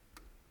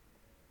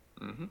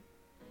Mm-hmm.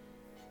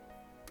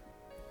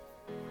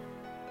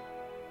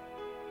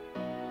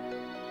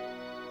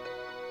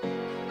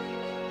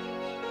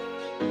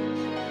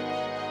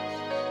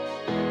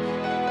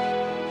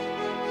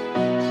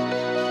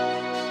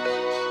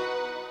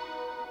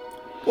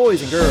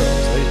 Boys and girls,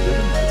 ladies and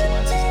gentlemen, lads and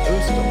lasses,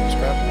 those who don't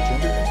scrap the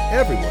gender, and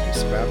everyone who's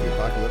survived the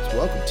apocalypse,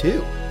 welcome to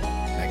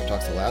Maggie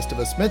Talks The Last of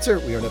Us. Spencer,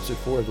 we are on episode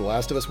 4 of The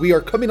Last of Us. We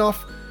are coming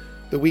off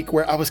the week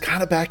where I was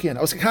kind of back in.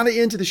 I was kind of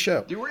into the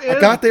show. You were in. I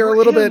got there a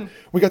little bit.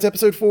 We got to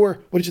episode 4.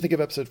 What did you think of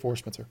episode 4,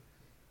 Spencer?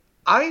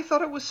 I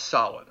thought it was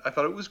solid. I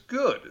thought it was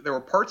good. There were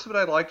parts of it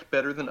I liked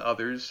better than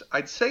others.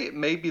 I'd say it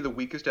may be the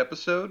weakest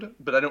episode,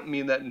 but I don't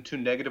mean that in too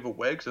negative a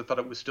way, because I thought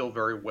it was still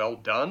very well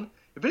done.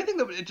 If anything,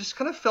 it just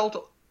kind of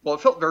felt... Well,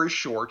 it felt very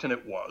short, and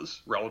it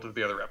was, relative to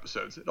the other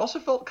episodes. It also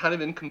felt kind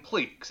of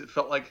incomplete, because it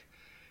felt like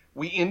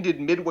we ended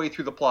midway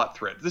through the plot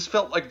thread. This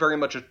felt like very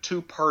much a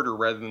two-parter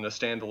rather than a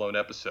standalone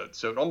episode,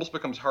 so it almost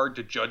becomes hard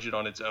to judge it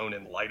on its own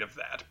in light of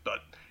that. But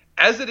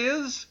as it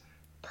is,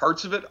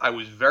 parts of it I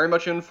was very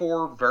much in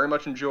for, very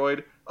much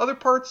enjoyed. Other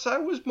parts I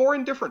was more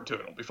indifferent to.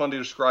 It'll be fun to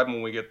describe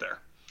when we get there.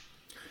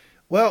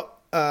 Well,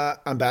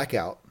 I'm back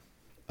out.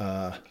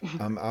 I'm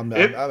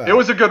out. It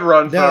was a good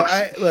run,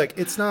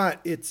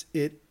 folks.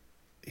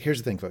 Here's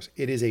the thing, folks.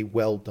 It is a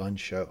well done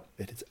show.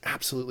 It is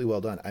absolutely well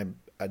done. I'm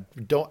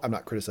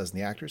not criticizing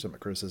the actors. I'm not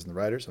criticizing the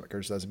writers. I'm not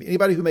criticizing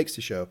anybody who makes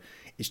the show.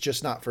 It's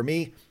just not for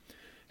me.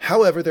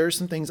 However, there are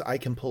some things I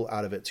can pull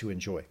out of it to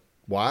enjoy.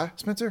 Why,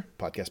 Spencer?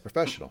 Podcast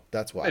professional.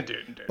 That's why.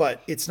 Indeed.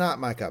 But it's not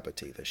my cup of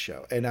tea, this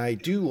show. And I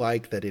do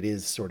like that it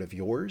is sort of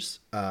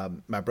yours.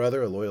 My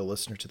brother, a loyal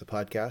listener to the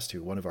podcast,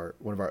 one of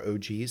our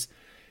OGs,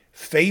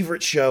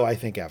 favorite show I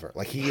think ever.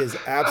 Like, he is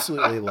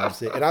absolutely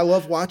loves it, and I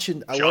love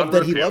watching. I love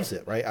that he loves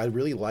it. Right, I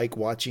really like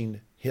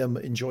watching him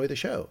enjoy the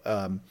show.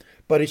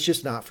 But it's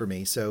just not for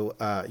me. So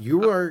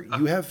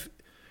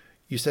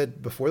you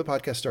said before the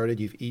podcast started,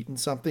 you've eaten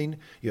something.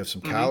 You have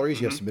some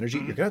calories. You have some energy.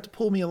 You're gonna have to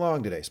pull me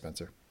along today,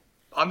 Spencer.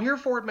 I'm here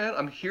for it, man.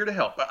 I'm here to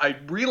help. I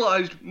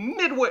realized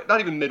not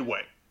even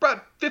midway,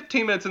 about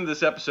 15 minutes into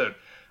this episode,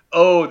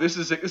 this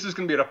is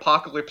going to be an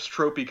apocalypse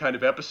tropey kind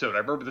of episode. I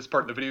remember this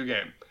part in the video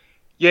game.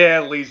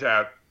 Yeah, Lee's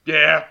out.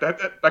 Yeah,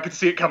 I could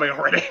see it coming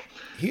already.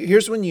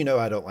 Here's when you know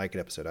I don't like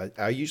an episode.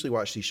 I usually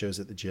watch these shows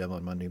at the gym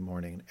on Monday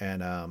morning,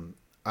 and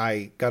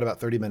I got about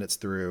 30 minutes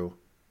through,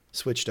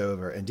 switched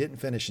over, and didn't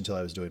finish until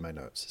I was doing my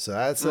notes. So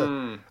that's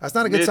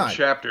not a good sign.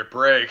 Mid-chapter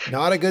break.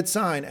 Not a good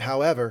sign.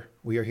 However,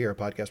 we are here,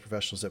 podcast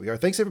professionals that we are.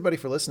 Thanks, everybody,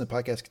 for listening. The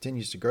podcast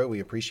continues to grow. We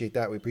appreciate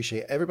that. We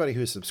appreciate everybody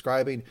who is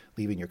subscribing,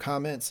 leaving your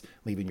comments,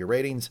 leaving your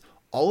ratings.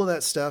 All of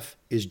that stuff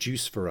is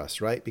juice for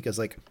us, right? Because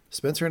like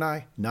Spencer and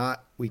I,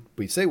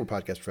 we say we're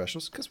podcast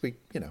professionals because we,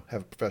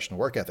 have a professional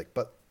work ethic,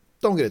 but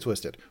don't get it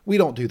twisted. We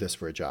don't do this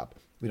for a job.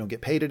 We don't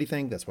get paid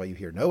anything. That's why you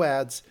hear no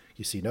ads.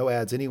 You see no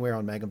ads anywhere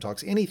on Mangum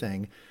Talks,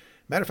 anything.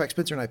 Matter of fact,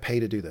 Spencer and I pay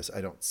to do this.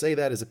 I don't say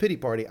that as a pity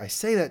party. I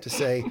say that to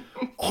say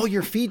all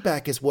your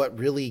feedback is what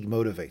really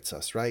motivates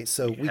us, right?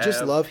 So we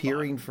just love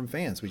hearing from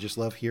fans. We just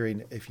love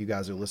hearing if you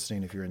guys are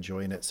listening, if you're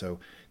enjoying it. So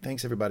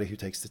thanks everybody who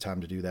takes the time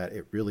to do that.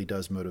 It really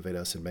does motivate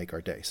us and make our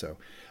day. So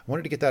I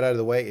wanted to get that out of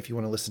the way. If you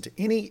want to listen to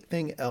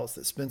anything else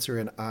that Spencer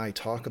and I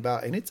talk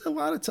about, and it's a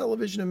lot of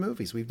television and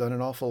movies. We've done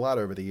an awful lot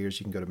over the years.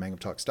 You can go to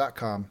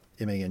mangumtalks.com,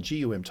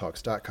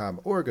 MANGUM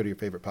or go to your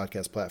favorite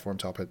podcast platform,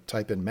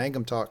 type in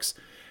Mangum Talks.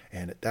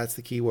 And that's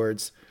the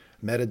keywords,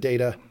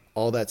 metadata,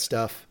 all that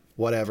stuff,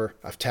 whatever.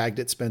 I've tagged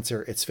it,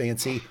 Spencer. It's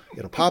fancy.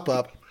 It'll pop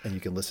up and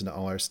you can listen to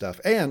all our stuff.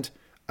 And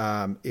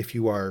if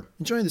you are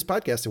enjoying this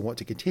podcast and want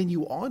to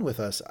continue on with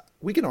us,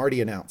 we can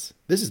already announce.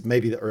 This is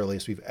maybe the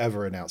earliest we've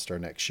ever announced our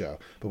next show,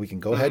 but we can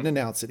go ahead and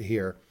announce it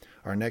here.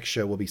 Our next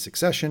show will be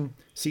Succession,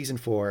 Season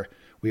 4.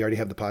 We already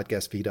have the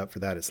podcast feed up for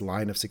that. It's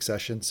Line of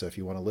Succession. So if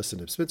you want to listen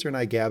to Spencer and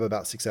I gab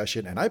about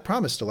Succession, and I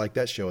promise to like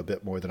that show a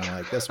bit more than I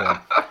like this one,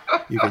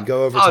 you can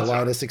go over to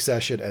Line of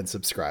Succession and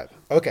subscribe.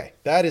 Okay,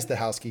 that is the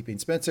housekeeping.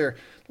 Spencer,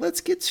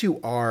 let's get to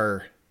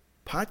our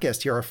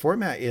podcast here. Our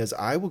format is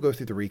I will go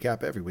through the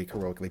recap every week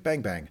heroically.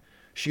 Bang, bang.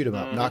 Shoot them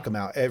up, knock them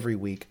out every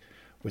week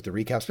with the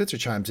recap. Spencer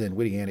chimes in,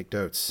 witty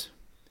anecdotes,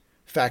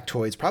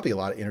 factoids, probably a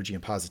lot of energy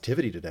and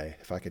positivity today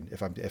if I'm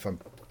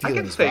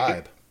feeling his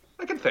vibe.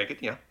 I can fake it,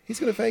 yeah. He's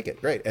going to fake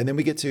it. Great. And then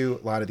we get to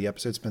Line of the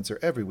Episode. Spencer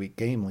every week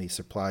gamely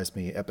supplies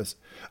me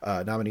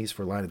nominees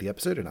for Line of the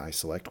Episode, and I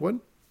select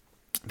one.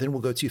 Then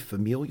we'll go to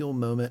Familial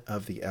Moment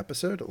of the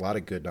Episode. A lot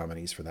of good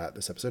nominees for that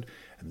this episode.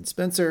 And then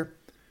Spencer,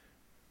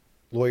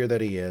 lawyer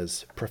that he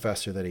is,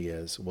 professor that he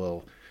is,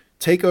 will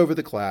take over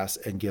the class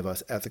and give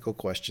us ethical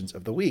questions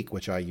of the week,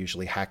 which I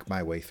usually hack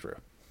my way through.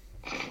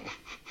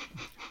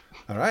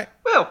 All right.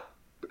 Well,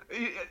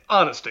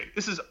 honesty.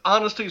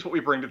 Honesty is what we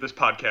bring to this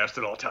podcast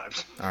at all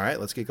times. All right,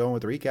 let's get going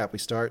with the recap. We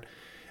start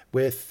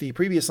with the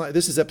previous line.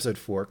 This is episode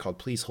 4 called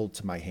Please Hold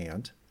to My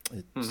Hand.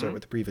 Start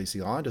with the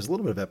previously on. There's a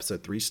little bit of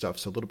episode 3 stuff,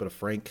 so a little bit of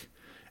Frank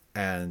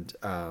and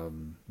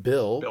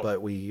Bill,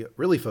 but we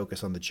really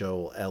focus on the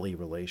Joel-Ellie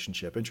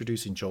relationship,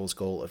 introducing Joel's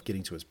goal of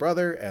getting to his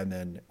brother, and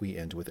then we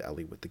end with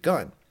Ellie with the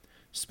gun.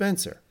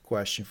 Spencer,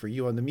 question for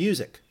you on the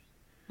music.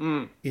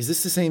 Is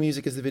this the same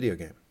music as the video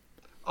game?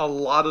 A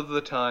lot of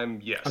the time,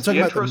 I'm yes.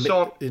 talking about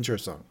the intro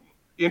song.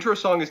 Intro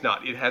song is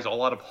not. It has a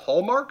lot of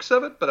hallmarks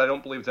of it, but I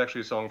don't believe it's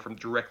actually a song from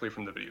directly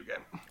from the video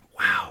game.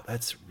 Wow,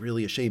 that's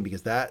really a shame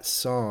because that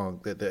song,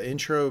 the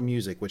intro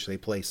music, which they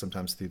play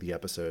sometimes through the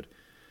episode,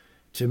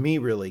 to me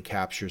really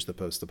captures the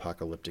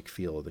post-apocalyptic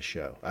feel of the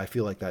show. I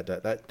feel like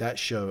that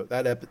show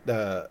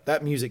that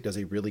music does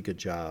a really good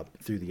job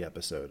through the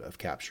episode of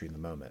capturing the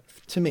moment.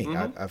 To me,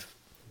 I've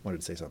wanted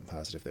to say something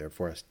positive there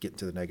before I get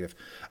into the negative.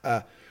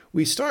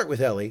 We start with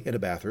Ellie in a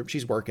bathroom.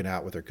 She's working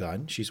out with her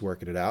gun. She's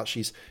working it out.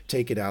 She's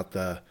taking out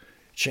the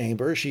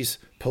chamber. She's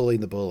pulling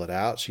the bullet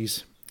out.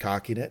 She's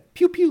cocking it.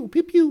 Pew pew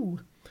pew pew.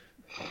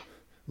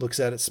 Looks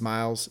at it,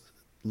 smiles,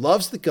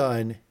 loves the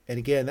gun. And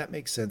again, that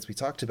makes sense. We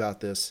talked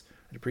about this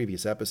in a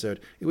previous episode.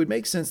 It would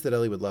make sense that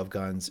Ellie would love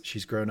guns.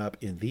 She's grown up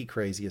in the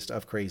craziest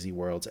of crazy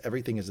worlds.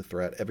 Everything is a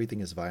threat. Everything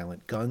is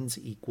violent. Guns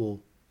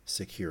equal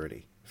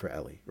security for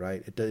Ellie,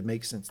 right? It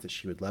makes sense that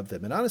she would love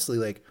them. And honestly,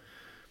 like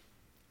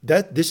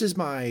that, this is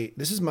my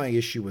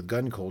issue with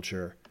gun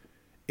culture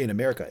in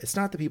America. It's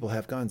not that people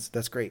have guns.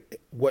 That's great.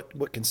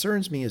 What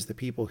concerns me is the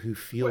people who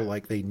feel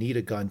like they need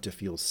a gun to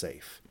feel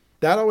safe.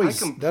 That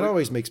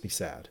always makes me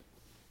sad.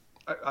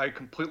 I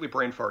completely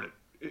brain farted.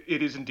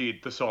 It is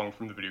indeed the song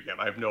from the video game.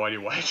 I have no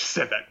idea why I just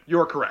said that.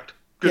 You're correct.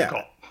 Good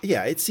call.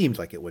 Yeah, it seemed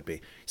like it would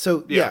be.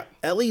 So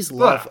Ellie's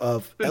love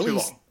of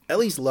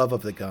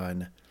the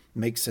gun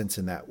makes sense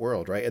in that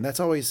world, right? And that's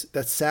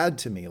sad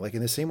to me. Like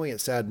in the same way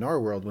it's sad in our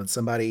world when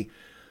somebody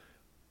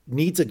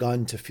needs a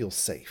gun to feel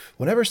safe.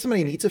 Whenever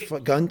somebody needs a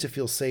gun to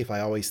feel safe, I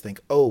always think,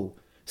 oh,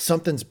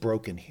 something's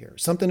broken here.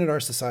 Something in our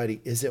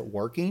society isn't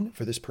working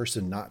for this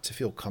person not to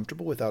feel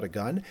comfortable without a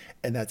gun.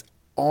 And that's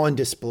on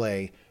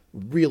display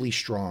really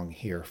strong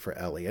here for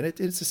Ellie. And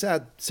it's a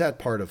sad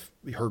part of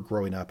her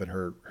growing up and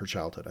her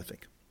childhood, I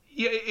think.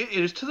 Yeah, it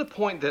is to the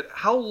point that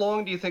how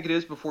long do you think it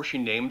is before she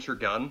names her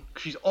gun?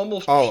 She's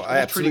almost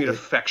treating it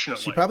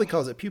affectionately. She probably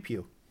calls it Pew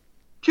Pew.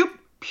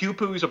 Pew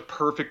Pew is a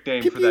perfect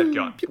name for that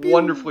gun. Pew, pew.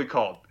 Wonderfully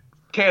called.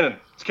 Canon.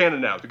 It's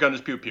canon now. The gun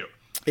is Pew Pew.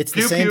 It's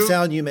the same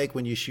sound you make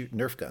when you shoot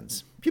Nerf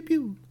guns. Pew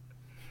pew.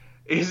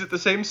 Is it the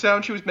same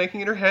sound she was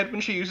making in her head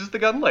when she uses the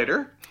gun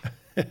later?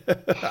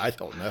 I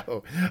don't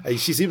know.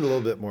 She seemed a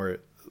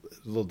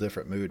little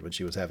different mood when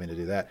she was having to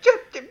do that.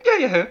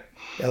 Yeah.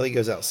 Ellie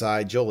goes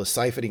outside. Joel is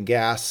siphoning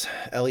gas.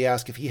 Ellie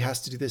asks if he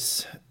has to do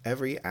this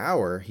every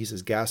hour. He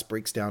says gas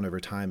breaks down over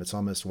time. It's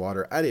almost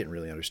water. I didn't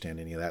really understand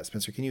any of that.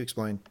 Spencer, can you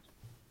explain?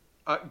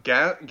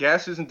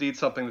 Gas is indeed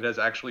something that has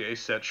actually a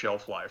set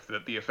shelf life.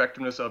 That the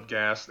effectiveness of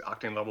gas, the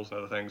octane levels, and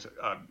other things,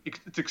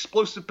 its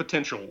explosive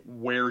potential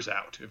wears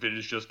out if it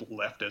is just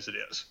left as it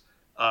is.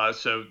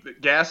 So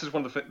gas is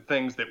one of the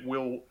things that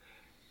will.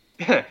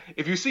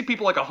 If you see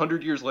people like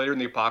 100 years later in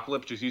the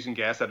apocalypse just using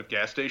gas out of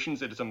gas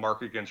stations, it is a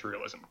mark against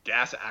realism.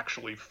 Gas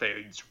actually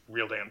fades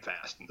real damn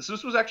fast. And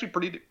this was actually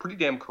pretty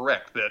damn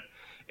correct. That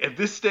at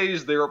this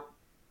stage they're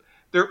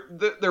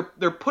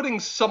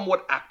putting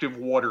somewhat active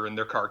water in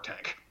their car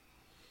tank.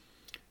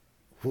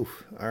 Whew.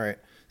 All right.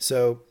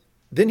 So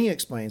then he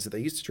explains that they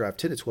used to drive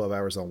 10 to 12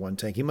 hours on one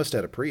tank. He must have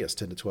had a Prius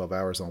 10 to 12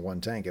 hours on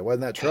one tank. It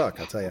wasn't that truck,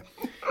 I'll tell you.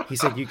 He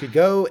said, you could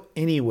go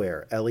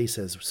anywhere. Ellie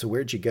says, so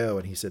where'd you go?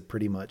 And he said,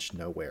 pretty much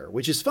nowhere,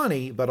 which is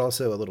funny, but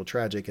also a little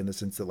tragic in the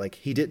sense that like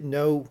he didn't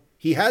know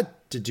he had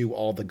to do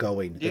all the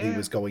going that he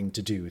was going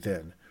to do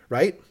then,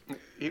 right?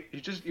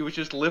 He was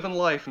just living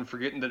life and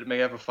forgetting that it may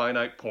have a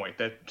finite point.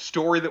 That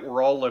story that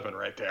we're all living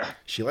right there.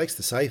 She likes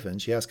the siphon.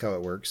 She asks how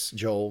it works.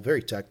 Joel,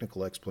 very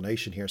technical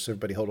explanation here. So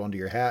everybody hold on to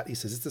your hat. He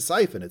says it's a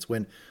siphon. It's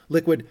when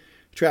liquid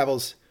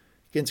travels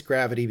against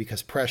gravity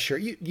because pressure.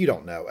 You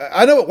don't know.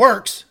 I know it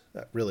works.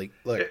 Really,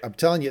 look, I'm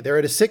telling you, they're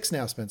at a 6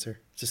 now, Spencer.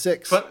 It's a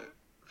 6.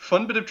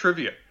 Fun bit of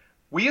trivia.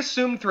 We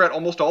assumed throughout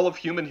almost all of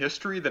human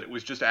history that it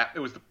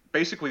was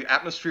basically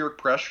atmospheric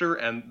pressure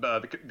and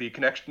the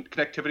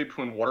connectivity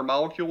between water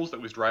molecules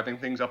that was driving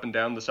things up and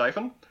down the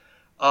siphon.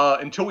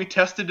 Until we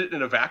tested it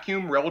in a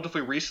vacuum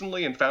relatively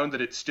recently and found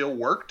that it still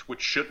worked,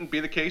 which shouldn't be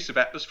the case if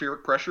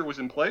atmospheric pressure was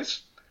in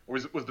place or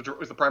was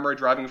the primary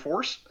driving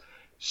force.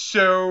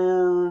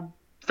 So,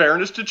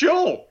 fairness to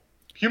Joel.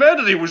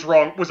 Humanity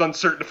was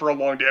uncertain for a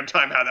long damn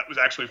time how that was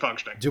actually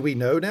functioning. Do we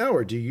know now,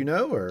 or do you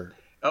know, or?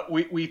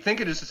 We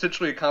think it is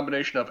essentially a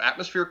combination of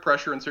atmospheric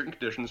pressure in certain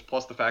conditions,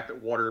 plus the fact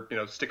that water,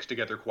 sticks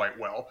together quite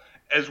well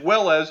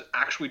as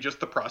actually just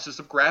the process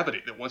of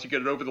gravity. That once you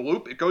get it over the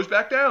loop, it goes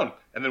back down,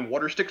 and then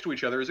water sticks to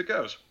each other as it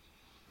goes.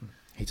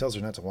 He tells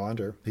her not to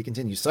wander. He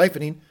continues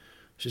siphoning.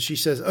 So she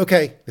says,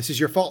 "Okay, this is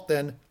your fault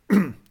then."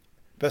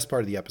 Best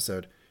part of the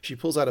episode. She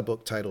pulls out a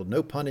book titled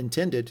 "No Pun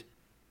Intended."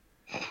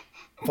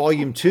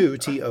 Volume 2,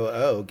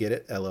 TOO, get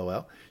it?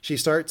 LOL. She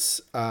starts,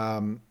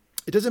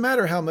 it doesn't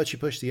matter how much you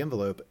push the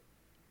envelope,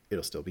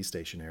 it'll still be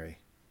stationary.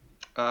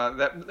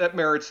 That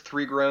merits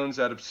 3 groans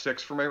out of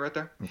 6 for me right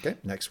there. Okay,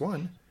 next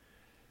one.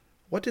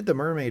 What did the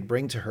mermaid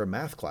bring to her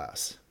math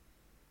class?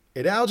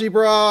 In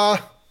algebra!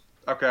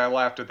 Okay, I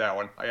laughed at that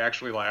one. I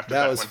actually laughed at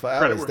that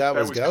one. That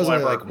was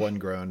only like 1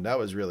 groan. That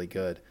was really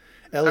good.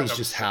 Ellie's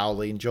just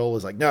howling. Joel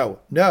is like,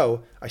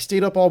 no, I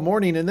stayed up all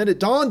morning and then it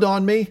dawned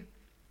on me.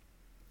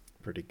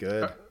 Pretty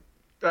good.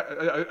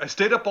 I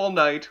stayed up all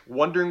night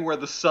wondering where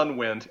the sun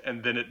went,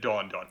 and then it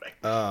dawned on me.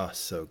 Oh,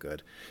 so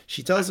good.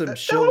 She tells him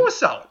That one was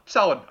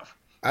solid enough.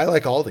 I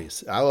like all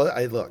these.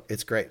 I look.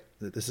 It's great.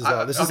 This is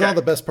all. This is Okay. all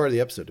the best part of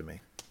the episode to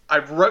me.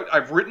 I've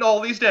written all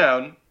these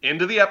down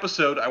into the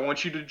episode. I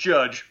want you to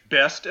judge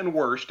best and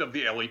worst of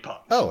the Ellie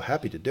puns. Oh,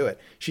 happy to do it.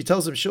 She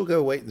tells him she'll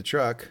go wait in the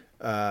truck,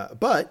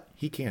 but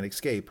he can't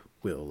escape.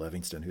 Will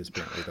Livingston, who's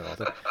apparently the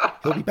author,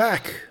 he'll be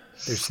back.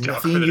 There's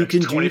nothing you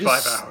can do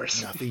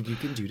nothing you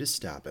can do to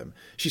stop him.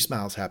 She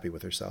smiles, happy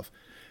with herself.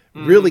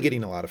 Really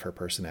getting a lot of her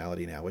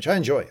personality now, which I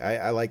enjoy.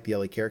 I like the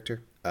Ellie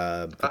character.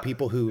 The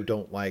people who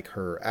don't like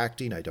her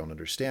acting, I don't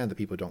understand. The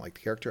people who don't like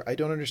the character, I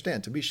don't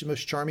understand. To me, she's the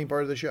most charming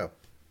part of the show.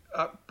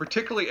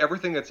 Particularly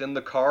everything that's in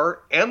the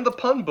car and the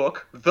pun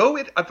book, though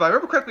if I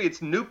remember correctly,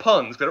 it's new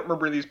puns. I don't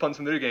remember these puns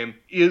from the video game.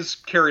 Is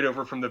carried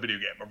over from the video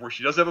game, where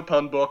she does have a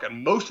pun book,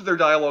 and most of their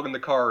dialogue in the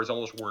car is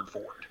almost word for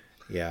word.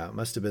 Yeah, it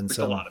must have been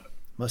a lot of it.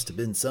 Must have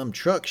been some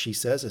truck, she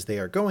says, as they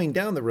are going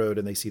down the road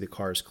and they see the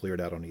cars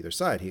cleared out on either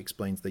side. He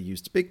explains they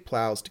used big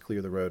plows to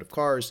clear the road of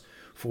cars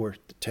for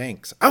the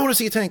tanks. I want to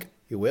see a tank.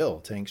 You will.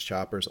 Tanks,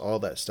 choppers, all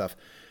that stuff.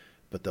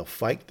 But they'll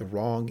fight the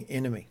wrong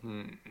enemy.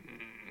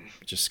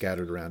 Just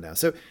scattered around now.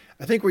 So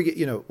I think we get,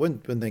 one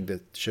thing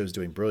that the show's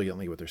doing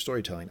brilliantly with their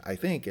storytelling, I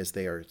think, is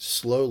they are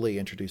slowly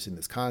introducing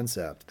this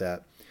concept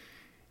that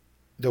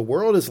the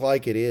world is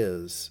like it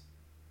is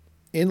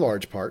in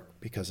large part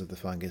because of the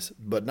fungus,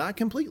 but not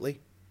completely.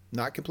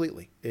 Not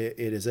completely. It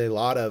is a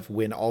lot of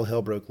when all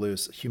hell broke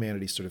loose,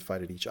 humanity started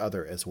fighting each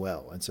other as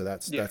well, and so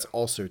that's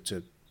also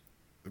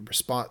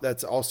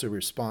That's also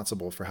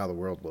responsible for how the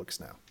world looks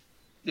now.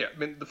 Yeah, I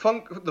mean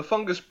the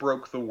fungus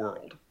broke the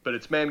world, but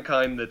it's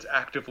mankind that's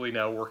actively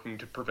now working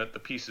to prevent the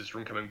pieces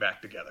from coming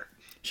back together.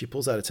 She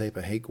pulls out a tape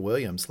of Hank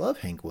Williams. Love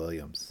Hank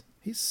Williams.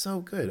 He's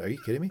so good. Are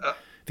you kidding me?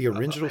 The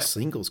original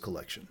singles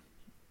collection.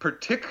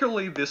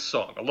 Particularly this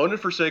song. Alone and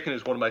Forsaken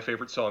is one of my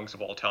favorite songs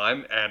of all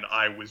time, and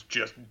I was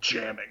just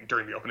jamming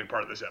during the opening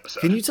part of this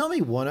episode. Can you tell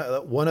me one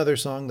other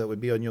song that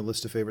would be on your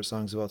list of favorite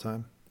songs of all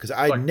time? Because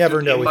I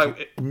never know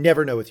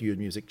with you in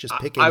music. Just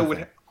pick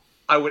anything.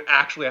 I would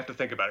actually have to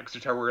think about it, because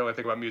it's how rarely I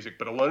think about music.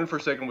 But Alone and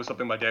Forsaken was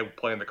something my dad would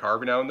play in the car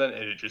every now and then,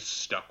 and it just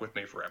stuck with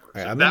me forever.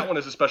 Right, so that one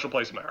is a special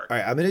place in my heart. All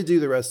right, I'm going to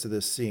do the rest of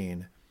this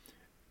scene,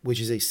 which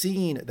is a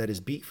scene that is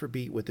beat for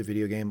beat with the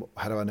video game.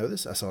 How do I know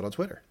this? I saw it on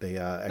Twitter. They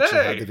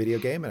actually had the video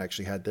game and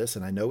actually had this,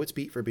 and I know it's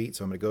beat for beat,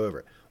 so I'm going to go over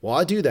it. While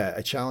I do that,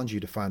 I challenge you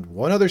to find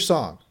one other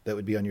song that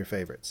would be on your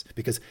favorites,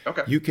 because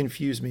you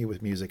confuse me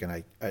with music, and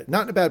I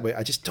not in a bad way.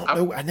 I just don't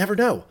know. I never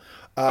know.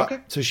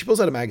 So she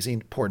pulls out a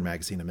magazine, porn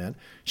magazine I'm in.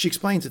 She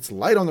explains it's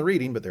light on the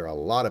reading, but there are a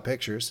lot of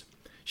pictures.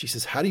 She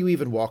says, how do you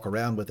even walk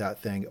around with that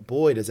thing?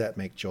 Boy, does that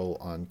make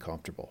Joel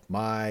uncomfortable.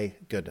 My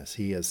goodness,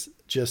 he is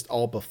just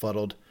all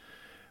befuddled.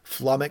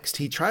 Flummoxed.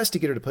 He tries to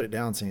get her to put it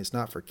down, saying it's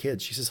not for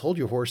kids. She says, hold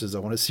your horses. I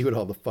want to see what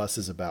all the fuss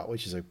is about,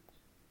 which is a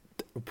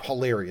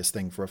hilarious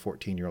thing for a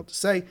 14-year-old to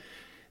say.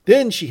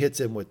 Then she hits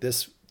him with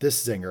this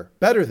zinger,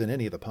 better than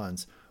any of the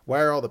puns.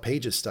 Why are all the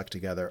pages stuck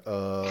together?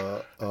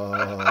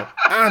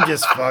 I'm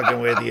just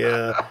fucking with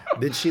you.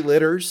 Then she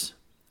litters.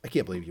 I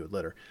can't believe you would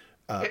litter.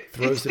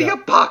 It's the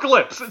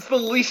apocalypse. It's the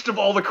least of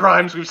all the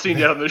crimes we've seen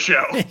yet on the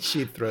show.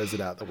 She throws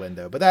it out the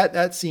window. But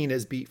that scene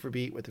is beat for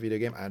beat with the video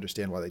game. I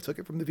understand why they took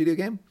it from the video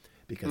game,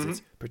 because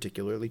it's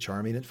particularly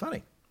charming and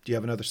funny. Do you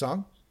have another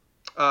song?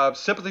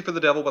 Sympathy for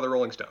the Devil by the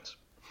Rolling Stones.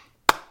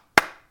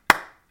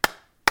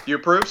 You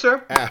approve,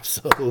 sir?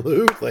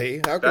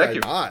 Absolutely. How could I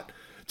not?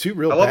 Two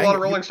real. I love a lot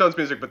of Rolling Stones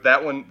music, but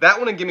that one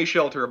and Gimme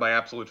Shelter are my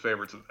absolute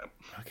favorites of them.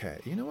 Okay,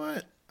 you know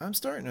what? I'm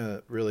starting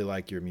to really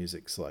like your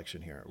music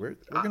selection here. We're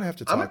gonna have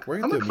to talk.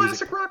 I'm a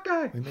classic rock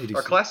guy.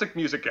 Classic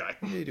music guy.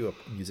 We may do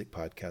a music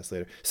podcast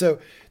later. So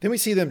then we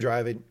see them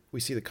driving. We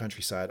see the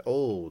countryside,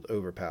 old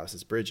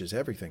overpasses, bridges,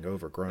 everything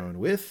overgrown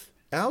with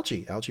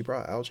algae.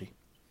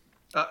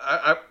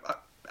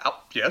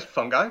 Yes,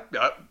 fungi.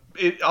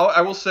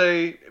 I will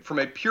say, from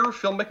a pure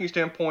filmmaking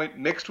standpoint,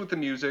 mixed with the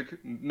music,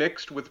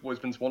 mixed with what's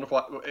been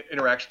wonderful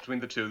interaction between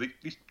the two.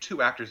 These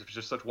two actors have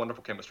just such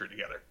wonderful chemistry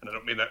together, and I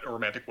don't mean that in a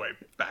romantic way.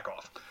 Back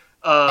off.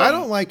 I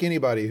don't like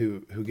anybody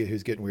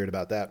who's getting weird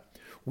about that.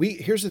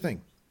 Here's the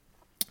thing.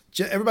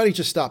 Everybody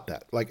just stop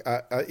that. Like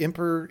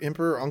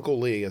Emperor Uncle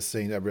Lee is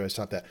saying, everybody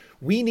stop that.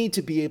 We need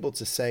to be able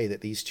to say that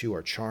these two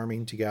are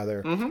charming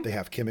together. They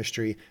have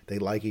chemistry. They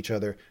like each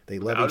other. They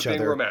love each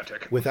other.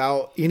 Romantic.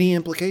 Without any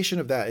implication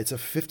of that. It's a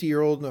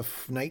 50-year-old and a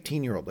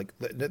 19-year-old. Like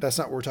that's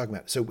not what we're talking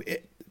about. So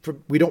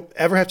we don't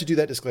ever have to do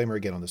that disclaimer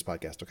again on this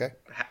podcast. Okay.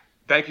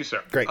 Thank you,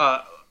 sir. Great.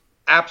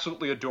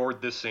 Absolutely adored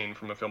this scene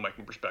from a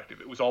filmmaking perspective.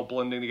 It was all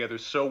blending together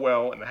so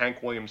well, and the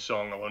Hank Williams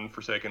song, Alone and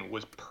Forsaken,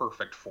 was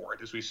perfect for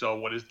it, as we saw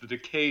what is the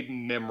decayed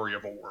memory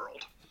of a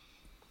world.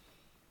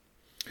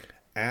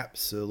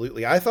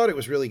 Absolutely. I thought it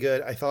was really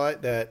good. I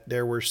thought that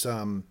there were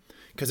some,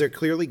 because they're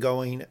clearly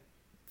going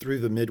through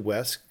the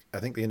Midwest. I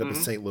think they end up in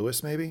St.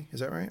 Louis, maybe.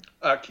 Is that right?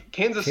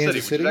 Kansas City,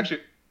 which is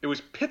actually, it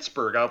was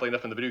Pittsburgh, oddly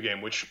enough, in the video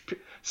game, which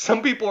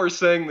some people are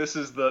saying this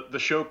is the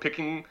show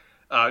picking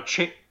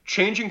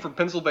changing from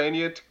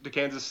Pennsylvania to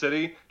Kansas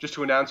City just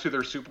to announce who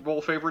their Super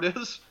Bowl favorite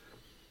is.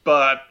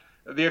 But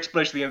the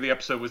explanation at the end of the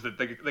episode was that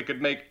they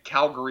could make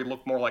Calgary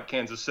look more like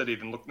Kansas City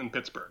than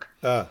Pittsburgh.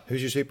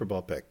 Who's your Super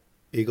Bowl pick?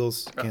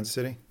 Eagles, Kansas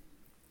City?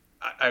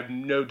 I have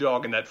no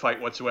dog in that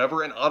fight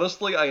whatsoever, and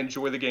honestly, I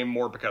enjoy the game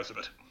more because of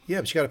it. Yeah,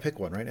 but you got to pick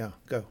one right now.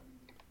 Go.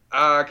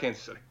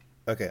 Kansas City.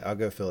 Okay, I'll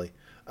go Philly.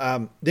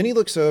 Then he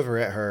looks over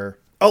at her.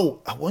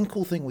 Oh, one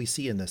cool thing we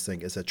see in this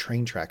thing is a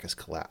train track has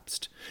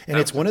collapsed. And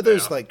it's one of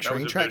those like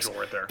train tracks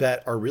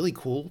that are really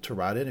cool to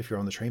ride in if you're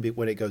on the train. But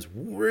when it goes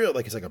real,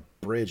 like it's like a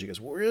bridge, it goes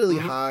really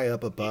high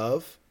up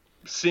above.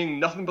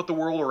 Seeing nothing but the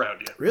world around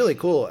you. Really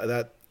cool.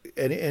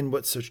 And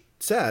what's so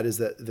sad is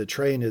that the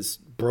train is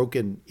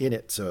broken in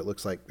it. So it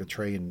looks like the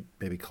train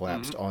maybe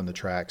collapsed on the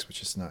tracks,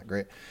 which is not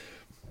great.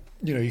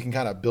 You know, you can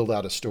kind of build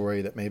out a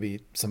story that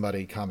maybe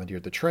somebody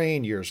commandeered the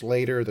train. Years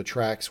later, the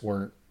tracks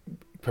weren't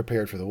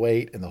prepared for the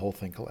weight, and the whole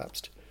thing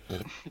collapsed.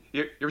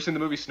 You ever seen the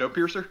movie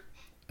Snowpiercer?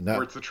 No.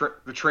 Where it's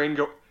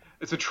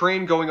it's a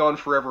train going on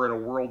forever in a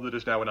world that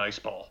is now an ice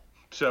ball.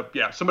 So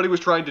yeah, somebody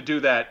was trying to do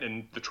that,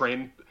 and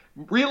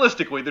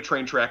realistically, the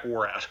train track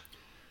wore out.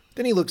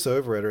 Then he looks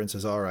over at her and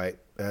says, "All right,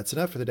 that's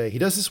enough for the day." He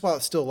does this while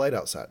it's still light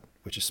outside,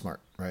 which is smart,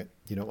 right?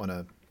 You don't want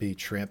to be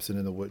traipsing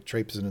in the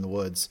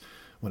woods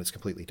when it's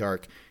completely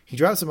dark. He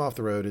drives him off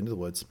the road into the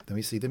woods. Then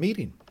we see the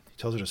meeting. He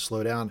tells her to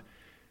slow down.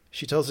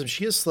 She tells him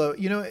she is slow.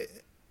 You know,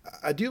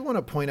 I do want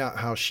to point out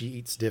how she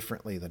eats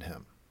differently than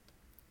him.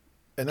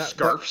 And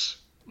Scarfs.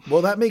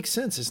 Well, that makes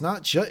sense. It's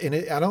not just, and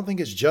I don't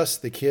think it's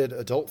just the kid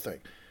adult thing.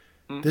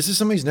 This is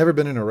somebody who's never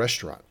been in a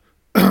restaurant.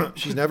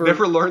 She's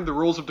never learned the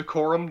rules of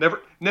decorum.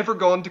 Never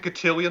gone to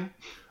cotillion.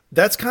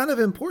 That's kind of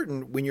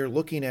important when you're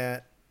looking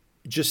at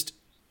just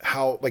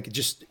how, like,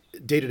 just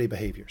day-to-day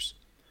behaviors.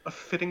 A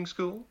fitting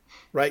school,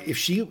 right? If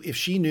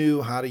she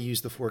knew how to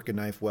use the fork and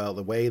knife well,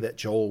 the way that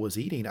Joel was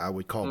eating, I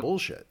would call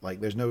bullshit.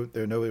 Like there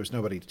was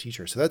nobody to teach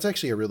her. So that's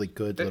actually a really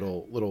good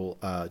little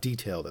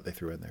detail that they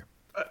threw in there.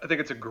 I think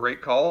it's a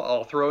great call.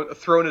 I'll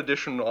throw an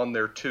addition on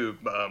there too.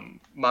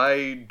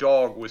 My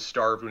dog was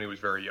starved when he was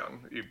very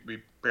young.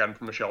 We got him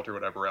from a shelter,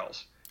 whatever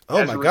else.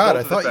 Oh my God!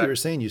 I thought you were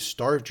saying you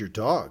starved your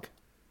dog.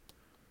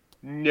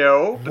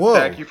 No, but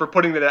thank you for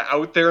putting that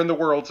out there in the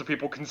world so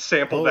people can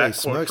sample that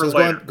quote for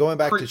later. Going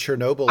back to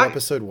Chernobyl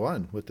episode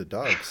 1 with the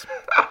dogs.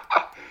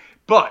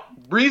 But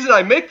reason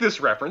I make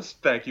this reference,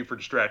 thank you for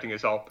distracting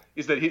us all,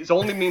 is that his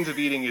only means of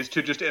eating is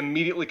to just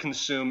immediately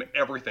consume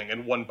everything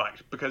in one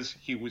bite because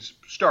he was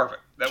starving.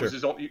 That was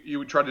his only. You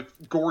would try to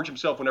gorge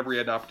himself whenever he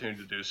had an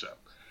opportunity to do so.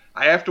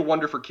 I have to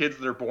wonder for kids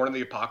that are born in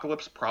the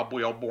apocalypse,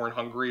 probably all born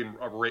hungry and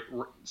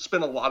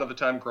spend a lot of the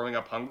time growing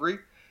up hungry,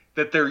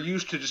 that they're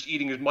used to just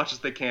eating as much as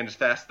they can, as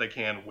fast as they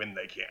can, when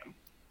they can.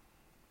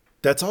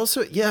 That's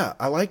also, yeah,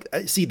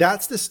 see,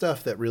 that's the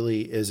stuff that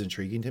really is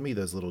intriguing to me,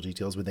 those little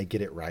details when they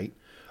get it right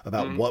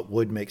about what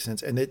would make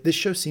sense. And this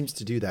show seems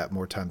to do that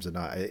more times than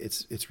not.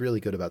 It's really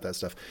good about that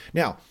stuff.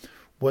 Now,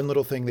 one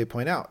little thing they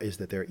point out is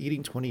that they're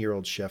eating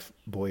 20-year-old Chef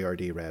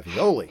Boyardee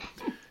ravioli.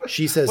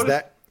 She says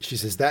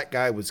that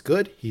guy was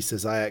good. He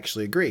says, I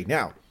actually agree.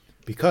 Now,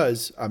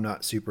 because I'm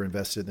not super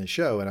invested in the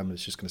show and I'm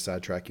just going to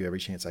sidetrack you every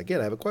chance I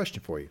get, I have a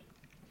question for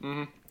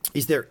you.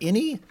 Is there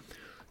any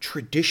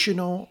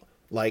traditional,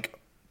 like,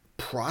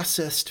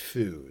 processed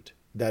food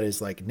that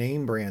is like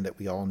name brand that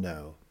we all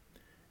know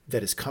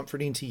that is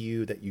comforting to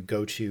you, that you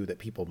go to, that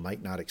people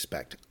might not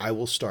expect? I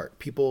will start.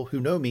 People who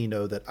know me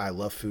know that I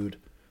love food.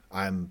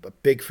 I'm a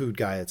big food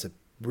guy. It's a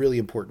really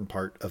important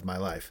part of my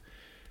life.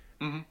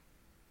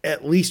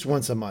 At least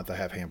once a month I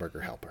have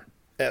Hamburger Helper.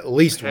 At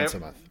least once a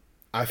month.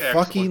 I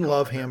fucking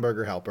love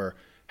Hamburger Helper.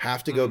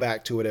 Have to go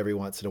back to it every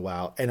once in a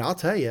while. And I'll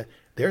tell you,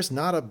 there's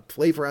not a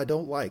flavor I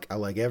don't like. I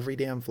like every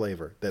damn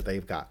flavor that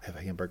they've got. Have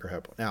a Hamburger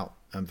Helper. Now,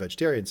 I'm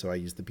vegetarian, so I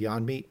use the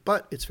Beyond Meat,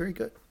 but it's very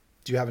good.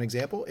 Do you have an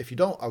example? If you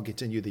don't, I'll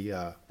continue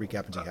the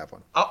recap until you have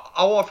one.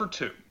 I'll offer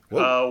two.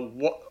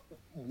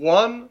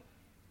 One,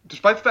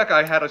 despite the fact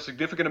I had a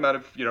significant amount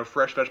of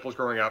fresh vegetables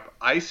growing up,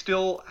 I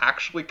still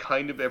actually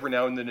kind of every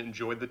now and then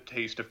enjoy the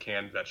taste of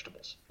canned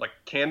vegetables, like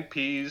canned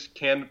peas,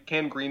 canned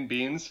green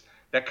beans.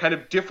 That kind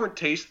of different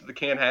taste that the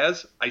can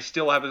has, I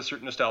still have a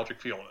certain nostalgic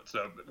feel in it.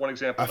 So one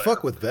example.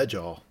 Fuck with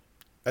veg-all.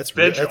 That's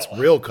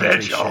real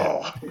country shit.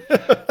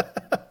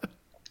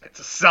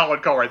 It's a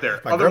solid call right there.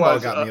 My grandma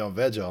got me on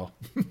veg-all.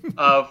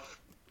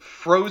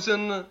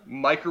 Frozen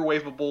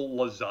microwavable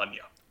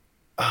lasagna.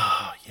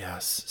 Oh,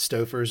 yes.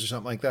 Stouffer's or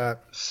something like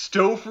that.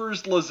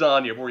 Stouffer's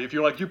lasagna, where if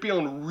you're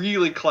feeling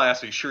really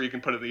classy, sure, you can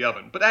put it in the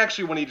oven. But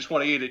actually, when you just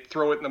want to eat it,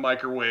 throw it in the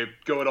microwave,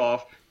 go it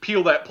off,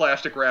 peel that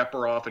plastic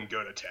wrapper off, and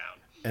go to town.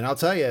 And I'll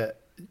tell you,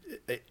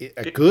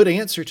 a good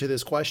answer to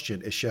this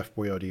question is Chef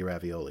Boyardee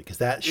ravioli, because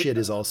that shit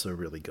is also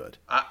really good.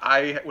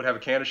 I would have a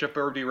can of Chef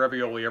Boyardee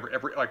ravioli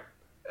every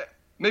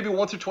maybe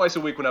once or twice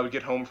a week when I would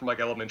get home from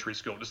elementary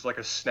school, just like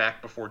a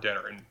snack before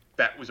dinner, and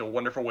that was a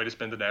wonderful way to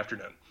spend an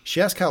afternoon.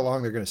 She asked how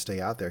long they're going to stay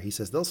out there. He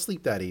says they'll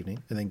sleep that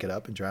evening and then get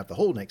up and drive the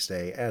whole next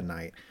day and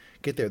night,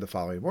 get there the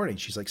following morning.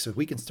 She's like, so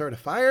we can start a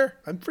fire?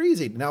 I'm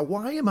freezing. Now,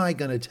 why am I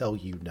going to tell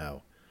you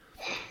no?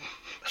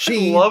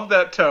 I love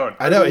that tone.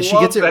 I know, and she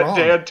gets it wrong.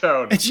 Dad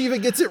tone. And she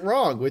even gets it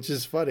wrong, which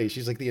is funny.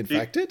 She's like, the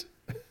infected?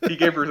 He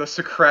gave her the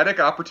Socratic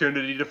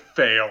opportunity to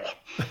fail.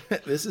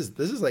 This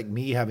is like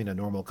me having a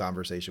normal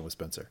conversation with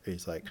Spencer.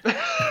 He's like,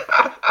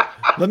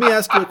 let me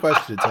ask you a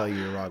question to tell you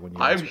you're wrong when you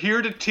I'm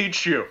here to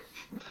teach you.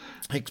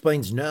 He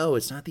explains, no,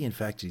 it's not the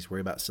infected he's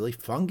worried about, silly.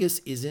 Fungus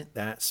isn't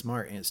that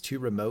smart, and it's too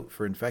remote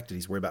for infected.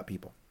 He's worried about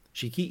people.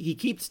 He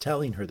keeps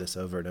telling her this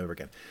over and over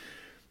again.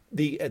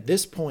 At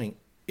this point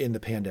in the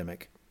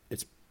pandemic,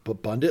 it's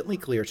abundantly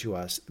clear to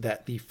us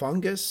that the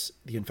fungus,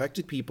 the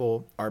infected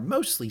people, are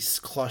mostly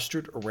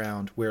clustered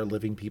around where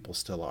living people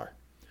still are.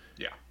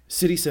 Yeah.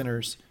 City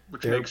centers.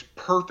 Which makes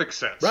perfect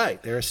sense.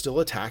 Right. They're still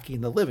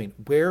attacking the living.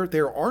 Where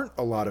there aren't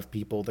a lot of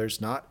people,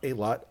 there's not a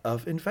lot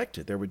of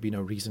infected. There would be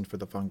no reason for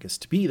the fungus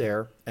to be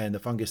there. And the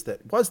fungus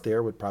that was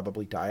there would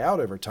probably die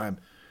out over time.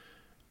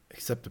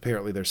 Except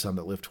apparently there's some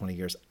that live 20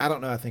 years. I don't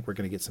know. I think we're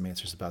going to get some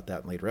answers about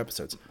that in later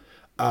episodes.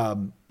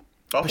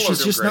 But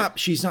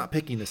she's not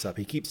picking this up.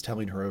 He keeps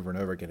telling her over and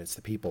over again, it's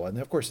the people. And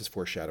of course, it's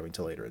foreshadowing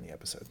to later in the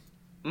episode.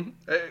 Mm-hmm.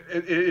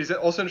 It is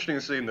also interesting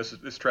to see, and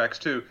this tracks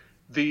too,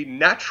 the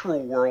natural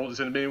world is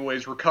in many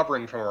ways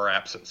recovering from our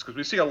absence, because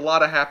we see a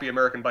lot of happy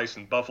American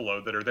bison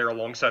buffalo that are there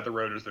alongside the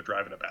road as they're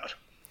driving about.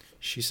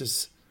 She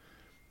says,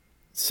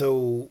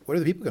 so what are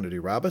the people going to do,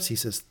 rob us? He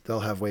says,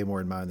 they'll have way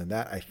more in mind than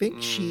that. I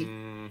think she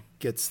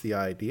gets the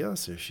idea.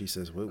 So she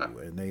says, whoa,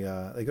 and they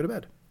go to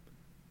bed.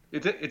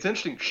 It's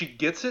interesting. She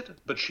gets it,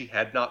 but she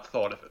had not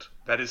thought of it.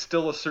 That is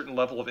still a certain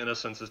level of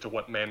innocence as to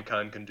what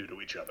mankind can do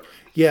to each other.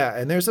 Yeah,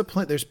 and there's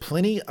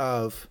plenty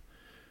of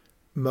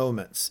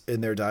moments in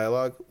their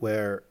dialogue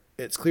where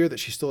it's clear that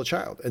she's still a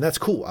child, and that's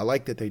cool. I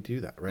like that they do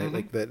that, right? Mm-hmm.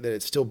 Like that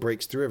it still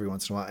breaks through every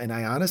once in a while. And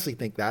I honestly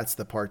think that's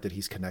the part that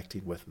he's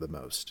connecting with the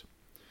most.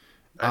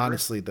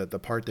 Honestly, the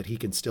part that he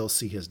can still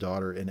see his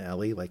daughter in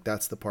Ellie, like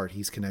that's the part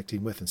he's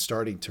connecting with and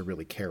starting to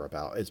really care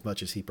about, as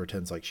much as he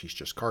pretends like she's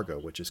just cargo,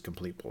 which is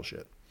complete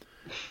bullshit.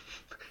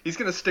 He's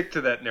going to stick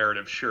to that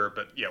narrative, sure,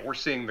 but yeah, we're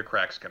seeing the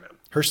cracks come in.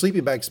 Her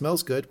sleeping bag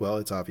smells good. Well,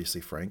 it's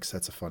obviously Frank's.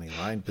 That's a funny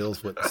line.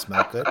 Bill's wouldn't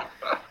smell good.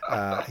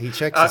 He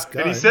checks his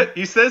gun. And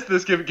he says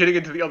this getting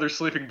into the other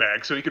sleeping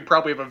bag, so he could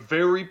probably have a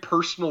very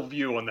personal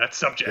view on that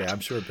subject. Yeah,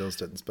 I'm sure Bill's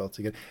doesn't smell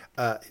too good.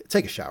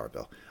 Take a shower,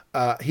 Bill.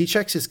 He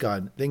checks his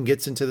gun, then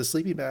gets into the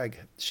sleeping bag.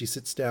 She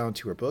sits down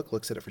to her book,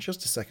 looks at it for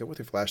just a second with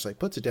her flashlight,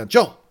 puts it down.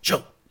 Joel!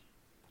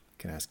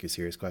 Can I ask you a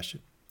serious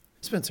question?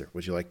 Spencer,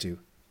 would you like to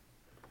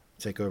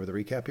take over the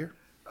recap here?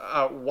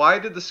 Why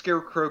did the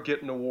Scarecrow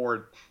get an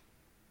award?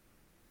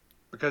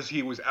 Because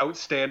he was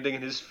outstanding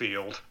in his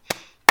field.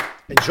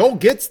 And Joel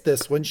gets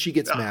this when she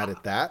gets mad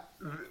at that.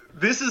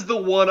 This is the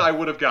one I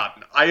would have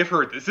gotten. I have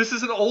heard this. This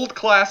is an old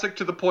classic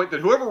to the point that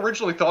whoever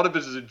originally thought of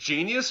this is a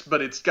genius,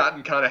 but it's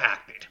gotten kind of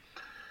hackneyed.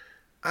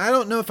 I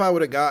don't know if I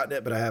would have gotten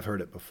it, but I have heard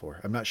it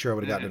before. I'm not sure I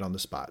would have gotten it on the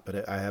spot,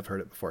 but I have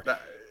heard it before.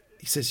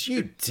 He says,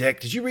 you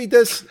dick, did you read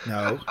this?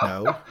 No.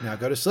 Now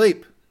go to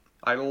sleep.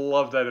 I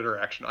love that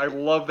interaction. I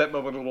love that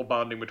moment of little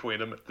bonding between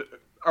them.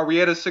 Are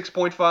we at a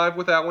 6.5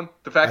 with that one?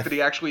 The fact that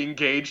he actually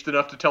engaged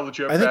enough to tell the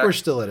joke. I think we're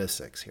still at a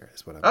 6 here.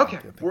 Is what I'm okay.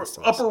 We're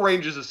upper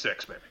range is a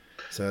 6, maybe.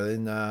 So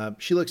then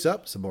she looks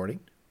up some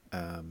morning.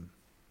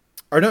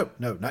 Or no,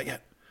 not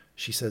yet.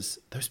 She says,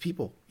 "Those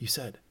people you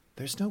said.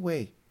 There's no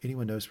way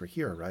anyone knows we're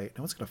here, right?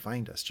 No one's going to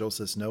find us." Joel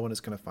says, "No one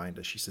is going to find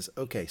us." She says,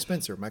 "Okay,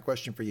 Spencer, my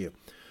question for you.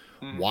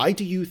 Why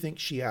do you think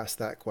she asked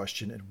that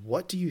question, and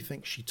what do you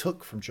think she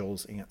took from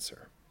Joel's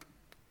answer?"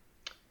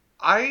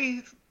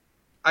 I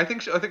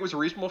think it was a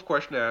reasonable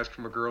question to ask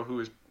from a girl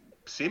who is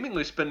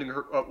seemingly spending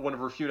one of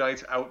her few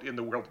nights out in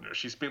the wilderness.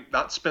 She's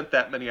not spent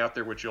that many out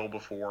there with Joel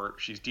before.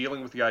 She's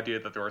dealing with the idea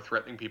that there are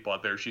threatening people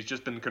out there. She's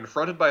just been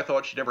confronted by a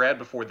thought she never had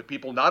before, that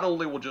people not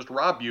only will just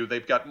rob you,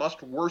 they've got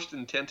much worse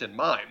intent in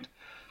mind.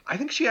 I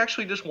think she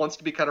actually just wants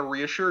to be kind of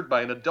reassured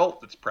by an adult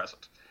that's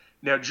present.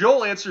 Now,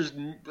 Joel answers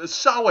a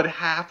solid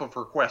half of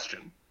her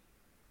question.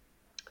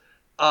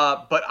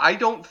 But I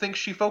don't think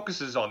she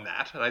focuses on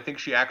that, and I think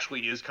she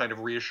actually is kind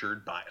of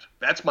reassured by it.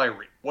 That's my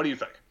read. What do you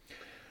think?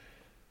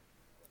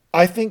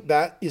 I think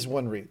that is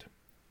one read.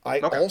 I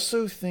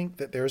also think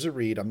that there's a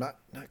read, I'm not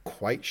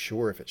quite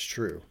sure if it's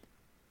true,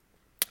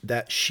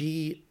 that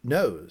she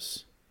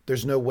knows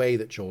there's no way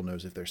that Joel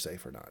knows if they're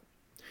safe or not.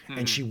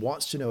 And she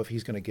wants to know if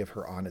he's going to give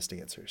her honest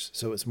answers.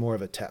 So it's more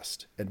of a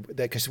test. And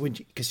that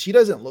because she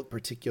doesn't look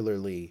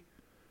particularly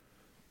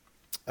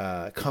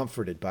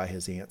comforted by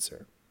his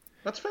answer.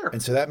 That's fair.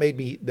 And so that made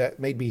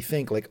me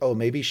think like, oh,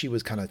 maybe she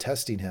was kind of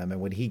testing him. And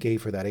when he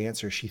gave her that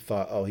answer, she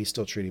thought, oh, he's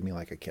still treating me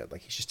like a kid.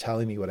 Like he's just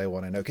telling me what I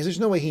want to know. Because there's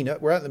no way he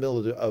knows. We're out in the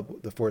middle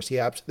of the forest.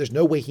 There's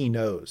no way he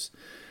knows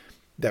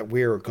that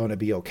we're going to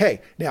be okay.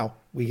 Now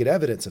we get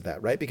evidence of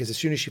that, right? Because as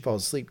soon as she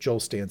falls asleep,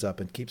 Joel stands up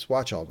and keeps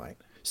watch all night.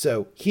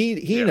 So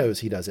he knows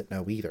he doesn't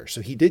know either.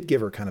 So he did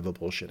give her kind of a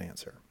bullshit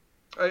answer.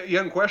 He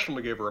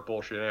unquestionably gave her a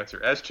bullshit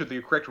answer. As to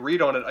the correct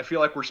read on it, I feel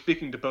like we're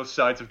speaking to both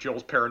sides of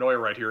Joel's paranoia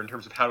right here in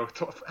terms of how a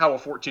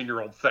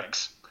 14-year-old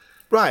thinks.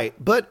 Right.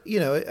 But,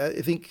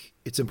 I think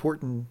it's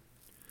important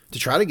to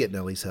try to get in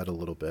Ellie's head a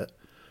little bit.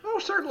 Oh,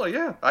 certainly,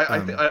 yeah.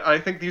 I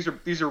think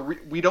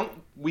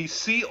we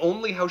see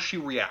only how she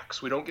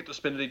reacts. We don't get to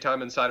spend any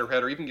time inside her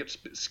head, or even get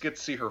to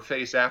see her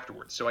face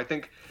afterwards. So I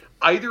think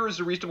either is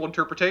a reasonable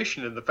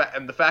interpretation, and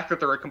the fact that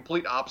they're at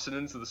complete opposite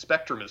ends of the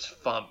spectrum is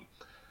fun.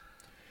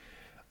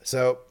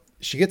 So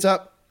she gets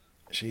up,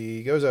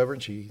 she goes over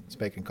and she's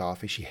making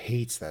coffee. She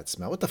hates that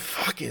smell. What the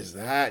fuck is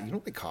that? You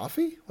don't like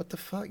coffee? What the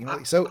fuck? You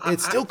know, so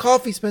it's still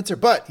coffee, Spencer,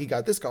 but he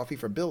got this coffee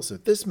from Bill, so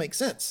this makes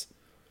sense.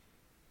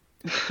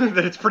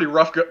 That it's pretty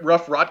rough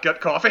rot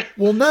gut coffee.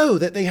 Well, no,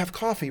 that they have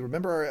coffee.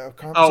 Remember our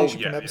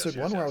conversation from episode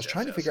 1 where I was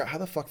trying to figure out how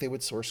the fuck they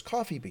would source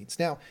coffee beans.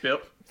 Now,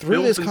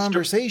 through this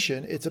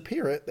conversation, it's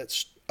apparent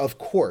that, of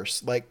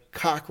course, like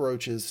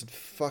cockroaches and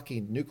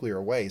fucking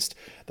nuclear waste,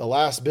 the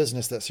last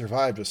business that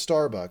survived was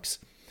Starbucks.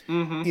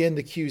 In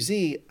the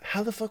QZ,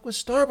 how the fuck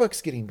was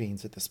Starbucks getting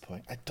beans at this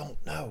point? I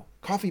don't know.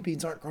 Coffee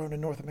beans aren't grown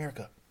in North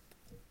America.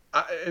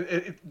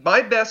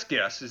 My best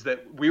guess is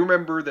that we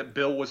remember that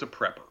Bill was a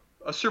prepper.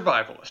 A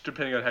survivalist,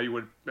 depending on how you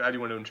want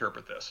to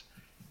interpret this.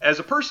 As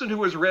a person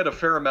who has read a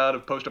fair amount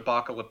of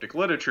post-apocalyptic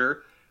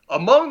literature,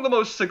 among the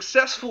most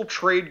successful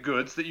trade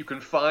goods that you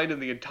can find in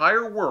the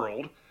entire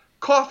world,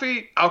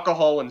 coffee,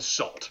 alcohol, and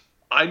salt.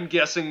 I'm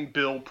guessing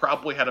Bill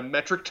probably had a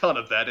metric ton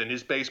of that in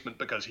his basement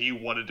because he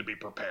wanted to be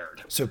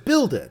prepared. So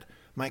Bill did.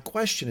 My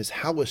question is,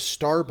 how was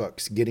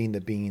Starbucks getting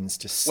the beans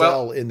to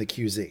sell in the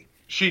QZ?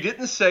 She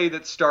didn't say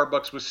that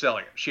Starbucks was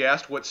selling it. She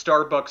asked what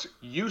Starbucks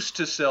used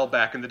to sell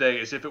back in the day,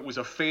 as if it was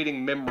a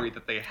fading memory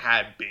that they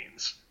had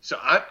beans. So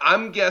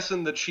I'm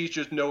guessing that she's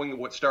just knowing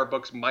what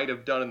Starbucks might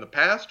have done in the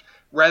past,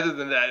 rather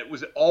than that it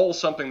was all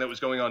something that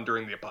was going on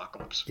during the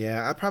apocalypse.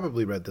 Yeah, I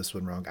probably read this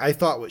one wrong. I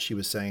thought what she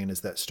was saying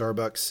is that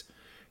Starbucks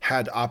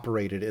had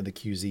operated in the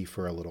QZ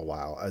for a little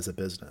while as a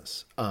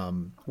business,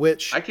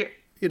 which, I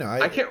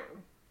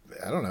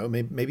don't know,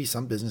 maybe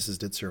some businesses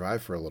did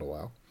survive for a little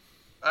while.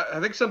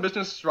 I think some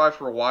businesses survive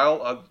for a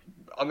while.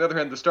 On the other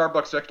hand, the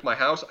Starbucks next to my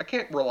house, I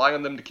can't rely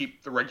on them to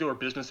keep the regular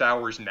business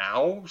hours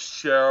now,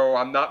 so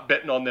I'm not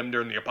betting on them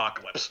during the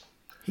apocalypse.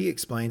 He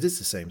explains it's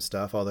the same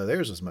stuff, although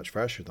theirs was much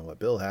fresher than what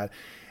Bill had.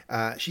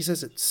 She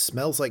says it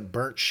smells like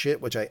burnt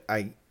shit, which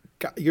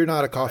you're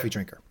not a coffee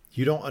drinker.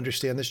 You don't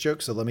understand this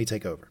joke, so let me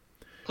take over.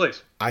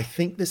 Please. I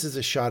think this is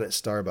a shot at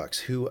Starbucks,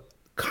 who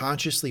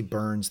consciously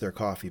burns their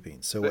coffee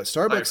beans. So what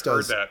Starbucks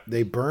does,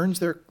 they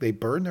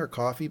burn their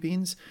coffee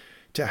beans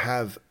to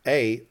have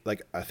I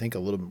think a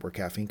little bit more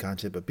caffeine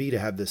content, but B, to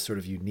have this sort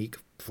of unique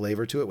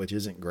flavor to it, which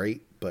isn't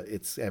great, but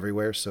it's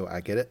everywhere, so I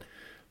get it.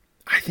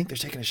 I think they're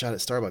taking a shot at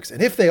Starbucks.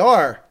 And if they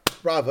are,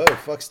 bravo,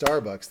 fuck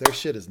Starbucks. Their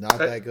shit is not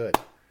that good.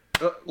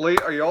 Lee,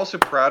 are you also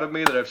proud of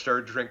me that I've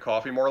started to drink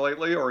coffee more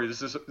lately, or is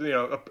this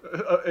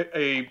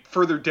a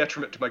further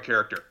detriment to my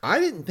charter? I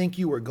didn't think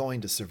you were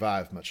going to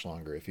survive much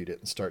longer if you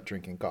didn't start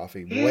drinking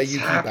coffee. The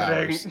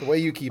way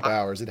you keep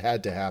hours, it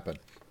had to happen.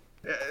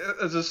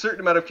 There's a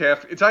certain amount of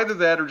caffeine. It's either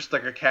that or just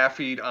like a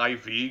caffeine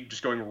IV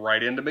just going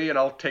right into me, and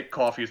I'll take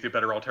coffee as the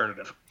better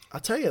alternative. I'll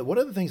tell you, one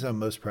of the things I'm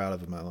most proud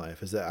of in my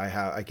life is that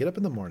I get up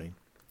in the morning,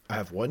 I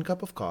have 1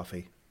 cup of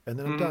coffee, and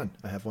then I'm done.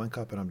 I have 1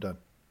 cup and I'm done.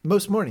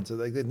 Most mornings,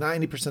 like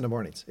 90% of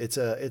mornings.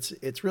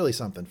 It's really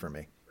something for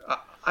me.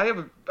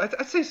 I'd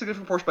say a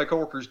significant portion of my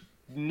coworkers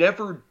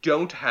never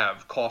don't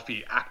have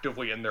coffee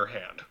actively in their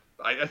hand.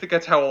 I think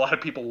that's how a lot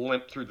of people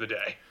limp through the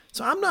day.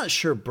 So I'm not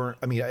sure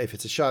if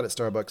it's a shot at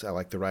Starbucks, I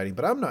like the writing,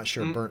 but I'm not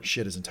sure burnt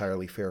shit is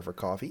entirely fair for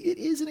coffee. It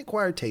is an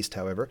acquired taste,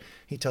 however.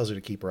 He tells her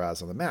to keep her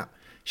eyes on the map.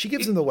 She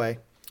gives him the way.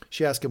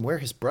 She asks him where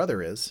his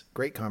brother is.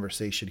 Great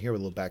conversation here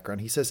with a little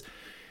background. He says,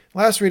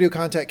 last radio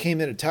contact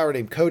came in a tower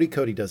named Cody.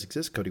 Cody does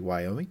exist, Cody,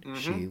 Wyoming.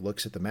 She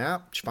looks at the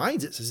map. She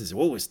finds it, says,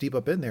 whoa, it's deep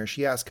up in there.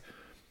 She asks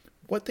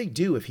what they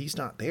do if he's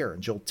not there.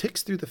 And Joel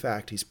ticks through the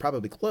fact he's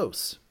probably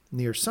close,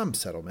 near some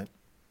settlement.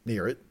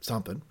 Near it,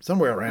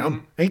 somewhere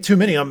around. Ain't too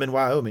many of them in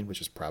Wyoming,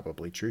 which is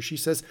probably true. She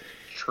says,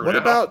 what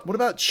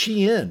about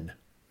Cheyenne?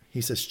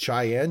 He says,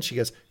 Cheyenne. She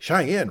goes,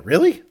 Cheyenne,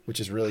 really? Which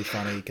is really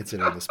funny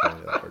considering the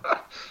spelling of that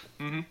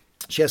word.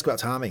 She asks about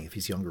Tommy, if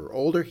he's younger or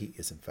older. He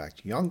is, in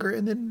fact, younger.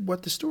 And then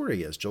what the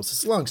story is. Joel says,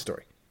 it's a long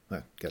story.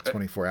 Well, got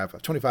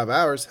 25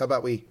 hours. How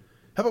about we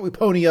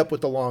pony up with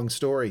the long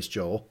stories,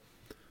 Joel?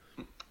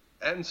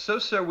 And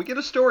so we get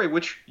a story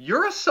which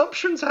your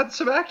assumptions had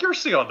some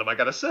accuracy on them, I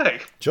gotta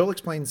say. Joel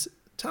explains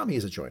Tommy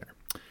is a joiner.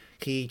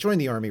 He joined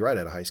the Army right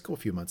out of high school. A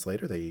few months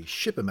later, they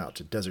ship him out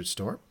to Desert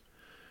Storm.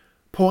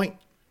 Point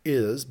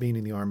is, being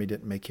in the Army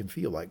didn't make him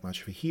feel like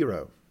much of a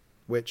hero,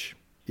 which,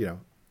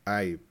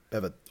 I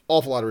have an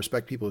awful lot of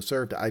respect for people who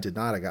served. I did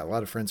not. I got a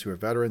lot of friends who are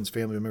veterans,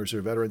 family members who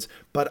are veterans,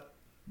 but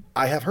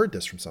I have heard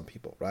this from some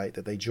people, right?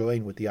 That they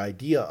join with the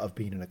idea of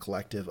being in a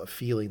collective, of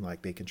feeling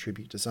like they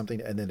contribute to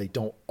something, and then they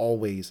don't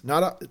always,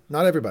 not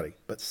everybody,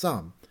 but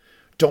some,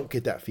 don't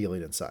get that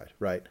feeling inside,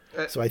 right?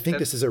 So I think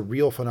this is a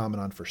real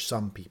phenomenon for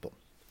some people.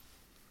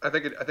 I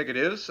think it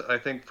is. I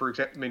think, for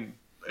example,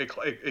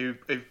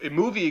 a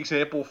movie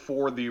example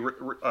for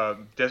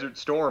the Desert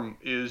Storm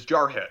is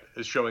Jarhead,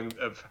 is showing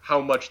of how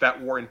much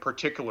that war in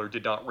particular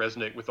did not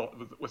resonate with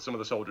some of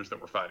the soldiers that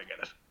were fighting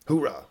in it.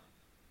 Hoorah!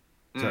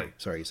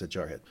 Sorry, you said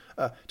Jarhead.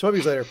 12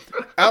 years later,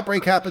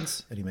 outbreak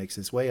happens, and he makes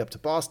his way up to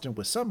Boston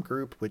with some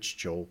group, which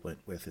Joel went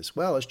with as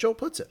well, as Joel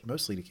puts it,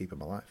 mostly to keep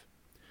him alive.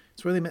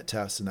 It's where they met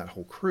Tess and that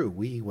whole crew.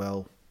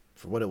 Well,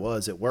 for what it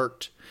was, it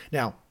worked.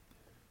 Now,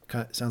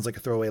 kind of sounds like a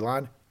throwaway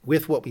line.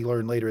 With what we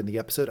learn later in the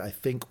episode, I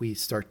think we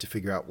start to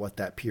figure out what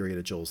that period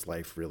of Joel's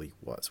life really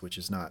was, which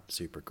is not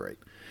super great.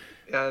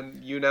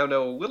 And you now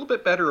know a little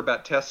bit better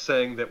about Tess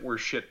saying that we're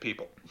shit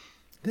people.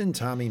 Then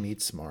Tommy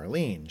meets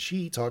Marlene.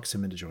 She talks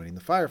him into joining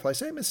the Firefly.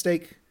 Same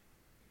mistake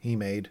he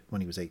made when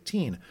he was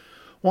 18.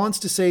 Wants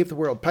to save the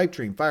world. Pipe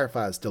dream.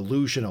 Fireflies.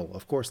 Delusional.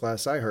 Of course,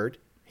 last I heard,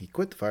 he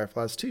quit the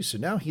Fireflies too. So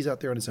now he's out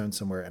there on his own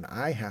somewhere, and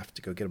I have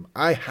to go get him.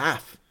 I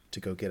have to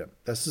go get him.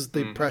 This is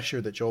the pressure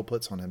that Joel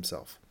puts on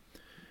himself.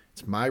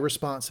 It's my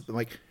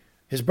responsibility. Like,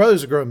 his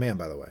brother's a grown man,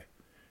 by the way.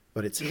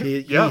 But it's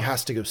he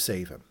has to go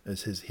save him.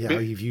 Is how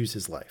he views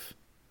his life.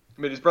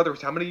 I mean, his brother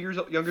was how many years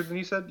younger than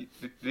he said?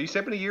 Did he say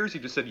how many years? He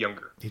just said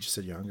younger. He just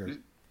said younger.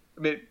 I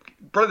mean,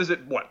 brother's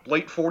at what,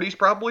 late 40s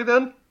probably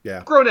then?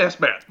 Yeah. Grown-ass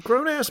man.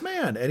 Grown-ass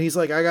man. And he's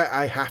like,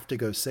 I have to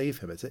go save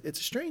him. It's a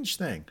strange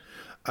thing.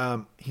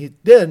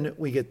 Then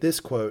we get this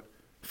quote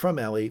from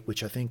Ellie,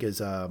 which I think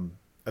is a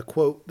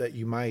quote that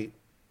you might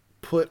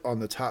put on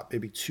the top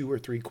maybe 2 or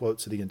 3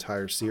 quotes of the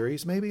entire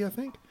series, maybe, I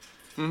think.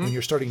 When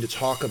you're starting to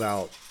talk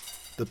about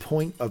the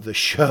point of the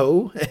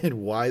show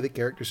and why the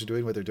characters are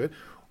doing what they're doing.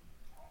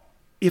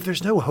 If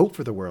there's no hope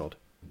for the world,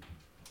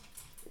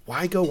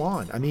 why go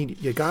on? I mean,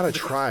 you gotta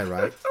try,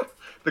 right?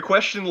 The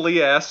question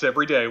Lee asks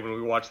every day when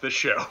we watch this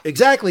show.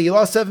 Exactly. You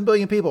lost 7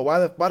 billion people.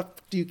 Why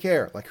do you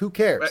care? Like, who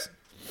cares?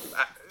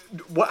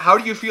 How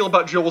do you feel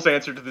about Joel's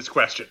answer to this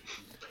question?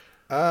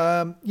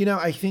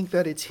 I think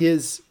that it's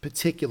his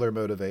particular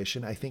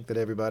motivation. I think that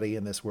everybody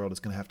in this world is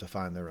going to have to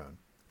find their own.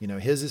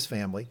 His is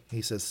family.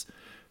 He says,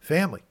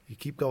 family. You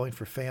keep going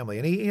for family.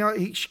 And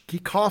he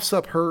coughs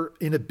up her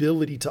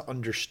inability to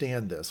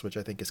understand this, which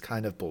I think is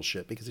kind of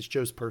bullshit because it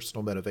shows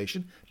personal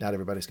motivation. Not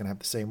everybody's going to have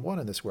the same one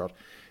in this world.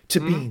 To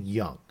being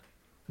young,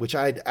 which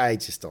I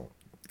just don't.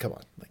 Come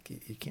on. Like,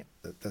 you can't.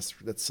 That's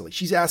silly.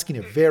 She's asking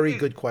a very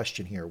good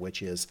question here,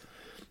 which is,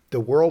 the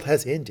world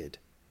has ended.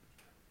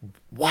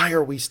 Why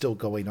are we still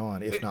going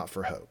on if not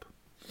for hope?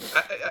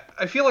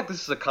 I feel like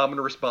this is a common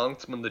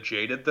response among the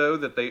jaded, though,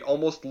 that they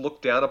almost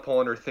look down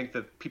upon or think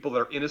that people that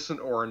are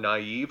innocent or are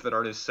naive that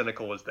aren't as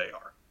cynical as they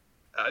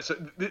are. So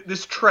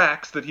this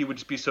tracks that he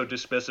would be so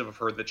dismissive of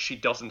her that she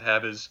doesn't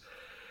have as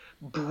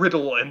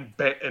brittle and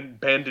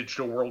bandaged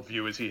a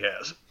worldview as he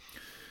has.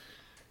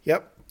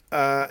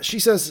 Yep. She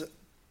says,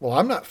 well,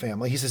 I'm not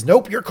family. He says,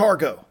 nope, you're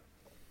cargo.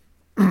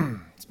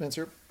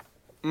 Spencer,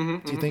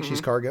 do you think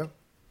she's cargo?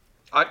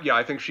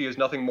 I think she is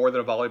nothing more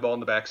than a volleyball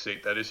in the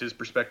backseat. That is his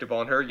perspective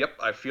on her. Yep,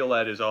 I feel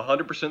that is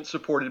 100%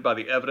 supported by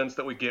the evidence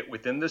that we get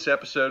within this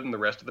episode and the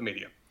rest of the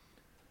media.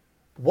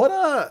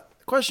 What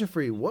question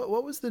for you?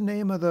 What was the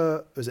name of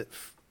was it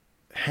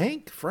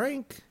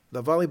Frank,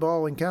 the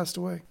volleyball in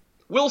Castaway?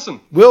 Wilson.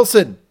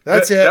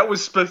 That's it.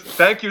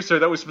 Thank you, sir.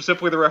 That was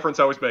specifically the reference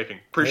I was making.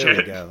 Appreciate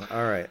it. There we go.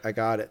 All right, I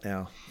got it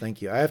now.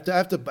 Thank you. I have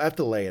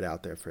to lay it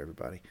out there for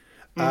everybody.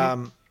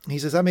 He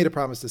says, I made a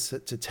promise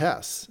to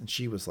Tess, and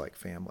she was like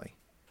family.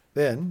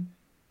 Then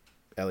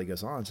Ellie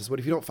goes on and says, what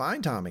if you don't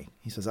find Tommy?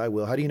 He says, I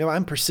will. How do you know?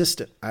 I'm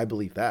persistent. I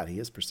believe that. He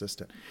is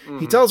persistent.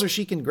 He tells her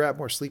she can grab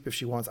more sleep if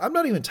she wants. I'm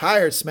not even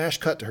tired. Smash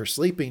cut to her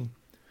sleeping.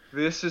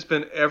 This has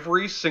been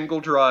every single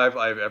drive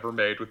I've ever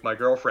made with my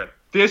girlfriend.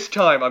 This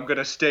time I'm going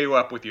to stay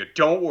up with you.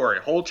 Don't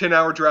worry. Whole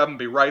 10-hour drive and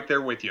be right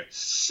there with you.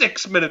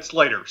 6 minutes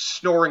later,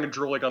 snoring and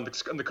drooling on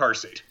the car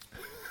seat.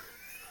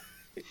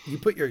 You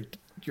put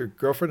your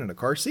girlfriend in a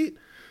car seat?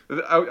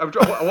 I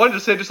wanted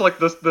to say just like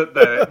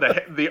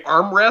the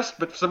armrest,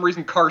 but for some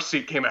reason car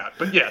seat came out.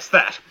 But yes,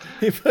 that.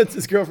 He puts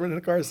his girlfriend in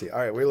a car seat. All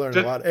right, we learned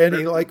a lot. And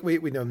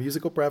we know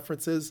musical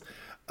preferences.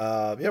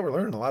 We're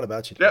learning a lot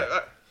about you today.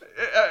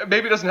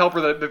 Maybe it doesn't help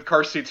her that the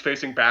car seat's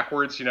facing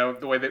backwards,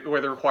 the way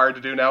they're required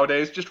to do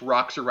nowadays. Just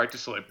rocks her right to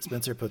sleep.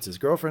 Spencer puts his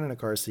girlfriend in a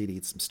car seat,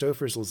 eats some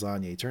Stouffer's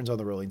lasagna. He turns on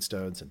the Rolling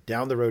Stones, and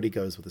down the road he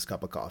goes with his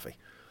cup of coffee.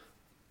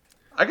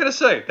 I gotta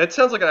say, that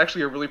sounds like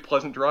actually a really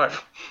pleasant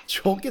drive.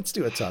 Joel gets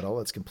to a tunnel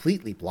that's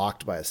completely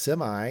blocked by a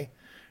semi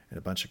and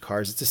a bunch of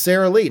cars. It's a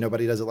Sarah Lee.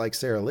 Nobody does it like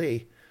Sarah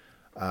Lee.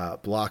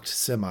 Blocked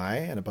semi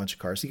and a bunch of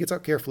cars. He gets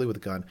out carefully with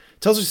a gun.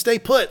 Tells her to stay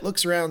put.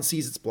 Looks around,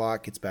 sees it's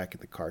blocked, gets back in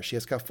the car. She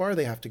asks how far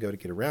they have to go to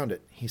get around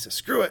it. He says,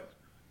 screw it.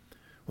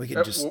 We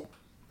can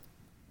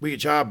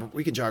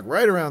jog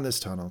right around this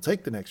tunnel,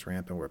 take the next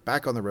ramp, and we're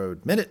back on the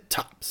road. Minute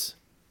tops.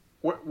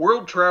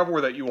 World traveler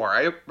that you are,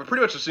 I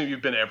pretty much assume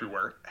you've been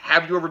everywhere.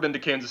 Have you ever been to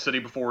Kansas City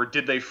before?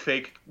 Did they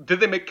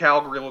make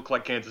Calgary look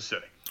like Kansas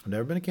City? I've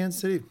never been to Kansas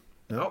City.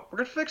 No. Oh, we're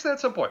gonna fix that at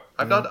some point.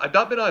 I've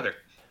not been either.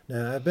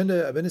 No, I've been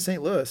to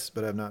St. Louis,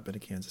 but I've not been to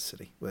Kansas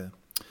City. Well,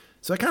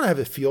 so I kind of have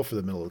a feel for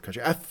the middle of the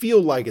country. I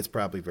feel like it's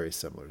probably very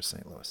similar to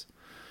St. Louis.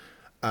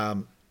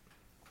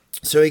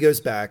 So he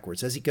goes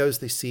backwards. As he goes,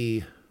 they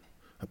see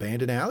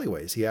abandoned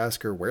alleyways. He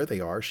asks her where they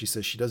are. She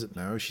says she doesn't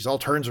know. She's all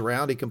turns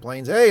around. He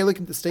complains, hey, look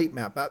at the state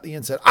map out the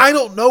end. Said, I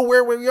don't know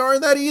where we are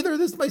in that either.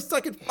 This is my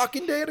second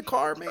fucking day in a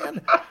car,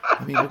 man.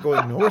 I mean, we're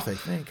going north, I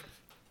think.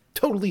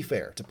 Totally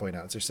fair to point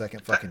out it's her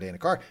second fucking day in a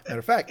car. Matter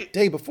of fact,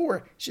 day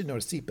before, she didn't know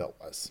what a seatbelt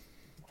was.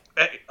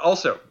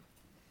 Also,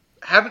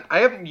 I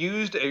haven't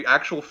used an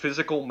actual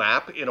physical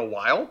map in a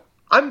while.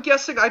 I'm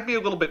guessing I'd be a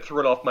little bit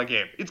thrown off my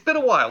game. It's been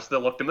a while since I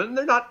looked at them, and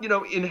they're not,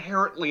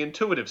 inherently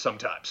intuitive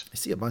sometimes. I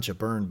see a bunch of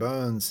burned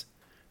bones.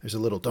 There's a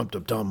little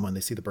dum-dum-dum when they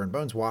see the burned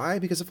bones. Why?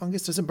 Because the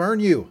fungus doesn't burn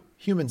you.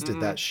 Humans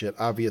did that shit,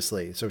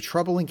 obviously. So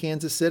Trouble in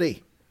Kansas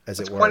City, as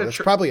it were. That's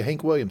probably a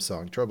Hank Williams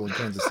song, Trouble in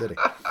Kansas City.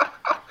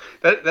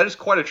 That is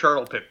quite a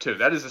charnel pit, too.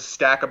 That is a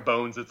stack of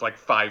bones that's like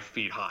 5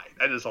 feet high.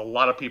 That is a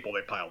lot of people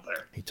they piled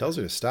there. He tells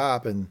her to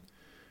stop, and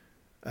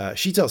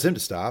she tells him to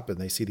stop, and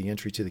they see the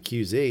entry to the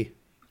QZ.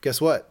 Guess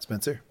what,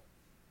 Spencer?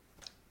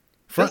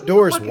 Front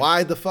door's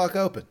wide the fuck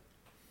open.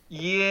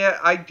 Yeah,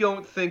 I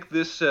don't think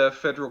this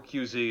Federal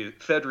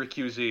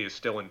QZ is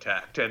still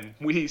intact, and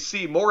we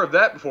see more of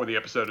that before the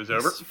episode is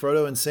over. It's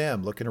Frodo and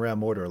Sam looking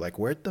around Mordor like,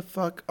 where the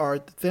fuck are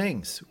the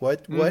things?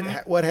 What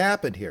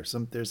happened here?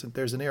 There's an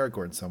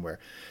Aragorn somewhere.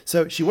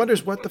 So she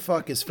wonders what the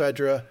fuck is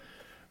Fedra.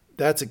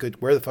 Where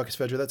the fuck is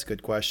Fedra? That's a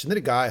good question. Then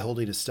a guy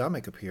holding his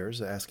stomach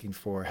appears, asking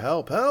for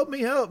help. Help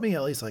me.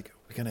 Ellie's like,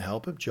 we're gonna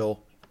help him,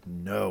 Joel.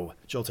 No.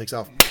 Joel takes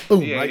off.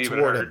 Boom, right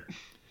toward him.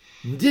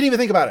 Didn't even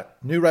think about it.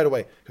 Knew right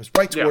away. Goes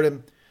right toward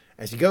him.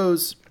 As he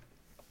goes,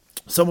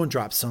 someone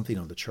drops something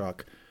on the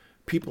truck.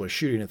 People are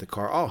shooting at the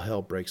car. All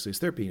hell breaks loose.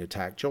 They're being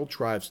attacked. Joel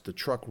drives the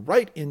truck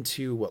right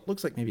into what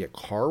looks like maybe a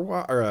car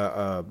or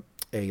a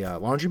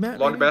laundromat.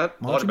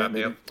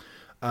 Laundromat,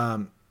 yeah.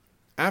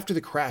 After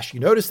the crash, you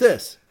notice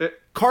this.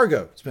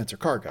 Cargo, Spencer,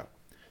 cargo.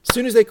 As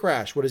soon as they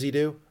crash, what does he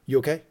do? You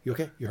okay? You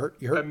okay? You hurt?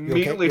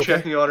 Immediately you okay?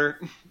 checking on her.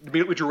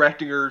 Immediately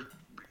directing her.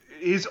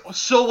 His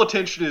sole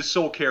attention, his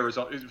sole care is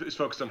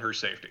focused on her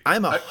safety.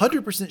 I'm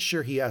 100%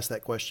 sure he asked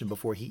that question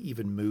before he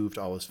even moved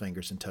all his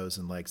fingers and toes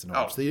and legs and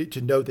arms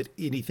to know that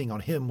anything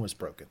on him was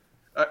broken.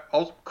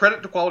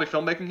 Credit to quality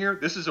filmmaking here.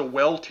 This is a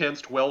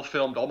well-tensed,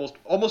 well-filmed,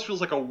 almost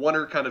feels like a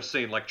Wonder kind of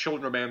scene, like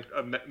Children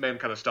of Man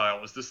kind of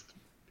style.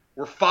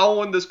 We're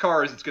following this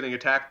car as it's getting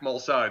attacked from all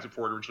sides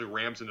before it eventually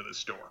rams into this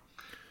store.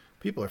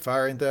 People are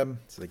firing them,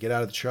 so they get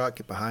out of the truck,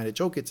 get behind it.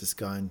 Joel gets his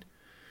gun.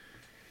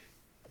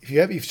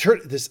 You've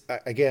heard this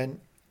again,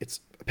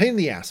 it's a pain in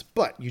the ass,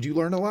 but you do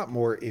learn a lot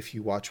more if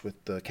you watch with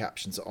the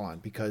captions on,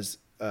 because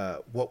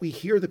what we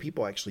hear the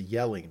people actually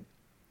yelling,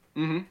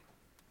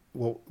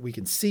 well, we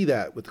can see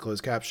that with the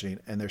closed captioning,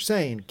 and they're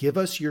saying, give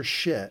us your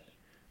shit,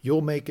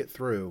 you'll make it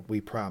through, we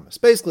promise.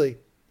 Basically,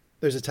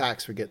 there's a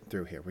tax for getting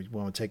through here. We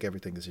want to take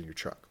everything that's in your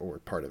truck or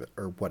part of it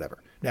or whatever.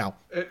 Now,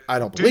 I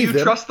don't believe them. Do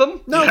you trust them?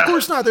 No, of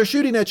course not. They're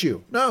shooting at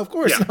you. No, of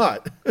course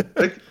not.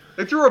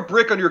 They threw a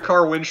brick on your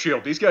car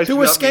windshield. These guys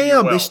do a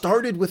scam. Well. They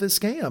started with a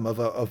scam of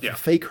a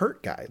fake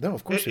hurt guy. No,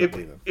 of course we don't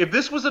believe them. If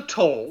this was a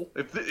toll,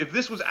 if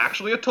this was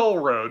actually a toll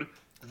road,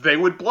 they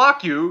would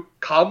block you,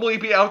 calmly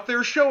be out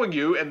there showing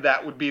you, and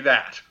that would be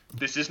that.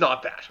 This is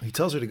not that. He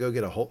tells her to go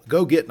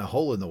get in a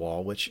hole in the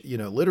wall, which,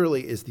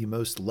 literally is the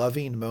most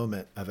loving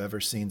moment I've ever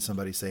seen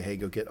somebody say, hey,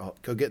 go get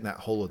in that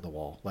hole in the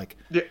wall. Like,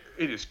 yeah,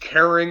 it is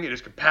caring. It is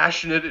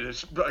compassionate. It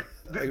is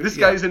this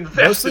guy's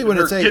invested. Mostly when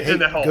in it's saying, hey, in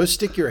that hole. Go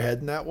stick your head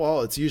in that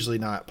wall. It's usually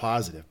not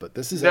positive, but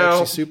this is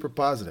actually super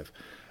positive.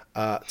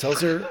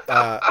 Tells her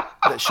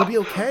that she'll be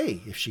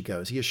okay if she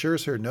goes. He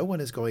assures her no one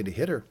is going to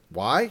hit her.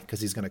 Why?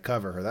 Because he's going to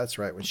cover her. That's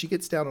right. When she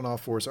gets down on all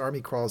fours, Army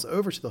crawls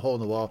over to the hole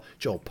in the wall.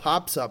 Joel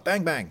pops up,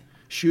 bang, bang,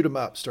 shoot him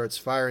up, starts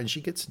firing.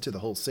 She gets into the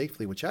hole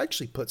safely, which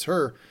actually puts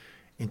her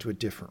into a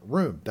different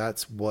room.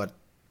 That's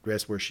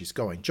where she's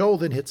going. Joel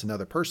then hits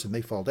another person.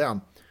 They fall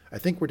down. I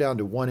think we're down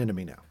to one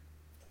enemy now.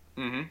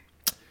 Mm-hmm.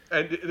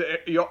 And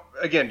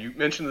again, you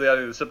mentioned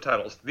the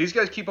subtitles. These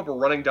guys keep up a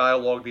running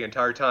dialogue the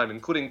entire time,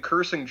 including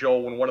cursing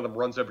Joel when one of them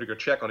runs over to go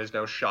check on his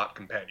now shot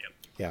companion.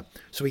 Yeah.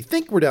 So we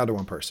think we're down to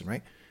one person,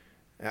 right?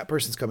 That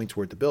person's coming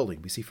toward the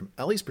building. We see from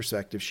Ellie's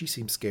perspective, she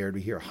seems scared.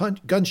 We hear a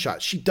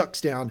gunshot. She ducks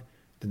down.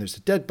 Then there's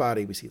a dead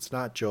body. We see it's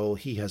not Joel.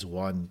 He has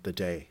won the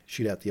day.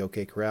 Shoot out the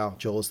OK Corral.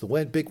 Joel is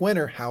the big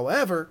winner.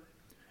 However,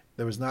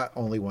 there was not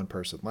only one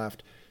person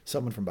left.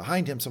 Someone from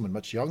behind him, someone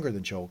much younger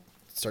than Joel,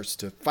 starts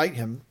to fight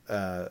him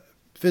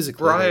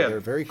physically. They're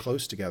very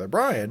close together.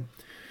 Brian.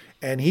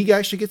 And he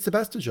actually gets the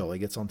best of Joel. He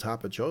gets on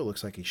top of Joel. It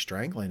looks like he's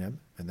strangling him.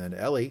 And then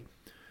Ellie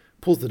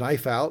pulls the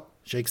knife out,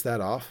 shakes that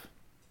off,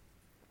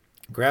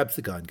 grabs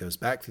the gun, goes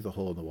back through the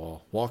hole in the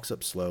wall, walks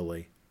up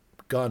slowly,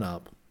 gun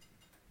up.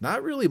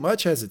 Not really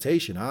much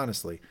hesitation,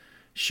 honestly.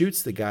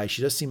 Shoots the guy.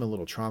 She does seem a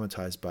little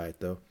traumatized by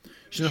it, though.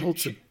 She then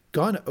holds the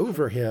gun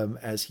over him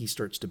as he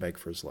starts to beg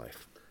for his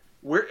life.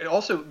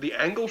 Also, the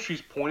angle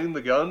she's pointing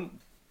the gun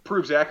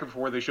proves accurate for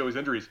where they show his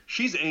injuries.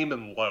 She's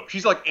aiming low.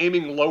 She's like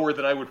aiming lower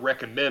than I would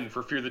recommend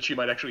for fear that she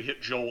might actually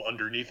hit Joel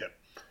underneath him.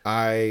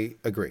 I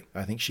agree.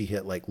 I think she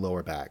hit like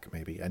lower back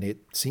maybe, and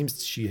she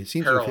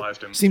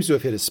Paralyzed him. seems to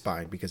have hit his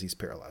spine because he's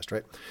paralyzed,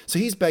 right? So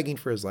he's begging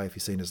for his life.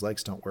 He's saying his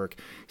legs don't work.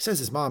 He says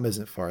his mom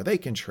isn't far. They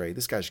can trade.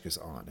 This guy just goes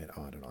on and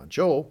on and on.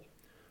 Joel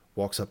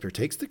walks up there,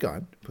 takes the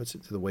gun, puts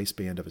it to the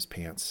waistband of his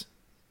pants.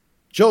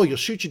 Joel, you'll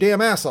shoot your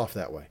damn ass off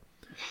that way.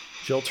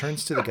 Joel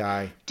turns to the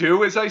guy.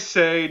 Do as I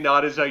say,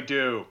 not as I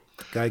do.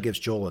 Guy gives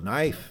Joel a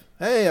knife.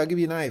 Hey, I'll give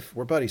you a knife.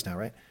 We're buddies now,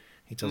 right?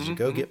 He tells her,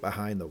 go get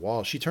behind the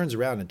wall. She turns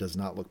around and does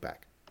not look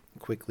back.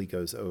 Quickly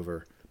goes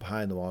over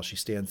behind the wall. She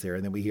stands there,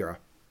 and then we hear a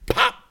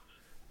pop,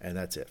 and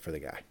that's it for the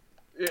guy.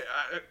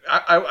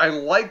 I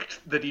liked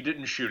that he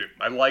didn't shoot him.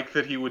 I like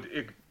that he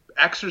would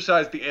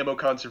exercise the ammo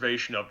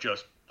conservation of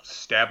just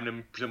stabbing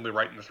him presumably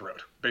right in the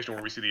throat, based on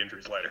where we see the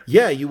injuries later.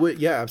 Yeah, you would.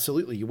 Yeah,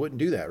 absolutely. You wouldn't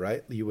do that,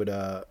 right? You would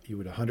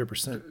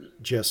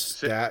 100%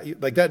 just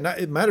that like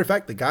that. Matter of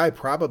fact, the guy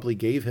probably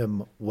gave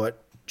him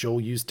what Joel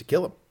used to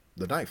kill him,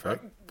 the knife, right?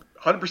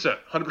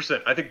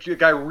 100%. I think the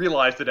guy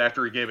realized it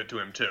after he gave it to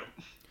him too.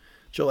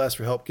 Joel asks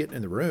for help getting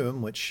in the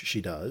room, which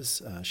she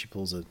does. She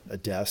pulls a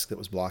desk that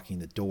was blocking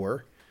the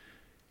door.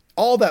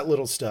 All that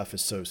little stuff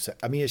is so sad.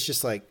 I mean, it's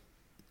just like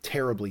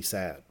terribly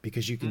sad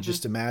because you can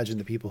just imagine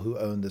the people who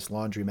owned this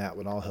laundromat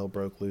when all hell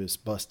broke loose,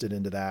 busted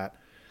into that,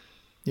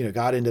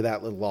 got into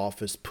that little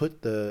office,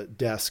 put the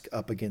desk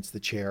up against the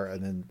chair,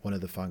 and then one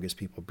of the fungus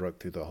people broke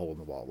through the hole in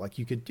the wall. Like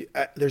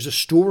there's a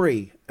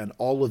story in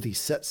all of these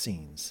set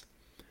scenes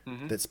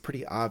that's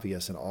pretty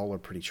obvious, and all are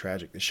pretty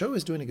tragic. The show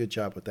is doing a good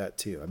job with that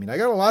too. I mean, I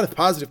got a lot of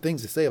positive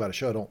things to say about a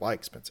show I don't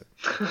like, Spencer.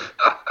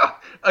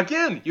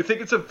 Again, you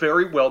think it's a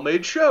very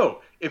well-made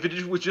show. If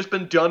it was just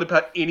been done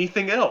about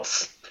anything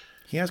else.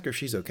 He asks her if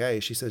she's okay.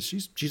 She says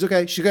she's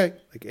okay. She's okay.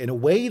 Like in a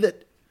way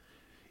that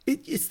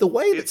it's the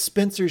way that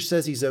Spencer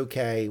says he's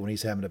okay when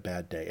he's having a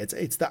bad day.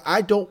 It's the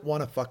I don't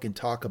want to fucking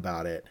talk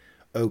about it.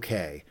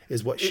 Okay,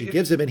 is what she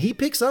gives him, and he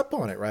picks up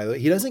on it right away.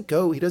 He doesn't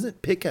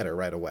pick at her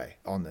right away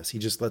on this. He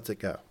just lets it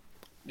go.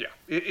 Yeah,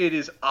 it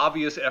is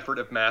obvious effort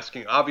of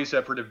masking, obvious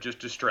effort of just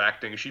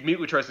distracting. She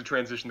immediately tries to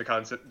transition the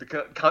concept.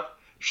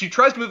 She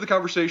tries to move the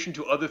conversation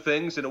to other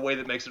things in a way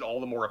that makes it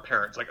all the more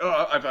apparent. It's like,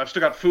 oh, I've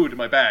still got food in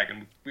my bag,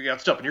 and we got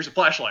stuff, and here's a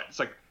flashlight. It's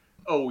like,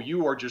 oh,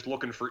 you are just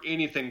looking for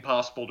anything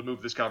possible to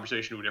move this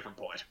conversation to a different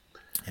point.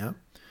 Yeah.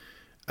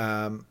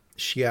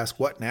 She asks,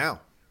 what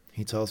now?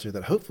 He tells her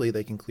that hopefully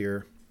they can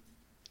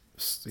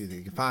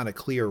find a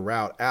clear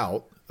route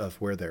out of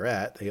where they're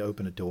at. They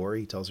open a door.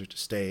 He tells her to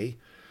stay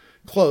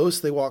close.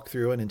 They walk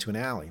through and into an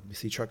alley. You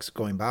see trucks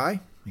going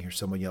by. You hear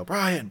someone yell,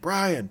 Brian,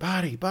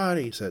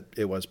 body. Said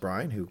it was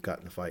Brian who got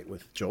in a fight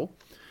with Joel.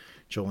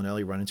 Joel and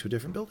Ellie run into a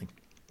different building.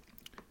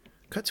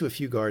 Cut to a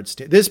few guards.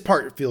 This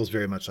part feels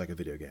very much like a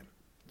video game.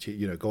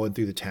 Going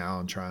through the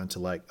town, trying to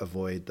like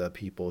avoid the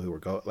people who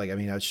were I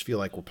just feel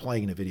like we're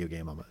playing a video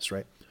game almost,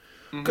 right?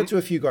 Cut to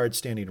a few guards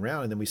standing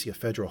around, and then we see a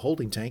federal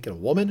holding tank, and a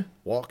woman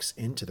walks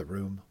into the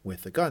room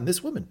with a gun.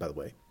 This woman, by the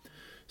way,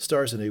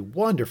 stars in a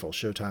wonderful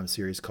Showtime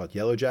series called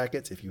Yellow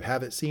Jackets. If you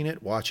haven't seen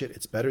it, watch it.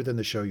 It's better than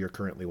the show you're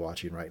currently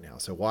watching right now.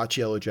 So watch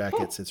Yellow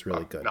Jackets. It's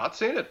really good. Not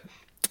seen it.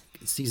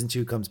 Season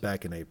 2 comes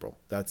back in April.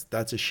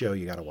 That's a show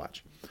you got to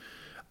watch.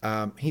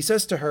 He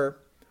says to her,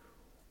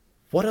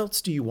 what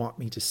else do you want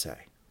me to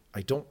say?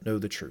 I don't know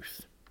the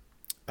truth.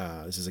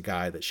 This is a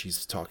guy that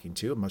she's talking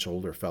to, a much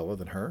older fellow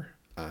than her.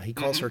 He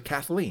calls her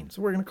Kathleen.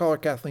 So we're going to call her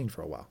Kathleen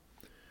for a while.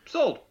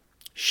 Sold.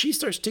 She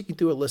starts ticking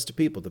through a list of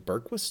people. The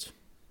Berquist,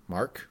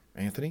 Mark,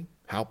 Anthony,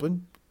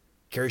 Halpin,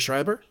 Carrie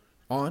Schreiber,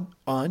 on.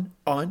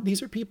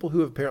 These are people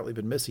who have apparently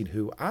been missing,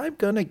 who I'm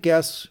going to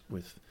guess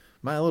with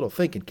my little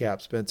thinking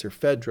cap, Spencer,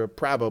 Fedra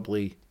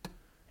probably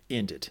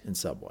ended in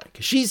some way.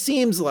 Because she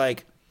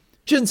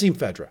doesn't seem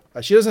Fedra.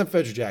 She doesn't have a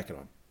Fedra jacket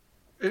on.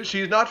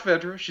 She's not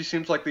Fedra. She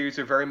seems like these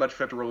are very much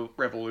federal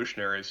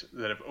revolutionaries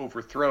that have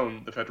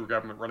overthrown the federal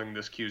government running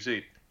this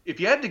QZ. If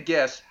you had to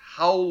guess,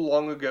 how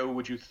long ago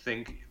would you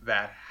think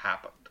that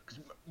happened?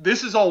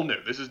 This is all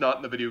new. This is not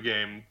in the video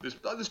game.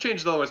 This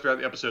changes otherwise throughout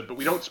the episode, but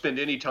we don't spend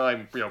any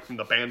time, from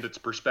the bandits'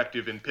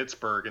 perspective in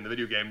Pittsburgh in the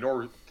video game,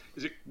 nor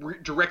is it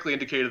directly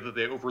indicated that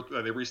they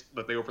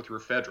overthrew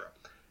Fedra.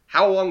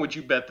 How long would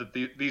you bet that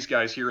these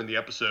guys here in the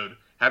episode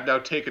have now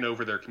taken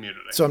over their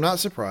community? So I'm not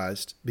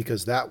surprised,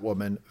 because that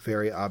woman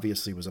very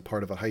obviously was a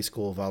part of a high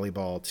school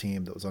volleyball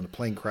team that was on a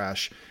plane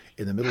crash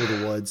in the middle of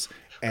the woods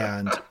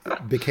and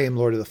became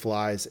Lord of the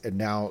Flies. And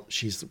now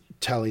she's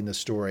telling the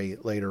story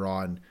later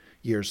on,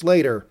 years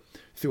later,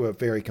 through a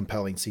very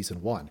compelling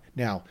season 1.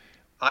 Now,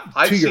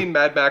 I've seen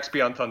Mad Max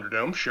Beyond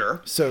Thunderdome,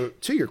 sure. So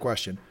to your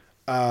question,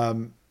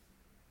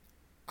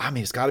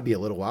 it's got to be a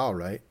little while,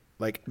 right?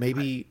 Like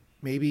maybe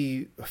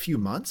a few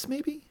months,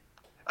 maybe?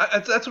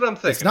 That's what I'm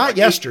thinking. It's not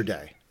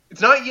yesterday.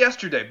 It's not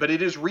yesterday, but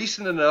it is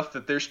recent enough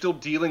that they're still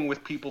dealing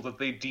with people that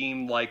they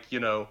deem like,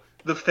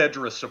 the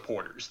Fedra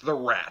supporters, the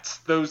rats,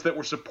 those that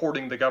were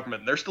supporting the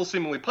government. They're still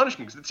seemingly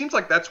punishing because it seems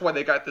like that's why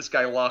they got this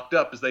guy locked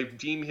up, is they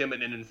deem him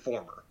an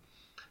informer.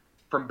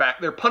 From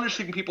back, they're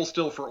punishing people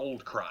still for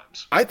old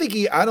crimes. I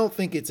don't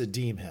think it's a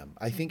deem him.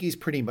 I think he's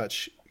pretty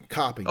much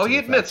copping Oh, to he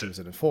the fact admits he it. was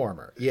an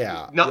informer.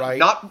 Yeah, Not right?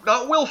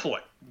 not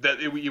willfully. That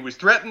he was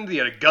threatened. He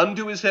had a gun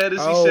to his head, as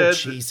he Oh, said.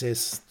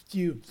 Jesus.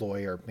 You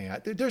lawyer,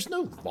 man. There's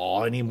no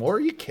law anymore. Are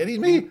you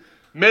kidding me?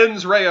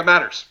 Mens rea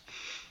matters.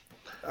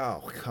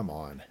 Oh, come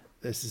on.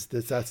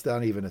 That's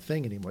not even a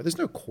thing anymore. There's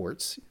no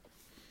courts.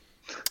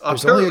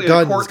 There's only Apparently, a gun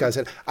in in this court, guy's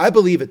head. I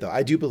believe it, though.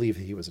 I do believe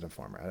that he was an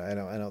informer. I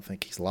don't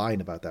think he's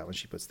lying about that when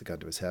she puts the gun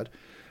to his head.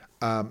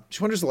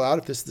 She wonders aloud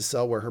if this is the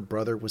cell where her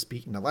brother was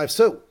beaten alive.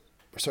 So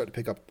we're starting to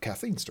pick up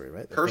Kathleen's story,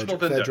 right? Personal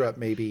vendetta. Fedra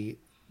maybe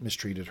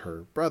mistreated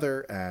her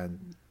brother,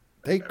 and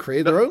they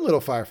created their own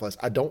little fireflies.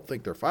 I don't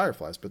think they're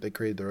fireflies, but they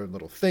created their own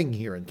little thing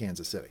here in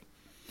Kansas City.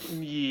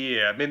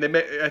 Yeah, I mean,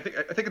 I think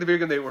at the very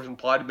beginning they were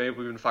implied to maybe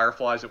have been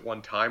fireflies at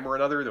one time or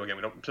another. Though again,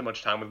 we don't spend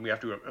much time with them. We have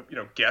to,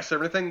 guess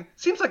everything.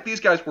 Seems like these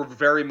guys were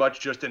very much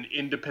just an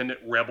independent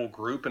rebel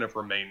group and have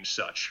remained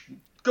such.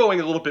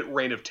 Going a little bit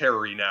reign of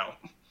terror-y now.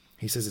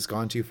 He says it's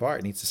gone too far.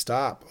 It needs to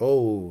stop.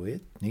 Oh,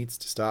 it needs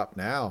to stop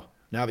now.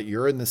 Now that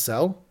you're in the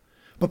cell.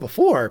 But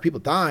before, people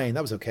dying,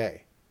 that was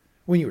okay.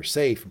 When you were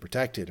safe and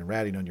protected and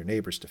ratting on your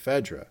neighbors to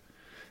Fedra.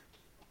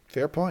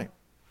 Fair point.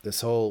 This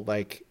whole,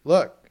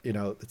 look,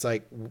 it's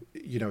like,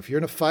 if you're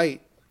in a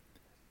fight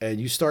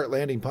and you start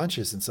landing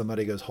punches and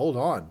somebody goes, hold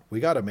on, we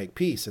got to make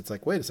peace. It's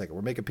like, wait a second,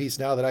 we're making peace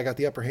now that I got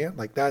the upper hand?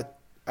 Like that,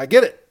 I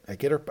get it. I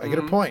get her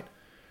point.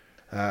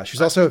 She's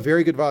also a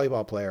very good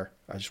volleyball player.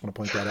 I just want to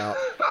point that out.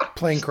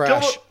 Playing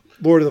Crash,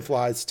 Lord of the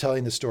Flies,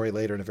 telling the story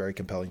later in a very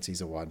compelling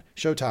season 1.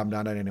 Showtime,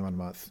 $9.91 a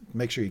month.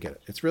 Make sure you get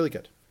it. It's really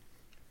good.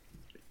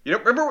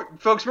 Remember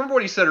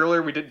what he said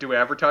earlier? We didn't do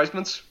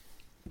advertisements.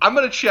 I'm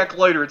going to check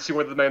later and see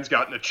whether the man's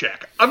gotten a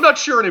check. I'm not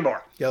sure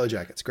anymore. Yellow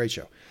Jackets, great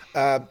show.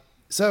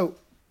 So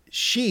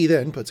she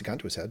then puts a gun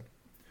to his head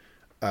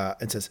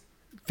and says,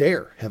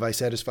 there, have I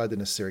satisfied the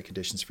necessary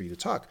conditions for you to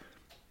talk?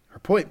 Her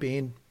point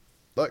being,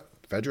 look,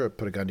 Fedra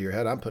put a gun to your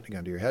head. I'm putting a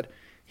gun to your head.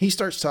 He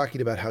starts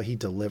talking about how he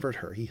delivered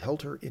her. He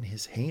held her in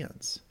his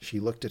hands. She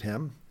looked at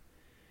him.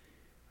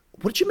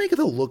 What did you make of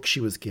the look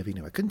she was giving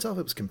him? I couldn't tell if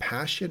it was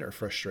compassion or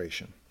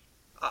frustration.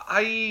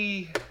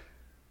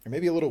 Or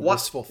maybe a little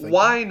wistful thinking.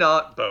 Why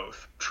not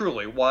both?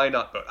 Truly, why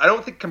not both? I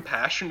don't think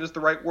compassion is the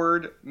right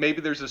word.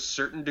 Maybe there's a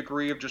certain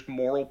degree of just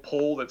moral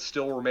pull that's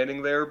still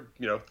remaining there,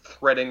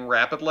 threading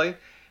rapidly.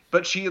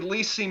 But she at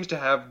least seems to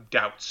have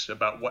doubts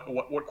about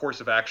what course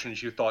of action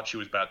she thought she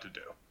was about to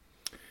do.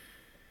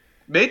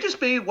 May just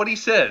be what he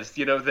says,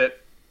 that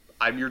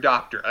I'm your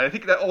doctor. And I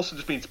think that also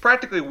just means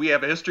practically we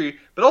have a history,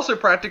 but also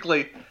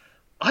practically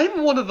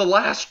I'm one of the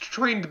last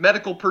trained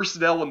medical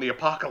personnel in the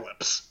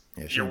apocalypse.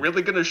 Yeah, you're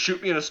really going to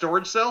shoot me in a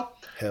storage cell?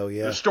 Hell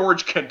yeah. A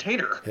storage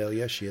container. Hell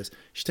yeah, she is.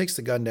 She takes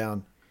the gun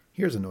down,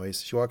 hears a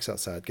noise. She walks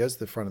outside, goes to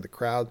the front of the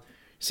crowd,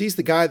 sees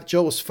the guy that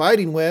Joel was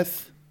fighting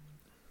with.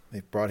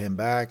 They've brought him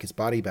back, his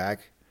body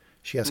back.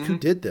 She asks, who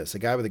did this? A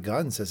guy with a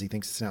gun says he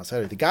thinks it's an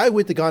outsider. The guy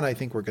with the gun, I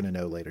think we're going to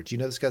know later. Do you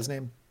know this guy's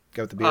name?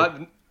 Guy with the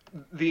beard?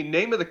 The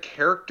name of the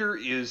character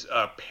is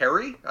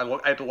Perry. I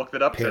had to look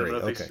that up. Perry,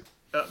 okay.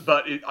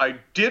 But I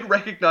did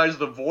recognize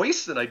the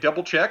voice, and I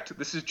double-checked.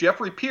 This is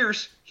Jeffrey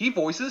Pierce. He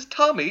voices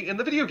Tommy in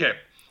the video game.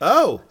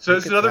 Oh! So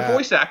it's another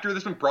voice actor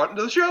that's been brought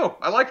into the show.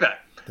 I like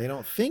that. They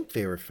don't think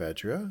they were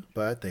Fedra,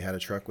 but they had a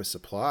truck with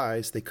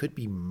supplies. They could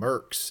be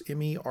Mercs.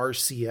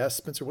 M-E-R-C-S.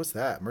 Spencer, what's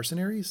that?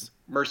 Mercenaries?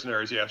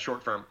 Mercenaries, yeah,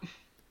 short firm.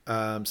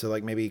 So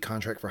like maybe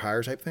contract for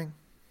hire type thing?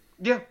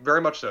 Yeah,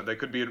 very much so. They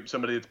could be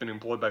somebody that's been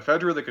employed by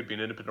Fedra. They could be an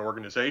independent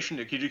organization.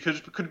 It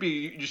could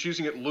be just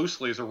using it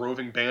loosely as a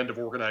roving band of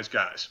organized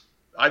guys.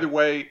 Either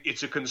way,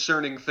 it's a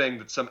concerning thing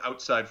that some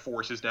outside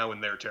force is now in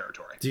their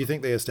territory. Do you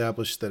think they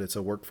established that it's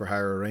a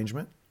work-for-hire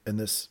arrangement in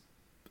this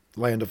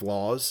land of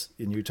laws?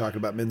 And you're talking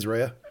about mens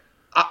rea?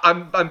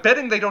 I'm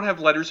betting they don't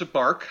have letters of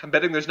marque. I'm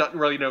betting there's not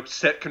really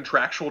set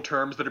contractual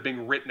terms that are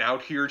being written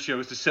out here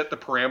to set the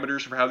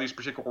parameters for how these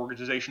particular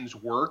organizations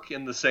work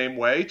in the same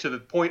way. To the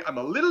point, I'm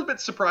a little bit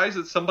surprised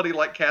that somebody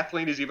like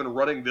Kathleen is even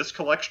running this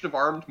collection of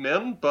armed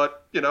men.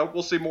 But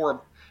we'll see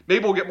more.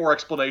 Maybe we'll get more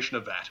explanation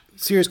of that.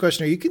 Serious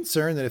question. Are you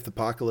concerned that if the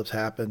apocalypse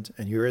happened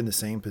and you're in the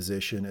same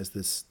position as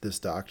this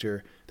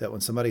doctor, that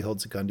when somebody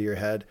holds a gun to your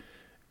head,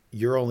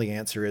 your only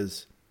answer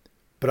is,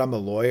 but I'm a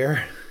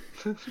lawyer?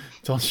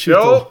 Don't shoot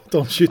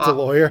the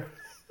lawyer.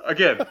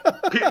 Again,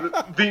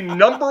 the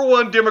number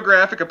one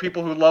demographic of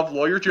people who love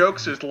lawyer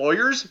jokes is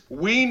lawyers.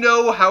 We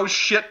know how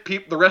shit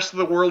the rest of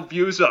the world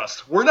views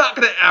us. We're not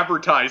going to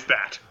advertise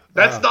that.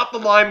 That's not the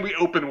line we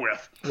open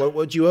with. What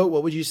would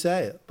you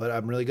say? But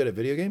I'm really good at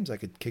video games. I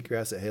could kick your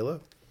ass at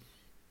Halo.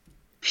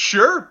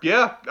 Sure,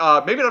 yeah.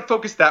 Maybe not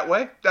focus that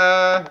way.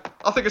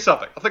 I'll think of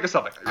something.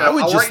 I'll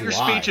write your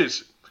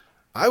speeches.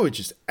 I would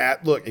just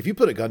look, if you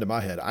put a gun to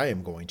my head, I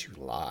am going to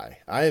lie.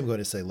 I am going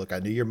to say, look, I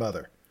knew your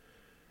mother.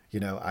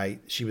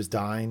 She was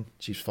dying.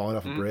 She was falling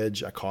off a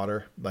bridge. I caught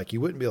her. Like,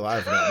 you wouldn't be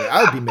alive without me.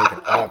 I would be making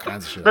all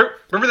kinds of shit.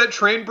 Remember that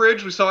train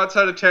bridge we saw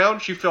outside of town?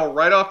 She fell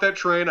right off that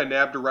train. I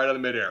nabbed her right out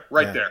of midair.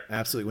 There.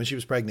 Absolutely. When she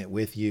was pregnant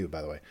with you,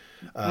 by the way.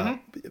 And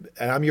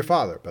I'm your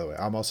father, by the way.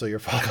 I'm also your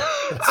father.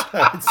 That's what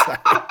I would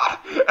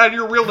say. And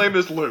your real name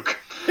is Luke.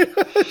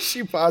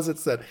 She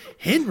posits that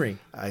Henry,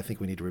 I think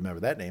we need to remember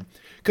that name,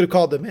 could have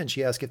called them in.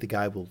 She asked if the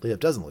guy will live.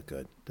 Doesn't look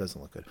good.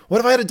 What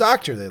if I had a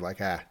doctor? They're like,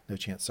 no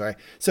chance. Sorry.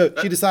 So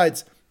she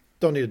decides,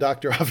 don't need a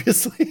doctor,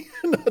 obviously.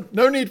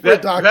 No need for a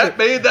doctor. That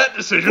made that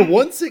decision. The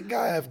one sick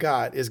guy I've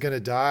got is going to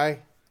die.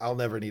 I'll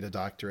never need a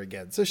doctor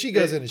again. So she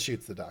goes in and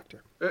shoots the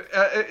doctor.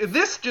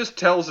 This just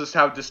tells us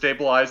how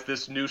destabilized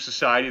this new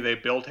society they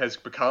built has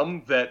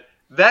become.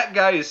 That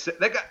guy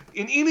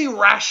in any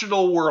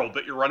rational world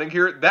that you're running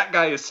here, that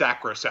guy is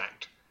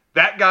sacrosanct.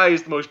 That guy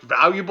is the most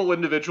valuable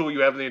individual you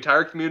have in the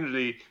entire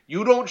community.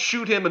 You don't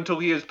shoot him until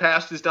he has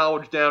passed his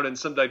knowledge down in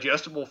some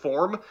digestible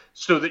form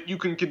so that you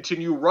can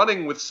continue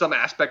running with some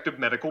aspect of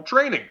medical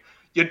training.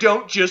 You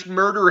don't just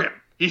murder him.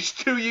 He's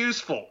too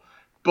useful.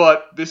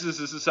 But this is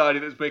a society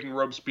that's making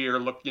Robespierre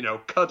look,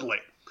 cuddly.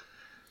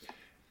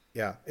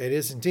 Yeah, it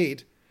is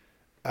indeed.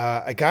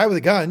 A guy with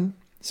a gun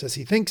says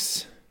he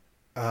thinks...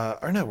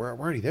 or no, we're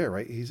already there,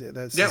 right? We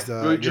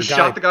just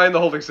shot the guy in the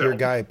holding cell. Your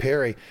guy,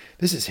 Perry.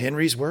 This is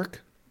Henry's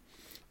work.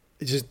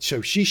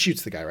 So she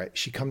shoots the guy, right?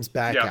 She comes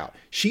back out.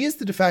 She is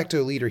the de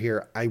facto leader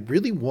here. I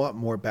really want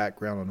more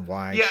background on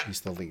why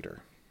she's the leader.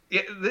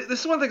 Yeah,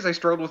 this is one of the things I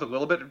struggled with a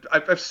little bit.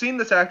 I've seen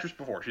this actress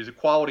before. She's a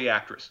quality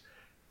actress.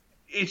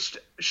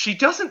 She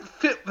doesn't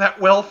fit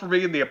that well for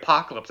me in the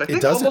Apocalypse. I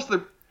think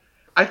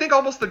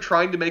almost they're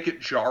trying to make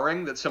it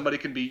jarring that somebody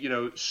can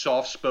be,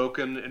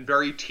 soft-spoken and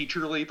very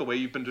teacherly, the way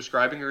you've been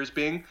describing her as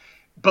being,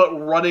 but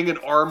running an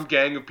armed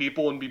gang of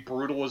people and be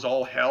brutal as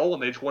all hell,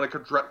 and they just want to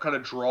kind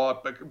of draw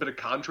a bit of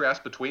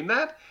contrast between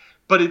that.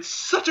 But it's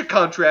such a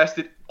contrast,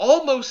 it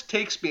almost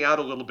takes me out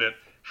a little bit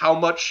how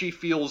much she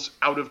feels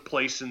out of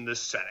place in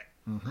this setting.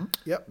 Mm-hmm.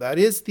 Yep, that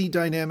is the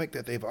dynamic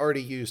that they've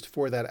already used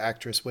for that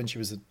actress when she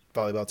was a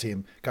volleyball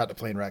team, got to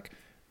plane wreck,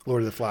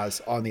 Lord of the Flies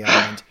on the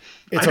island.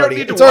 It's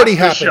already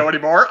happened. Show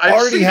anymore.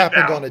 Already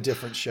happened on a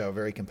different show.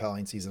 Very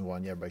compelling season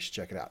 1. Yeah, everybody should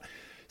check it out.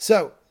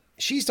 So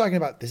she's talking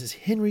about this is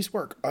Henry's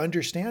work.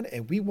 Understand,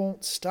 and we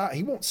won't stop.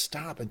 He won't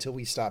stop until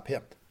we stop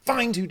him.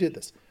 Find who did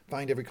this.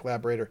 Find every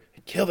collaborator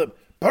and kill them.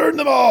 Burn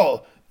them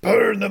all.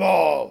 Burn them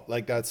all.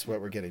 Like that's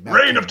what we're getting.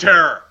 Reign of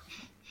terror.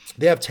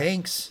 They have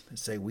tanks that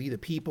say "We the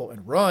people"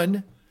 and run,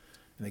 and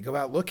they go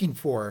out looking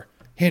for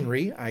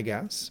Henry. I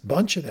guess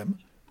bunch of them.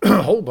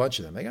 A whole bunch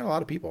of them. They got a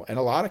lot of people and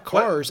a lot of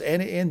cars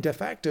and de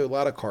facto a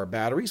lot of car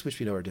batteries, which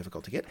we know are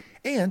difficult to get,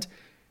 and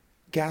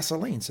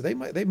gasoline. So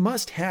they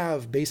must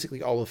have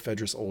basically all of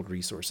Fedra's old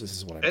resources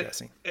is what I'm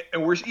guessing.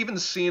 And we're even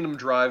seeing them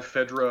drive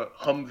Fedra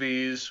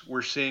Humvees.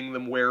 We're seeing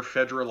them wear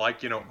Fedra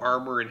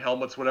armor and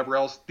helmets, whatever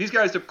else. These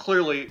guys have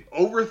clearly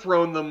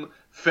overthrown them.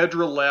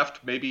 Fedra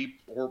left, maybe,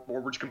 or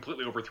were just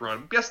completely overthrown.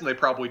 I'm guessing they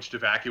probably just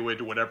evacuated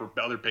to whatever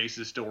other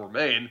bases still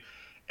remain.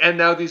 And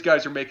now these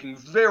guys are making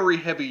very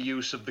heavy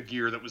use of the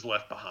gear that was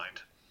left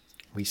behind.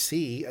 We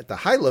see at the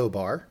high-low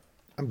bar,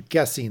 I'm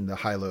guessing the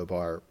high-low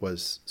bar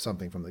was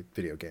something from the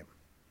video game.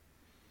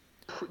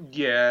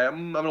 Yeah,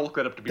 I'm going to look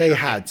that up to be sure. They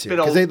had to,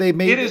 because they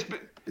made it.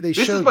 This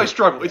is my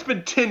struggle. Yeah. It's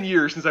been 10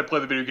 years since I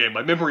played the video game.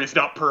 My memory is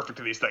not perfect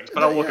to these things,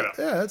 but I'll look it up.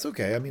 Yeah, that's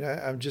okay. I mean,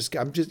 I'm just,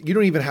 you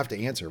don't even have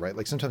to answer, right?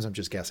 Like sometimes I'm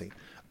just guessing.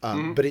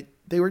 But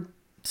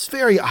it's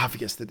very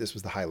obvious that this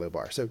was the high-low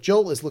bar. So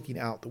Joel is looking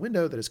out the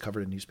window that is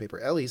covered in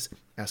newspaper. Ellie's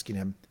asking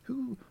him,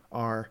 who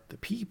are the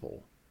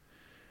people?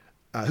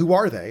 Who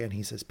are they? And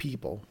he says,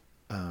 people.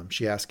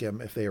 She asks him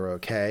if they are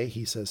okay.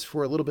 He says,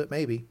 for a little bit,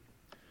 maybe.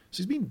 So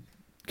he's being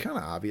kind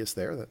of obvious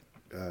there, that,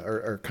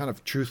 or kind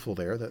of truthful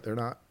there, that they're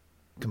not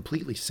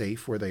completely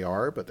safe where they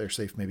are, but they're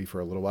safe maybe for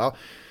a little while.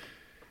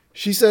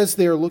 She says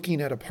they're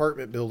looking at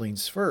apartment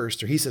buildings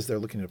first, or he says they're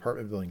looking at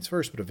apartment buildings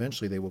first, but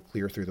eventually they will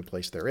clear through the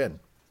place they're in.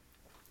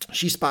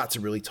 She spots a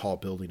really tall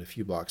building a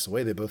few blocks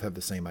away. They both have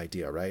the same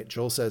idea, right?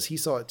 Joel says he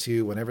saw it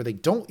too. Whenever they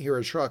don't hear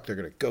a truck, they're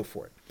going to go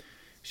for it.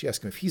 She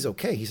asks him if he's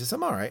okay. He says,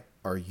 I'm all right.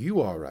 Are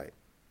you all right?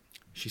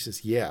 She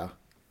says, yeah.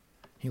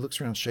 He looks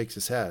around, shakes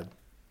his head.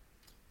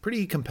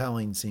 Pretty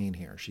compelling scene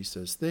here. She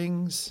says,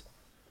 thing is,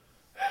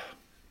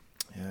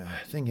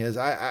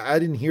 I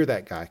didn't hear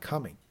that guy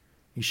coming.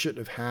 He shouldn't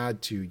have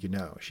had to,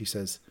 She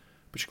says,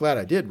 but you're glad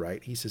I did,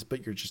 right? He says,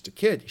 but you're just a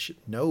kid. You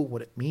should know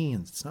what it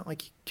means. It's not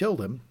like you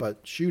killed him, but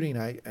shooting,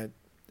 I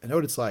know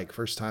what it's like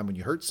first time when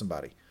you hurt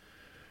somebody.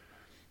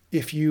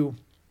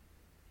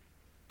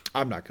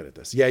 I'm not good at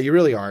this. Yeah, you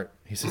really aren't.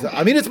 He says,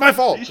 I mean, it's my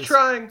fault. He's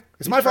trying.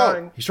 It's my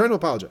fault. He's trying to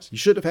apologize. You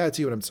should have had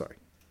to, and I'm sorry.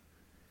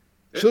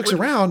 She looks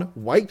around,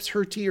 wipes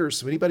her tears.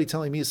 So anybody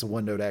telling me it's a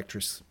one-note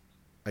actress,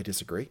 I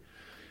disagree.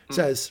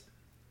 Says,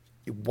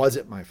 it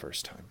wasn't my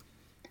first time.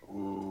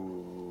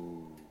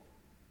 Ooh.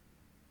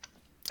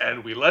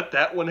 And we let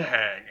that one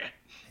hang.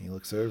 He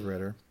looks over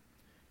at her.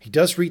 He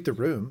does read the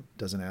room,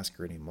 doesn't ask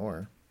her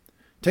anymore.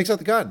 Takes out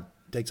the gun,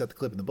 takes out the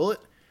clip and the bullet,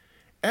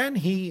 and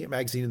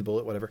magazine and the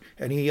bullet, whatever,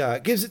 and he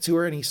gives it to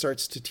her and he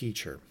starts to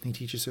teach her. He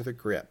teaches her the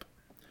grip.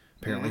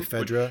 Apparently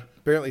Fedra,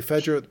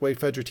 the way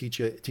Fedra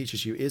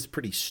teaches you is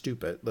pretty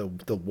stupid.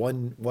 The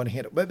one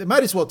hand, but they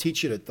might as well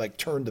teach you to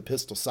turn the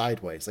pistol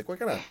sideways. Like what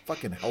kind of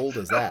fucking hold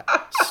is that?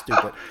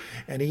 Stupid.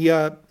 And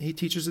he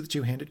teaches her the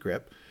two-handed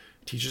grip.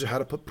 Teaches her how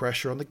to put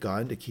pressure on the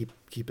gun to keep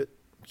it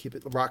Keep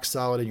it rock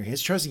solid in your hands.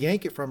 She tries to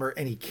yank it from her,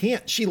 and he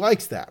can't. She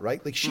likes that,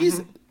 right? Like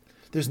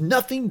there's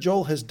nothing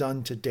Joel has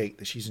done to date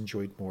that she's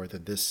enjoyed more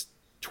than this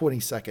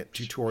 20-second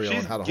tutorial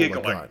on how to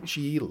hold a gun.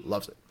 She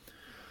loves it.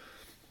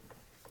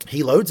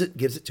 He loads it,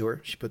 gives it to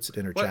her. She puts it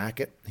in her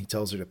jacket. He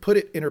tells her to put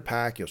it in her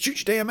pack. You'll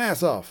shoot your damn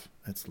ass off.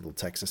 That's a little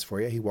Texas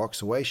for you. He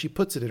walks away. She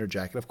puts it in her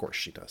jacket. Of course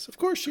she does. Of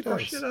course she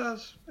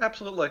does.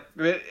 Absolutely.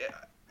 I mean,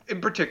 in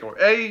particular,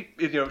 A,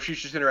 she's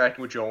just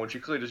interacting with Joel and she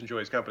clearly doesn't enjoy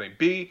his company.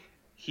 B,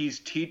 he's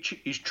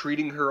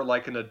treating her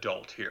like an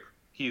adult here.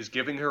 He is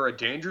giving her a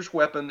dangerous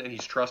weapon and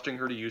he's trusting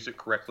her to use it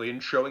correctly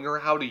and showing her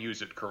how to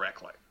use it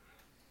correctly.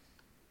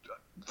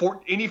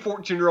 Any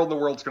 14-year-old in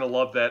the world is going to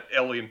love that,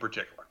 Ellie in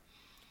particular.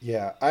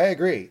 Yeah, I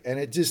agree. And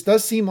it just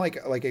does seem like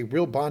a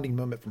real bonding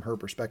moment from her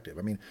perspective.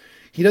 I mean,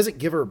 he doesn't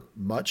give her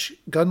much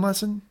gun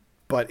lesson,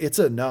 but it's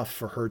enough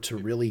for her to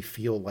really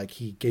feel like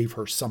he gave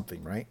her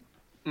something, right?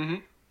 Mm-hmm.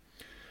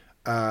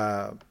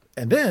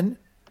 And then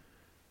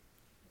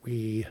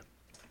she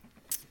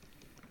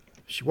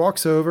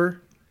walks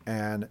over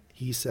and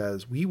he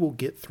says, "We will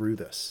get through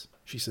this."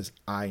 She says,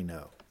 "I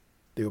know."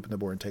 They open the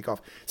door and take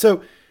off.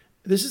 So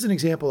this is an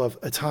example of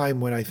a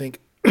time when I think,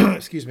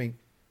 excuse me,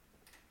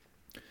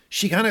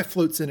 she kind of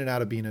floats in and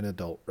out of being an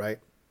adult, right?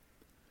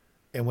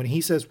 And when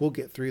he says, "We'll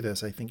get through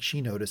this," I think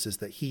she notices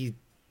that he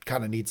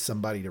kind of needs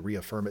somebody to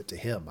reaffirm it to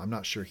him. I'm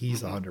not sure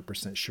he's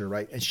 100% sure,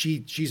 right? And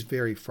she's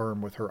very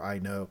firm with her "I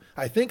know."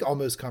 I think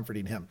almost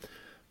comforting him.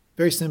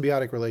 Very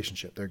symbiotic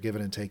relationship. They're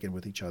giving and taking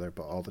with each other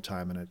but all the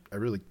time. And I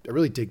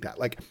really dig that.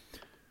 Like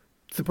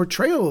the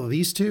portrayal of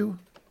these two,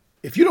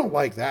 if you don't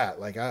like that,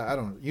 like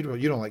you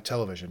don't like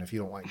television if you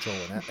don't like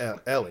Joel and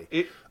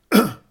Ellie.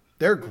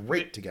 They're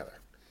great together.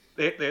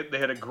 They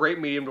had a great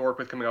medium to work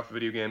with coming off the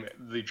video game.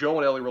 The Joel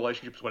and Ellie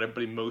relationship is what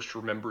everybody most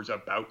remembers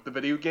about the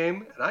video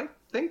game. And I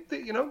think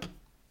that,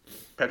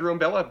 Pedro and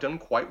Bella have done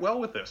quite well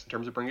with this in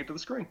terms of bringing it to the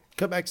screen.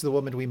 Cut back to the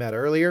woman we met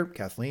earlier,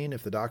 Kathleen.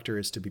 If the doctor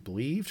is to be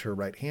believed, her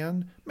right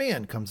hand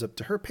man comes up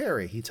to her,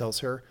 Perry. He tells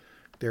her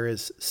there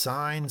is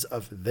signs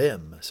of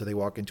them. So they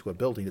walk into a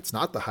building. It's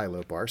not the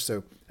high-low bar.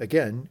 So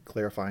again,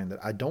 clarifying that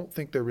I don't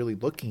think they're really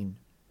looking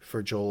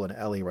for Joel and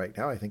Ellie right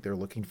now. I think they're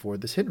looking for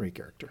this Henry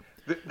character.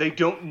 They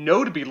don't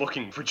know to be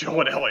looking for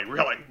Joel and Ellie,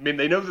 really. I mean,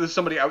 they know there's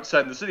somebody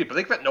outside in the city, but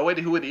they've got no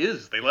idea who it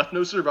is. They left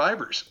no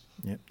survivors.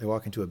 Yeah, they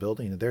walk into a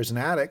building, and there's an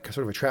attic,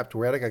 sort of a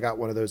trapdoor attic. I got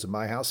one of those in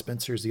my house.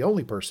 Spencer's the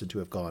only person to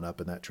have gone up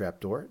in that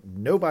trapdoor.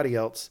 Nobody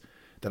else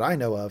that I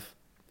know of,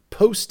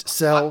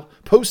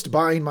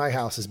 post-buying my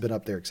house, has been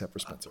up there except for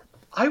Spencer.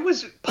 I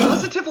was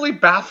positively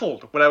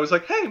baffled when I was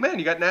like, "Hey, man,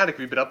 you got an attic.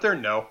 Have you been up there?"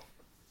 No.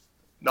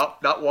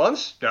 Not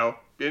once? No.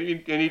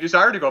 Any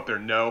desire to go up there?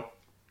 No.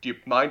 Do you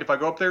mind if I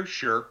go up there?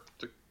 Sure.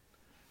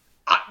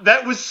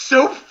 That was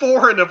so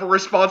foreign of a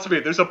response to me.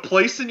 There's a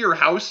place in your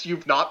house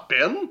you've not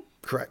been?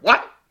 Correct.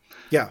 What?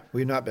 Yeah,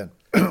 we've not been.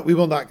 We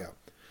will not go.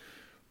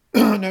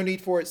 No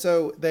need for it.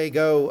 So they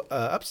go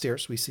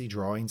upstairs. We see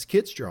drawings,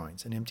 kids'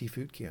 drawings, and empty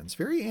food cans.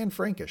 Very Anne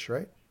Frankish,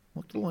 right?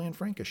 Looked a little Anne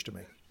Frankish to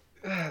me.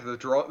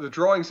 The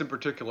drawings in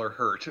particular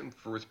hurt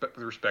with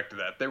respect to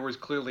that. There was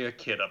clearly a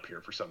kid up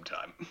here for some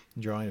time.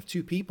 Drawing of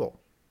two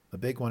people, a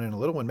big one and a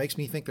little one. Makes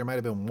me think there might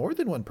have been more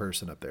than one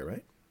person up there,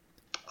 right?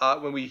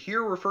 When we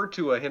hear referred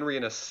to a Henry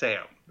and a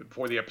Sam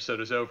before the episode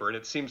is over, and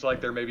it seems like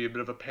there may be a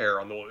bit of a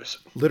pair on the loose.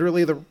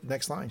 Literally the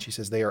next line, she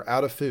says, they are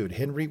out of food.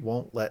 Henry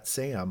won't let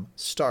Sam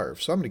starve.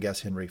 So I'm going to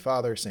guess Henry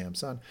father, Sam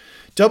son.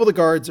 Double the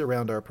guards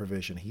around our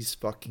provision. He's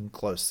fucking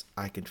close.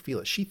 I can feel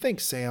it. She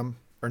thinks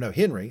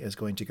Henry is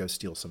going to go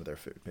steal some of their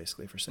food,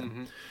 basically, for Sam.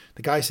 Mm-hmm.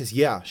 The guy says,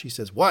 yeah. She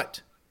says,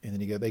 what? And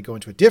then they go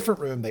into a different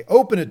room. They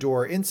open a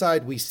door.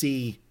 Inside we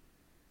see,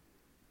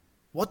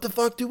 what the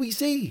fuck do we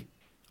see?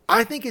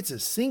 I think it's a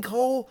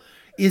sinkhole.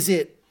 Is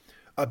it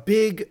a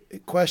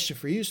big question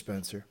for you,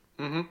 Spencer?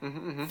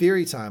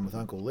 Theory time with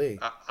Uncle Lee.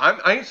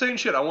 I ain't saying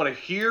shit. I want to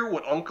hear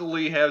what Uncle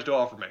Lee has to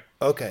offer me.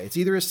 Okay, it's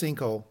either a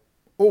sinkhole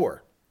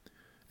or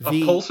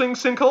a pulsing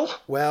sinkhole?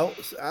 Well,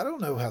 I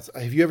don't know how.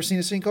 Have you ever seen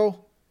a sinkhole?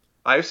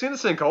 I have seen a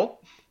sinkhole.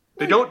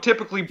 They don't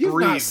typically breathe. You've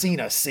not seen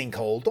a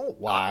sinkhole.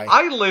 Don't lie.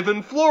 I live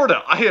in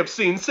Florida. I have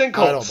seen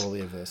sinkholes. I don't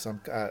believe this.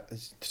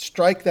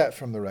 Strike that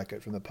from the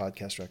record, from the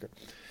podcast record.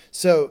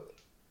 So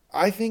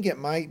I think it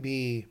might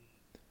be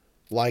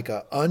like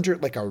a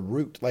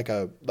root, like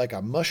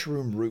a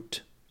mushroom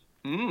root.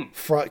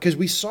 Because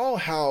we saw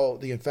how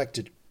the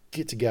infected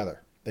get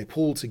together. They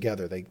pull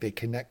together. They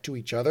connect to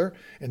each other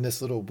in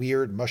this little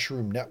weird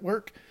mushroom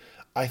network.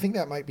 I think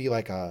that might be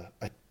like a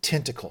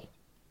tentacle.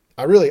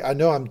 I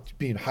know I'm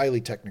being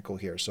highly technical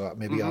here, so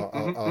maybe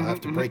I'll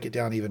have to break it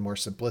down even more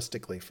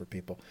simplistically for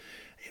people.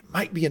 It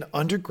might be an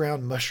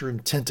underground mushroom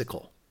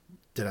tentacle.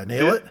 Did I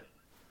nail it?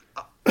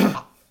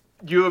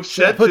 You have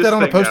Should I said put this that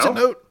on a thing post-it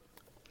now.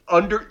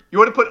 note? You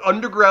want to put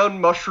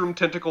underground mushroom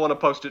tentacle on a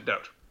post-it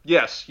note?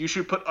 Yes, you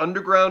should put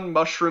underground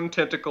mushroom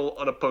tentacle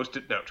on a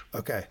post-it note.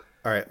 Okay.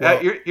 All right. Well,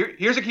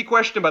 here's a key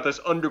question about this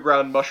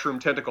underground mushroom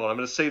tentacle. And I'm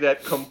going to say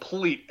that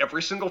complete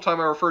every single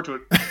time I refer to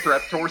it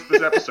throughout towards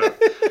this episode.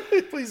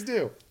 Please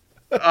do.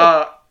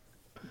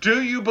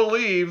 Do you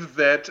believe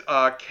that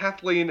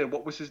Kathleen and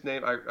what was his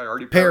name? Perry.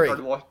 I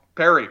already lost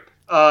Perry.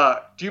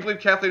 Do you believe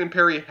Kathleen and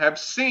Perry have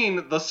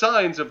seen the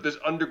signs of this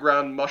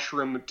underground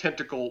mushroom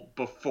tentacle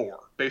before,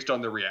 based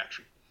on their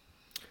reaction?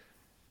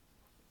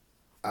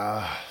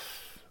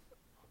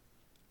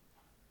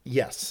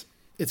 Yes.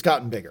 It's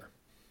gotten bigger.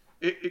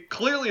 It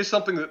clearly is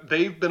something that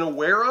they've been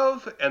aware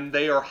of, and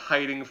they are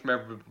hiding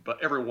from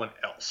everyone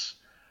else.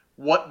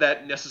 What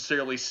that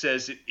necessarily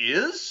says it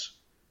is,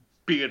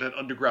 be it an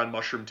underground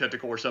mushroom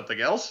tentacle or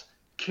something else,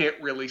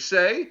 can't really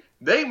say.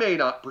 They may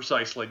not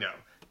precisely know.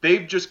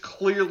 They've just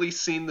clearly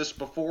seen this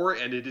before,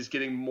 and it is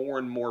getting more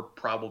and more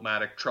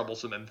problematic,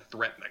 troublesome, and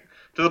threatening.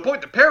 To the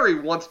point that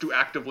Perry wants to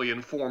actively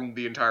inform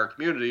the entire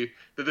community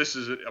that this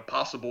is a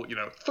possible,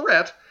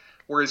 threat,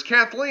 whereas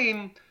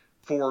Kathleen,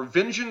 for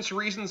vengeance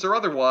reasons or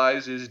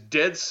otherwise, is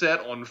dead set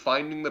on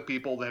finding the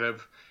people that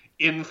have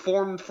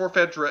informed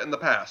Forfedra in the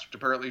past, which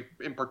apparently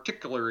in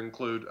particular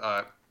include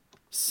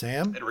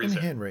Sam and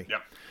Henry.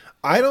 Yep.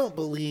 I don't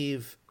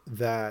believe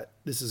that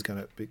this is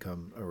going to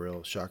become a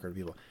real shocker to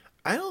people.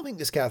 I don't think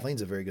this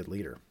Kathleen's a very good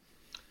leader.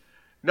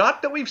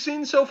 Not that we've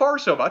seen so far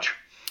so much.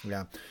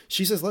 Yeah.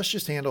 She says, let's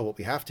just handle what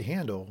we have to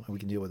handle, and we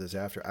can deal with this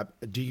after.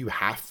 Do you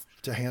have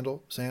to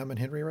handle Sam and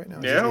Henry right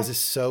now? Yeah. Is this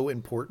so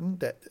important,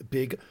 that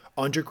big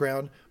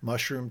underground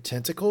mushroom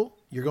tentacle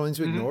you're going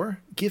to ignore?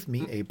 Give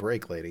me a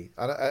break, lady.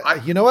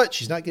 You know what?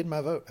 She's not getting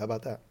my vote. How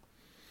about that?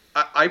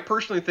 I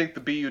personally think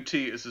the BUT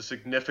is a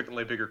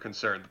significantly bigger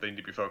concern that they need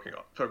to be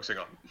focusing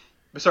on.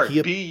 Sorry,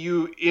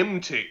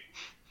 BUMT.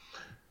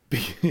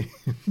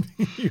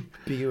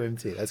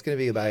 BUMT. That's going to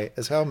be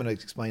that's how I'm going to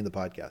explain the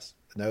podcast.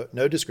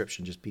 No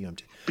description, just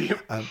BUMT.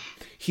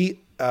 He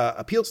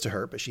appeals to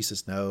her, but she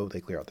says no.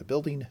 They clear out the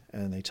building,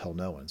 and they tell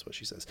no one is what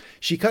she says.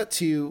 We cut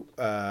to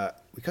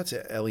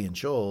Ellie and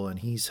Joel, and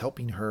he's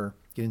helping her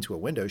get into a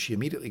window. She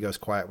immediately goes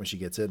quiet when she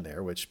gets in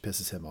there, which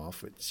pisses him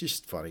off. It's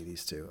just funny,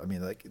 these two. I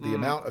mean, like the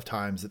amount of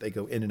times that they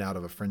go in and out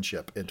of a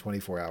friendship in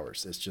 24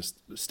 hours is just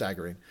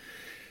staggering.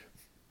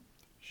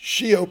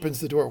 She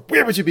opens the door.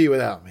 Where would you be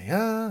without me?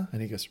 Huh?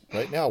 And he goes,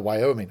 right now,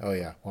 Wyoming. Oh,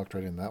 yeah. Walked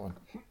right in that one.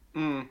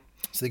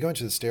 So they go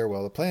into the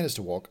stairwell. The plan is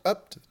to walk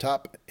up to the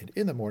top and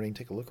in the morning,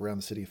 take a look around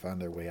the city,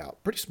 find their way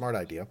out. Pretty smart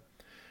idea.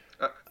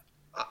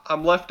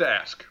 I'm left to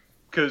ask.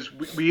 Because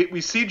we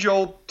see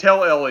Joel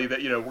tell Ellie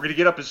that, we're going to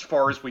get up as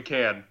far as we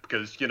can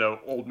because,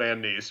 old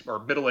man knees or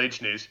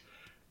middle-aged knees.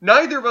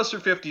 Neither of us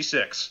are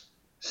 56.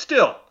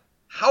 Still,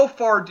 how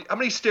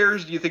many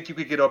stairs do you think you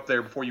could get up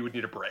there before you would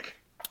need a break?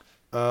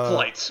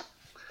 Flights.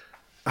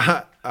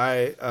 I'm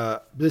going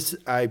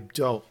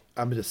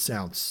to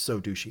sound so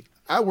douchey.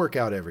 I work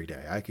out every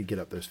day. I could get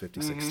up those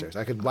 56 stairs.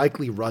 I could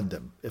likely run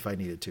them if I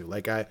needed to.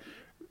 Like I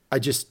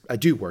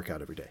do work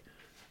out every day.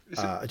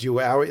 I do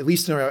at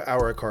least an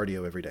hour of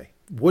cardio every day.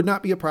 Would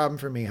not be a problem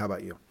for me. How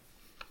about you?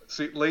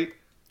 See, Lee,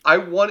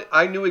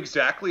 I knew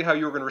exactly how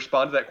you were going to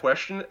respond to that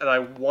question, and I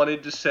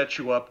wanted to set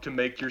you up to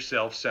make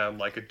yourself sound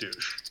like a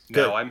douche.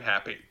 Good. Now I'm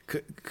happy.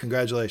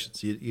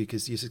 Congratulations.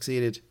 You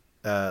succeeded.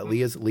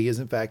 Lee is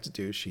in fact a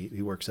douche.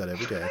 He works out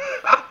every day.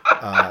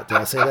 Did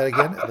I say that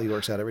again? Lee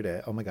works out every day.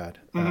 Oh my God.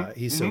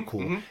 He's so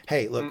cool.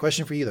 Hey, look,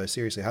 question for you though.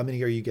 Seriously, how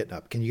many are you getting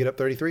up? Can you get up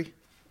 33?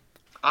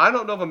 I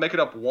don't know if I'm making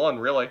up one,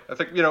 really. I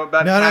think,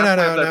 about half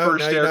of that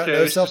first staircase.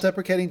 No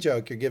self-deprecating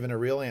joke. You're giving a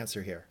real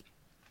answer here.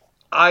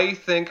 I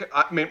think,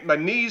 my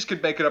knees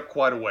could make it up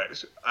quite a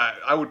ways.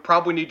 I would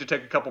probably need to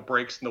take a couple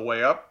breaks in the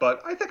way up,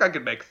 but I think I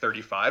could make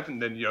 35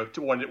 and then,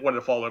 want to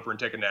fall over and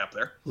take a nap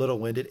there. Little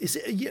winded.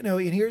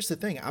 And here's the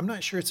thing. I'm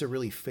not sure it's a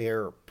really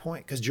fair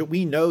point because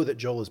we know that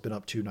Joel has been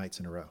up 2 nights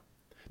in a row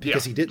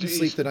because he didn't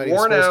sleep the night he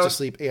was supposed to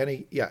sleep.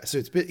 And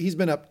he's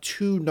been up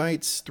 2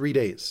 nights, 3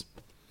 days.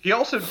 He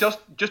also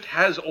just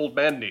has old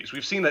man knees.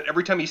 We've seen that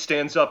every time he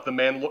stands up, the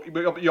man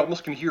you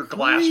almost can hear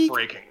glass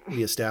breaking.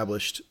 We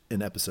established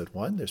in episode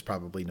 1, there's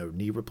probably no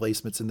knee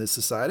replacements in this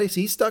society.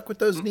 So he's stuck with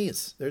those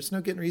knees. There's no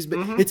getting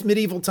reason. It's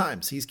medieval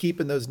times. He's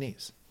keeping those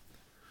knees.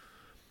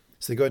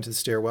 So they go into the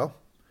stairwell.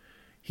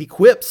 He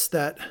quips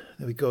that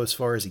we go as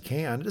far as he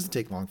can. It doesn't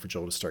take long for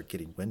Joel to start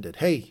getting winded.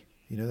 Hey,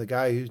 that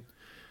guy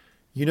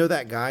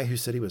who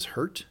said he was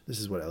hurt? This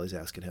is what Ellie's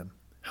asking him.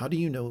 How do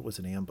you know it was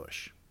an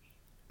ambush?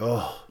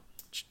 Oh.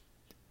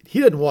 He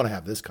didn't want to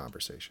have this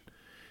conversation.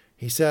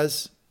 He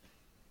says,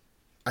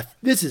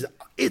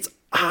 it's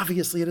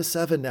obviously at a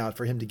 7 now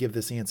for him to give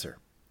this answer.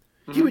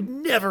 He would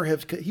never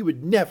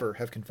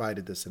have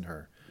confided this in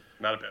her.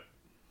 Not a bit.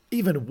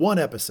 Even 1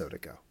 episode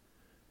ago.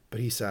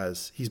 But he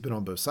says he's been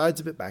on both sides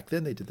of it. Back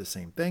then they did the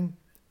same thing.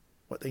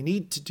 What they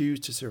need to do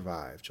to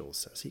survive, Joel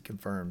says. He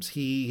confirms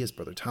his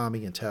brother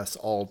Tommy, and Tess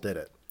all did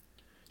it.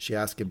 She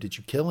asks him, did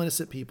you kill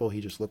innocent people? He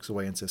just looks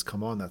away and says,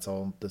 come on, that's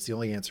the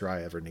only answer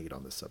I ever need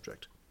on this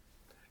subject.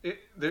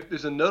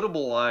 There's a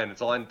notable line. It's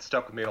a line that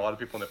stuck with me and a lot of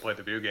people when they played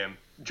the video game.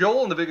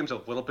 Joel in the video game is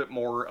a little bit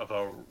more of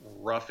a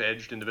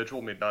rough-edged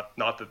individual. I mean,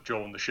 not that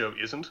Joel in the show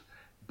isn't,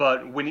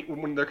 but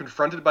when they're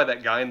confronted by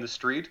that guy in the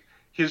street,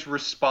 his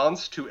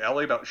response to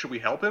Ellie about should we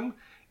help him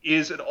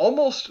is it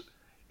almost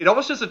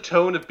has a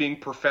tone of being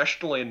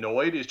professionally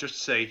annoyed. Is just to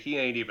say he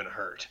ain't even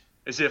hurt,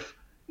 as if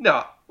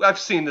No, I've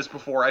seen this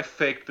before. I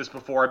faked this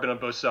before. I've been on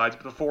both sides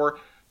before.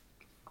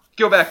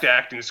 Go back to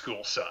acting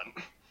school, son.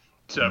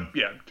 So,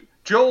 yeah,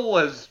 Joel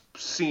has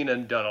seen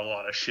and done a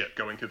lot of shit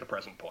going through the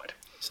present point.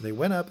 So they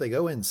went up, they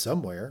go in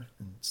somewhere.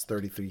 And it's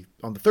 33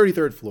 on the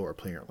 33rd floor,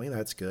 apparently.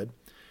 That's good.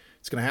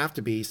 It's going to have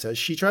to be, he says.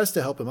 She tries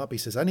to help him up. He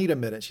says, I need a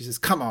minute. She says,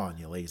 come on,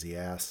 you lazy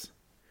ass.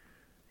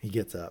 He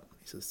gets up.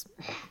 He says,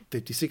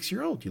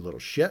 56-year-old, you little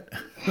shit.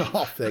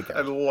 Off they go.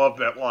 I love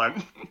that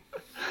line.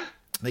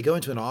 They go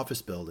into an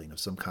office building of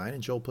some kind,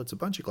 and Joel puts a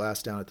bunch of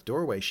glass down at the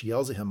doorway. She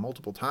yells at him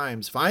multiple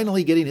times,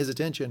 finally getting his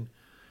attention.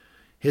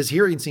 His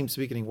hearing seems to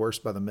be getting worse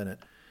by the minute.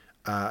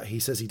 He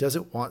says he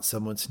doesn't want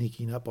someone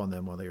sneaking up on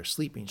them while they are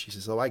sleeping. She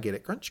says, oh, I get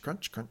it. Crunch,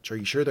 crunch, crunch. Are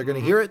you sure they're going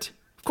to hear it?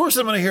 Of course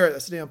I'm going to hear it.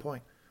 That's the damn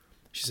point.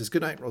 She says,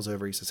 good night, rolls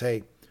over. He says,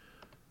 hey,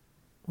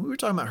 when we were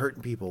talking about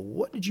hurting people,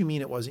 what did you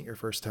mean it wasn't your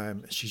first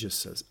time? She just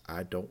says,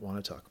 I don't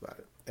want to talk about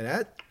it. And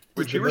that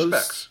which he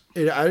respects.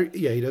 He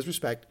does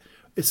respect.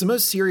 It's the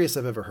most serious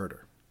I've ever heard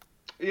her.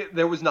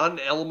 There was not an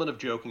element of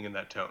joking in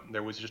that tone.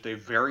 There was just a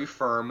very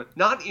firm,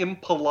 not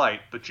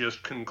impolite, but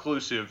just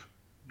conclusive,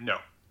 no.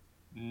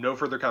 No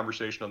further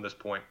conversation on this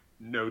point.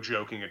 No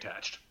joking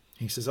attached.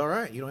 He says, all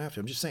right, you don't have to.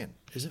 I'm just saying,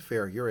 isn't it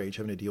fair at your age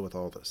having to deal with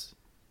all this?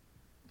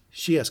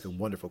 She asked a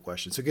wonderful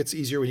question. So it gets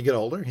easier when you get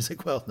older? He's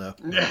like, well, no.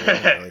 Really.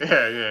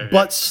 Yeah.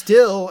 But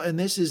still, and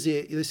this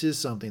is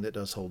something that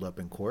does hold up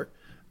in court.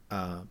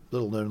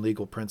 Little known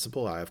legal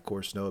principle. I, of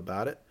course, know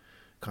about it.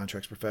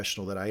 Contracts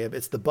professional that I am.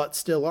 It's the but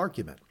still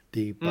argument.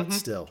 The but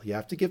still. You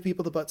have to give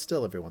people the but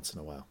still every once in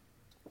a while.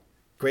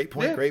 Great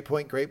point, great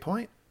point, great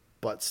point.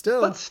 But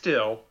still. But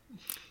still.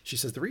 She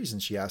says the reason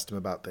she asked him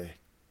about the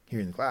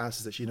hearing the glass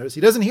is that she noticed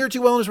he doesn't hear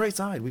too well on his right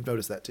side. We've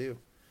noticed that too.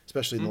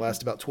 Especially in the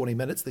last about 20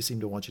 minutes. They seem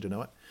to want you to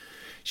know it.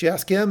 She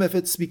asked him if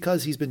it's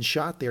because he's been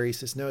shot there. He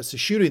says, no, it's the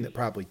shooting that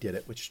probably did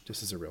it, which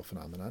this is a real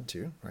phenomenon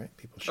too, right?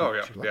 People shoot. Oh,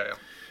 yeah. Yeah.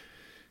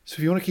 So if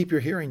you want to keep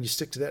your hearing, you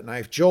stick to that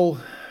knife. Joel,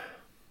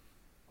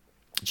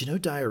 did you know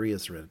diarrhea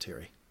is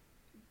hereditary?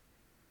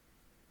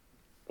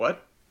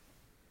 What?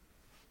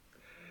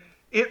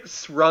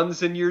 It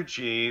runs in your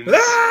genes.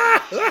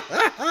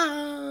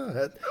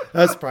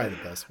 That's probably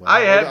the best one.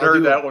 I hadn't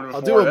heard that one before.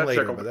 I'll do them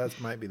later, but that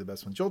might be the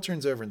best one. Joel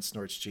turns over and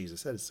snorts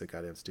Jesus. That is so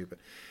goddamn stupid.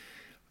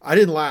 I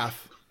didn't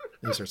laugh.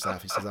 He starts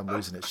laughing. He says, I'm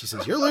losing it. She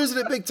says, you're losing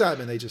it big time.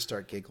 And they just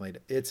start giggling.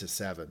 It's a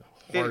 7.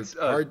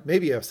 Hard,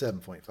 maybe a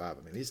 7.5. I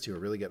mean, these two are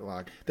really getting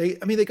along. They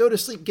go to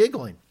sleep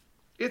giggling.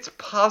 It's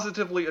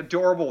positively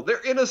adorable. They're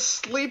in a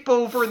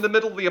sleepover in the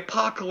middle of the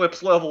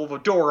apocalypse level of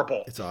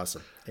adorable. It's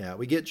awesome. Yeah,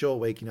 we get Joel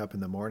waking up in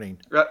the morning.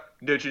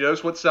 Did you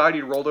notice what side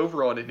he rolled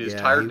over on in his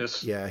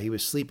tiredness? He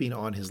was sleeping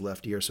on his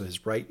left ear, so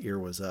his right ear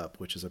was up,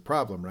 which is a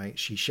problem, right?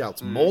 She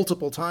shouts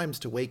multiple times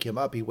to wake him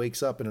up. He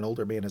wakes up, and an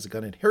older man has a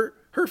gun in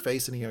her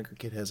face, and a younger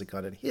kid has a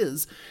gun in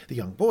his. The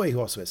young boy, who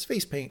also has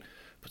face paint,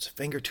 puts a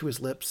finger to his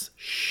lips.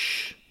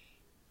 Shh.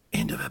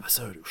 End of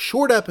episode.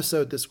 Short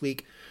episode this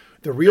week.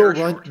 The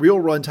real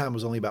run time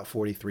was only about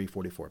 43,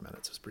 44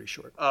 minutes. It was pretty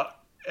short.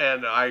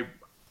 And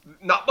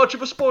not much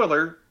of a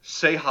spoiler,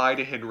 say hi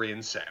to Henry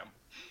and Sam.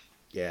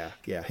 Yeah.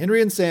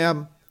 Henry and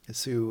Sam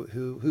is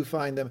who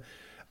find them.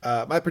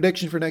 My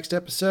prediction for next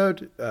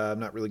episode, I'm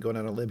not really going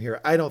on a limb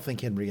here. I don't think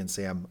Henry and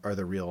Sam are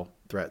the real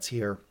threats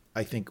here.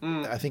 I think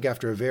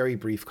after a very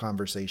brief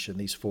conversation,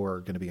 these four are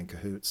going to be in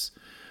cahoots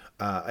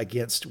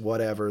against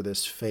whatever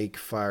this fake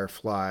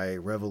Firefly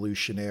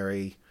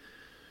revolutionary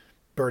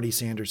Bernie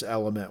Sanders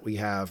element we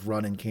have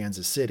run in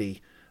Kansas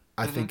City.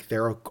 I think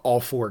they're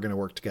all four going to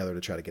work together to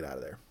try to get out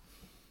of there.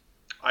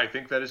 I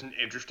think that is an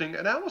interesting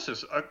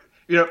analysis.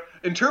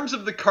 In terms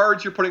of the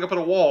cards you're putting up on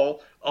a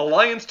wall,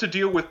 alliance to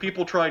deal with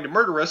people trying to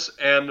murder us,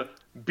 and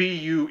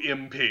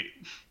BUMP.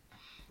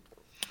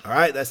 All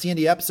right, that's the end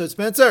of the episode,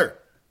 Spencer.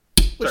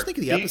 What'd you think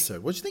of the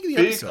episode?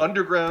 Big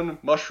underground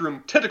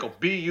mushroom tentacle.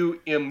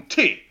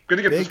 BUMT. Good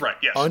to get this right,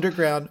 yes.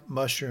 Underground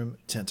mushroom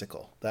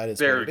tentacle. That is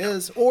what it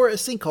is. Or a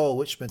sinkhole,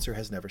 which Spencer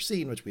has never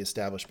seen, which we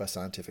established by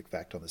scientific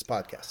fact on this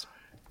podcast.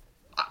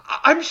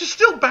 I'm just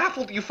still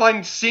baffled you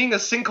find seeing a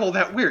sinkhole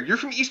that weird. You're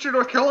from Eastern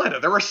North Carolina.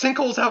 There are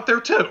sinkholes out there,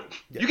 too.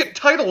 Yeah. You get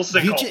tidal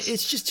sinkholes.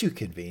 It's just too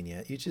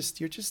convenient. You're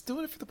just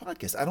doing it for the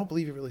podcast. I don't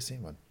believe you've really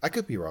seen one. I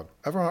could be wrong.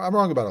 I'm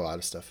wrong about a lot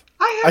of stuff.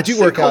 I do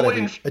work out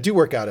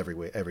every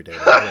day.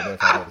 I don't know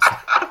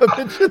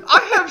if I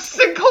have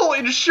sinkhole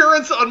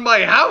insurance on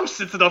my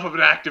house. It's enough of an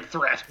active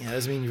threat. Yeah,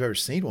 doesn't mean you've ever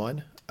seen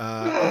one.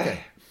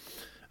 Okay.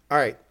 All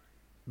right.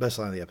 Best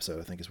line of the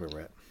episode, I think, is where we're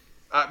at.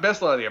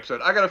 Best line of the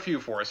episode. I got a few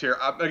for us here.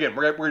 Again,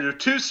 we're going to do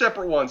two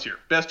separate ones here.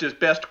 Best is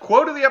best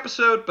quote of the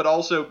episode, but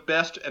also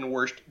best and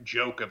worst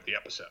joke of the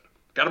episode.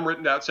 Got them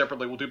written out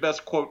separately. We'll do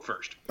best quote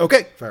first.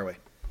 Okay, fire away.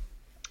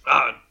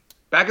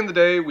 Back in the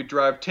day, we'd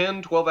drive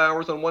 10, 12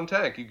 hours on one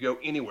tank. You could go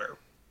anywhere.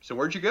 So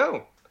where'd you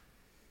go?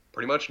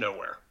 Pretty much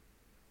nowhere.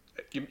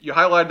 You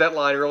highlighted that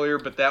line earlier,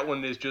 but that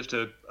one is just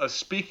a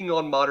speaking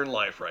on modern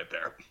life right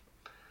there.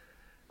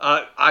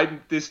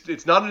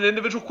 It's not an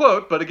individual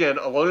quote, but again,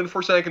 Alone in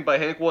Forsaken by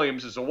Hank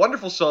Williams is a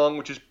wonderful song,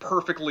 which is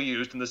perfectly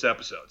used in this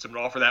episode. So I'm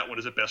going to offer that one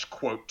as a best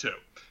quote, too.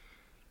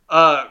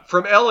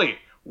 From Ellie,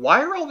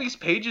 Why are all these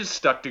pages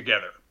stuck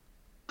together?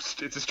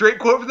 It's a straight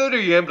quote from the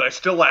DM, but I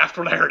still laughed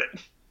when I heard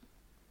it.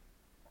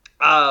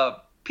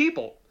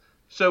 People.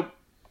 So,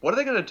 what are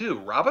they going to do?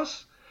 Rob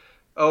us?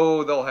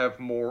 Oh, they'll have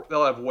more.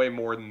 They'll have way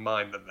more in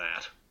mind than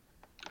that,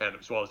 and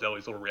as well as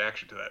Ellie's little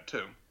reaction to that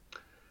too.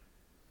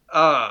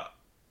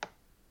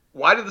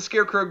 Why did the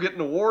Scarecrow get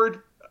an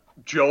award?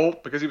 Joel,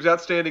 because he was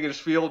outstanding in his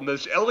field, and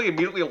there's Ellie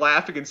immediately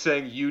laughing and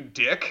saying, "You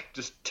dick,"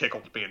 just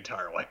tickled me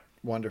entirely.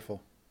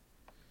 Wonderful.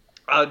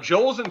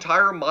 Joel's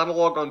entire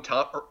monologue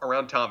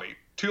around Tommy.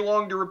 Too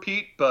long to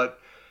repeat, but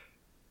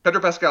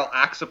Pedro Pascal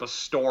acts up a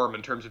storm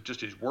in terms of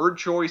just his word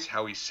choice,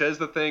 how he says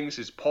the things,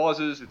 his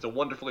pauses. It's a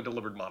wonderfully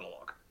delivered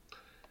monologue.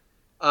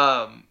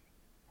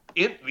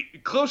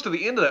 Close to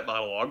the end of that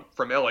monologue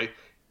from Ellie,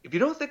 if you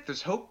don't think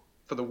there's hope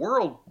for the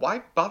world,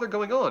 why bother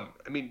going on?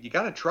 I mean, you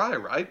gotta try,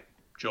 right?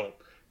 Joel,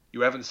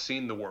 you haven't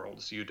seen the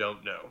world, so you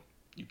don't know.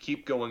 You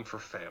keep going for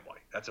family.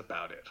 That's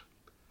about it.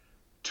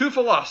 Two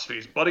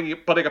philosophies butting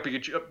up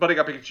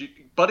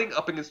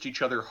against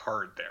each other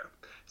hard there.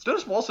 It's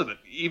noticeable also that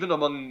even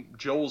among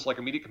Joel's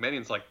immediate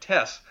companions like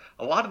Tess,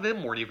 a lot of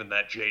them weren't even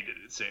that jaded,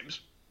 it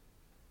seems.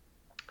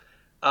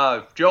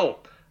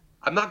 Joel,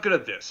 I'm not good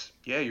at this.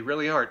 Yeah, you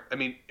really aren't. I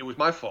mean, it was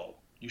my fault.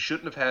 You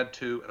shouldn't have had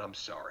to, and I'm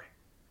sorry.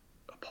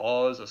 A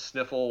pause, a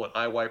sniffle, an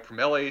eye wipe from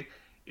Ellie.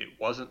 It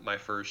wasn't my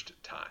first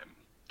time.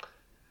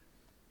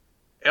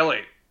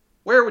 Ellie,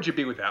 where would you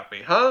be without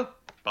me, huh?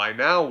 By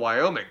now,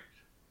 Wyoming.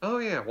 Oh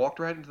yeah, walked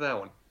right into that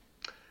one.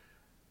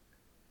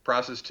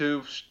 Process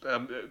 2,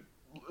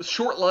 a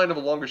short line of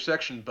a longer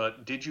section,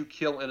 but did you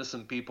kill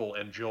innocent people?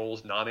 And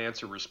Joel's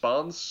non-answer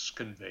response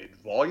conveyed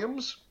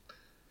volumes.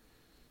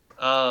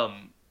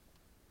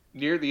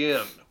 Near the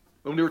end,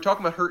 when we were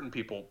talking about hurting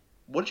people,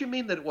 what did you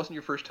mean that it wasn't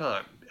your first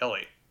time?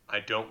 Ellie, I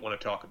don't want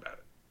to talk about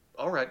it.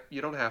 All right,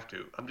 you don't have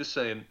to. I'm just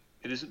saying,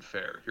 it isn't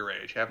fair, your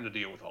age, having to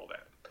deal with all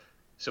that.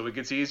 So it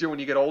gets easier when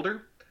you get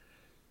older?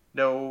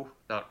 No,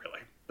 not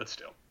really, but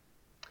still.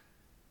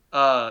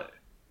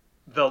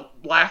 The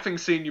laughing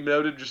scene you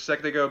noted just a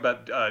second ago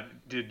about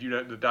did you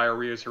know the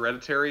diarrhea is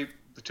hereditary?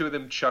 The two of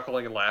them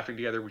chuckling and laughing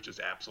together, which is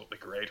absolutely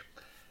great.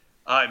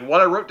 And what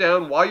I wrote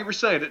down while you were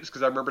saying it is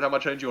because I remembered how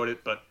much I enjoyed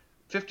it. But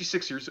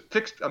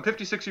I'm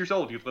 56 years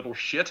old, you little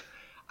shit.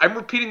 I'm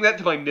repeating that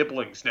to my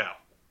nibblings now.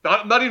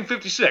 Not even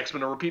 56. I'm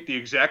going to repeat the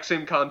exact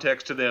same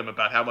context to them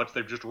about how much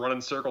they've just run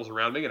in circles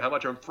around me and how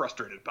much I'm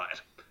frustrated by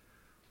it.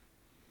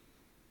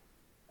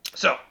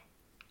 So,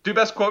 do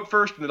best quote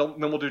first, and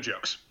then we'll do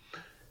jokes.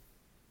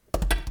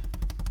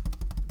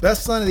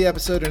 Best line of the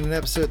episode, in an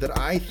episode that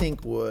I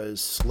think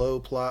was slow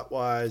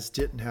plot-wise,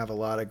 didn't have a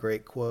lot of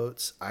great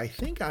quotes. I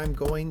think I'm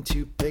going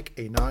to pick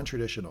a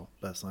non-traditional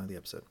best line of the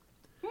episode.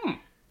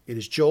 It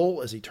is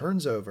Joel as he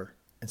turns over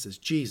and says,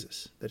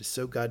 Jesus, that is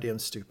so goddamn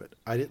stupid.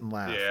 I didn't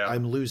laugh. Yeah.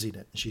 I'm losing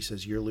it. And she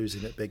says, you're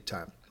losing it big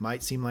time.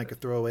 Might seem like a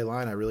throwaway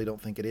line. I really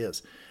don't think it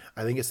is.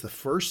 I think it's the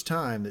first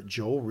time that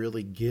Joel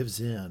really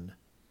gives in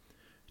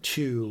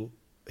to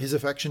his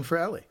affection for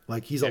Ellie.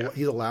 He's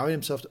allowing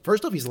himself to,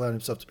 first off, he's allowing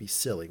himself to be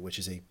silly, which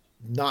is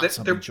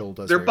something Joel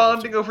does. They're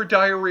bonding over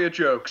diarrhea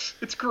jokes.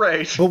 It's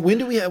great. But when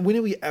do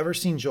we ever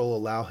seen Joel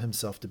allow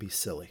himself to be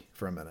silly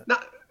for a minute?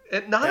 Not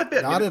a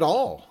bit. Not at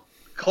all.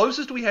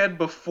 Closest we had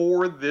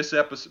before this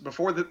episode,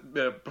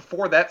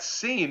 before that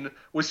scene,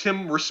 was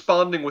him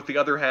responding with the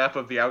other half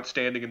of the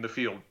outstanding in the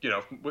field.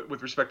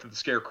 With respect to the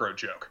Scarecrow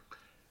joke.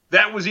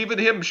 That was even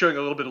him showing a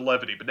little bit of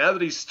levity. But now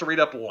that he's straight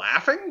up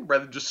laughing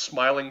rather than just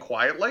smiling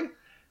quietly,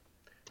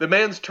 the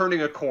man's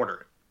turning a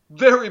corner,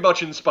 very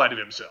much in spite of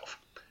himself.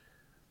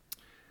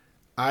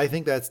 I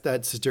think that's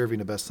deserving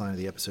the best line of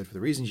the episode for the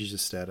reasons you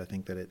just said. I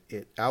think that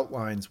it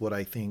outlines what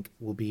I think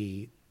will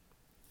be,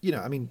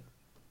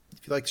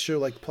 if you like the show,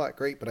 like the plot,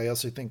 great. But I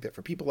also think that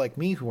for people like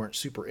me who aren't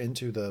super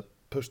into the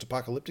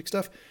post-apocalyptic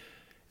stuff,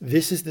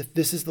 this is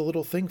the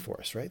little thing for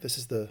us, right? This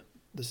is the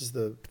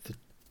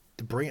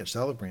branch, the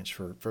olive branch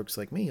for folks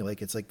like me.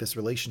 It's like this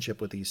relationship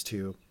with these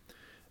two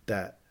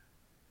that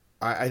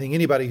I think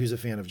anybody who's a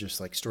fan of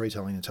just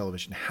storytelling and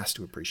television has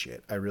to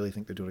appreciate. I really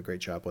think they're doing a great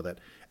job with it.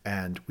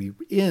 And we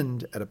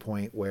end at a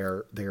point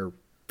where they're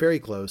very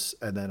close.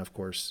 And then, of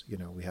course,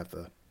 we have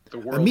the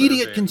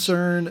immediate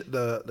concern,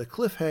 the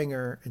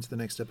cliffhanger into the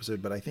next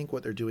episode. But I think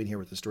what they're doing here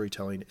with the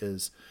storytelling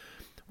is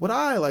what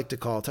I like to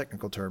call,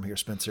 technical term here,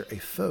 Spencer, a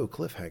faux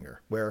cliffhanger,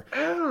 where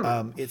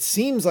it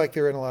seems like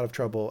they're in a lot of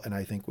trouble. And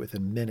I think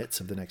within minutes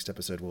of the next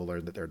episode, we'll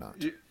learn that they're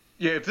not.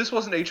 Yeah, if this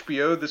wasn't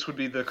HBO, this would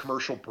be the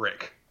commercial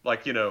break.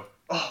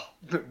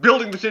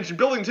 Building the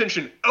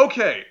tension.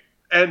 Okay,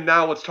 and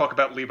now let's talk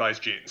about Levi's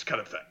jeans, kind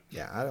of thing.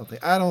 Yeah,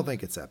 I don't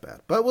think it's that bad,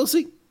 but we'll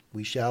see.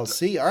 We shall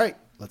see. All right,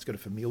 let's go to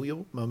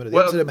familial moment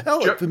of the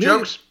episode.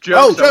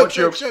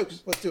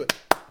 Jokes. Let's do it.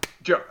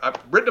 I've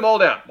written them all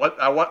down.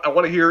 I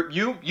want to hear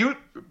you.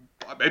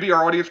 Maybe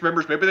our audience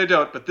members, maybe they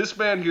don't, but this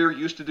man here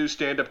used to do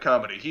stand-up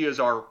comedy. He is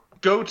our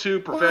go-to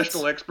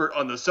professional expert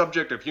on the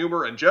subject of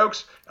humor and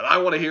jokes, and I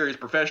want to hear his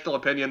professional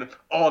opinion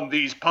on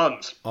these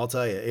puns. I'll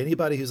tell you,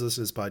 anybody who's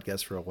listened to this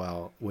podcast for a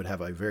while would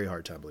have a very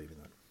hard time believing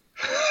that.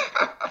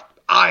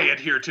 I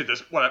adhere to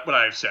this, what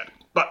I have said.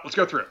 But let's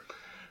go through it.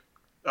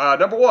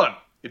 Number one,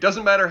 it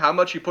doesn't matter how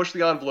much you push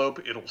the envelope,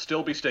 it'll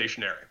still be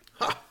stationary.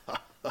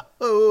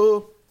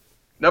 Oh,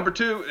 Number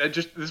two,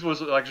 this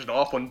was like just an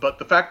off one, but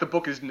the fact the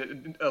book is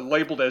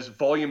labeled as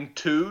Volume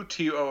 2,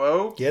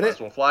 TOO, get might it? as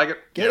well flag it.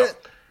 Get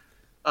it?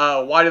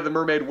 Why did the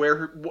mermaid wear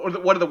her?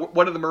 What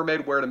did the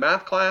mermaid wear to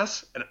math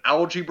class? An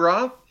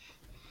algebra.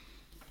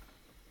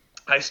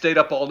 I stayed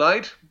up all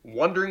night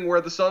wondering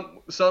where the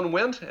sun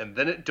went, and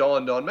then it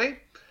dawned on me.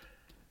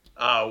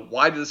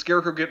 Why did the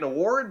Scarecrow get an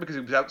award? Because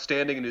he was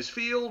outstanding in his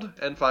field.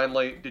 And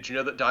finally, did you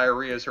know that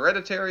diarrhea is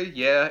hereditary?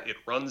 Yeah, it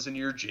runs in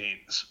your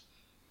genes.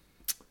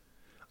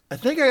 I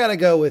think I got to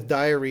go with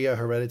diarrhea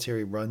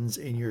hereditary runs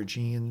in your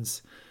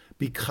genes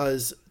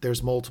because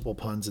there's multiple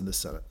puns in the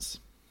sentence.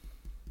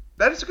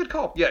 That is a good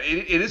call. Yeah,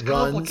 it is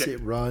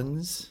complicated. It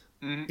runs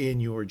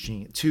in your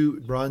gene.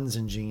 Two runs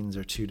and genes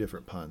are two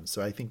different puns.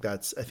 So I think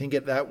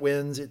that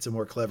wins. It's a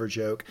more clever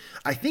joke.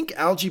 I think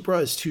algebra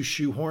is too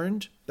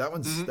shoehorned. That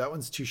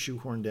one's too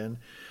shoehorned in.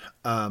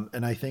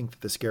 And I think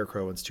that the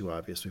Scarecrow one's too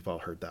obvious. We've all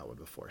heard that one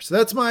before. So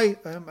that's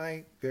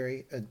my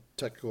very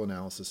technical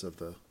analysis of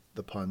the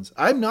puns.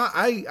 I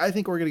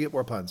think we're going to get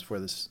more puns before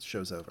this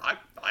show's over. I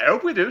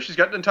hope we do. She's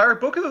got an entire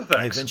book of the things.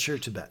 I venture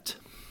to bet.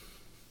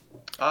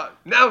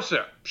 Now,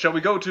 sir, shall we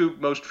go to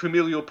most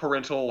familial,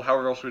 parental,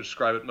 however else we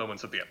describe it,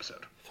 moments of the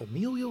episode?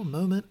 Familial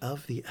moment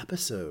of the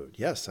episode.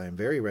 Yes, I am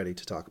very ready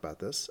to talk about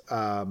this.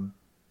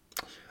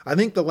 I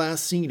think the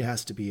last scene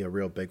has to be a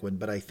real big one,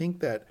 but I think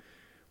that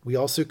we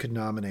also could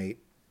nominate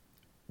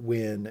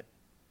when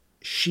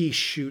she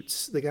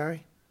shoots the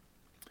guy.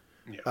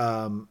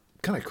 Yeah.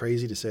 Kind of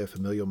crazy to say a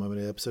familial moment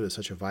of the episode is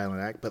such a violent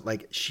act, but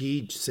like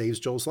she saves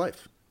Joel's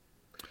life.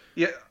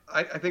 Yeah,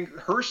 I think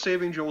her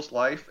saving Joel's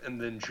life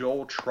and then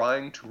Joel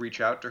trying to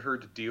reach out to her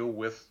to deal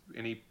with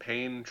any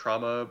pain,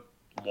 trauma,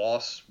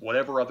 loss,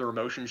 whatever other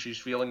emotion she's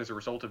feeling as a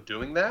result of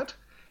doing that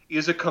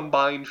is a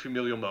combined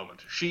familial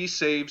moment. She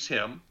saves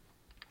him,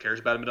 cares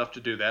about him enough to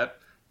do that.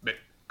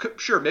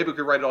 Sure, maybe we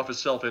could write it off as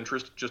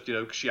self-interest, just,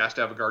 because she has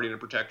to have a guardian and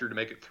protector to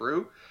make it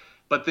through.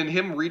 But then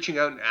him reaching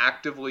out and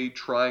actively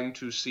trying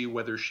to see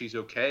whether she's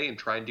okay and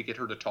trying to get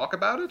her to talk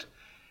about it,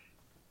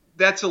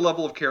 that's a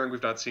level of caring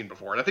we've not seen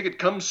before. And I think it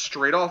comes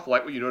straight off,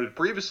 like what you noted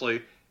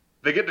previously.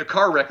 They get in a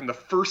car wreck, and the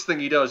first thing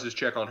he does is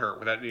check on her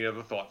without any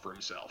other thought for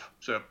himself.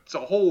 So it's a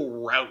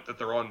whole route that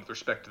they're on with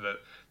respect to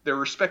their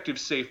respective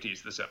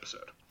safeties this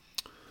episode.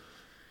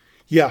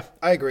 Yeah,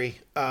 I agree.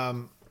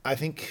 I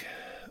think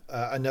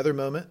another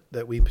moment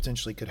that we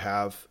potentially could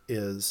have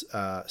is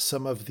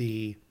some of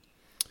the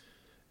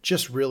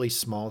just really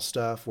small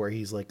stuff where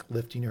he's like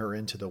lifting her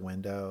into the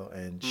window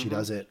and she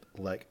doesn't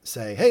like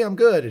say, "Hey, I'm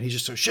good." And he's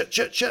just so shit.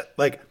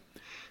 Like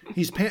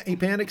he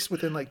panics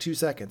within like 2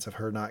 seconds of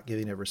her not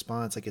giving a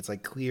response. Like it's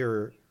like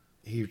clear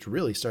he's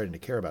really starting to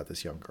care about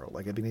this young girl.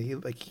 Like, I mean,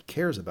 he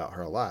cares about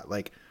her a lot.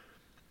 Like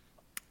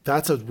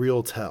that's a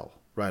real tell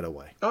right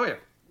away. Oh yeah.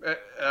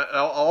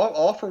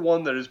 I'll for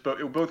one that it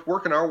will both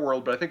work in our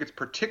world, but I think it's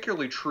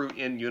particularly true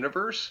in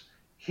universe.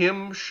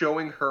 Him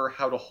showing her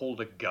how to hold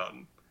a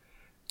gun.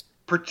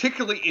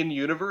 Particularly in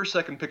universe,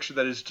 I can picture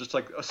that as just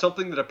like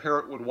something that a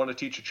parent would want to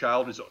teach a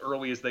child as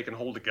early as they can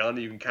hold a gun.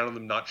 You can count on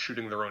them not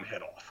shooting their own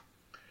head off.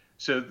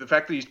 So the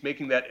fact that he's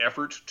making that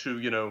effort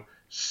to,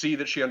 see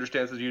that she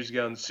understands how to use a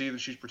gun, see that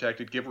she's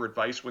protected, give her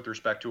advice with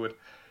respect to it,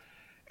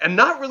 and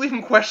not really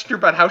even question her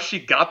about how she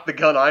got the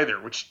gun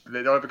either, which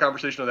they don't have a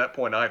conversation on that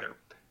point either.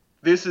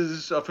 This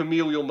is a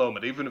familial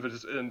moment, even if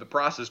it's in the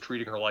process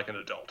treating her like an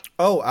adult.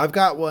 Oh, I've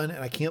got one,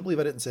 and I can't believe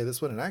I didn't say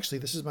this one. And actually,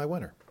 this is my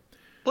winner.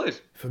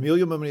 Please.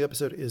 Familial moment of the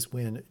episode is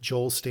when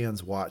Joel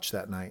stands watch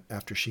that night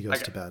after she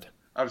goes to bed.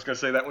 I was going to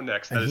say that one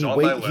next. That and is on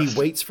my list. He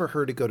waits for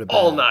her to go to bed.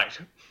 All night.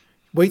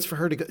 Waits for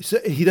her to go. So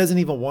he doesn't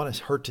even want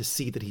her to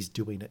see that he's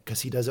doing it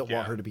because he doesn't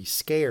want her to be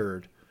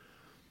scared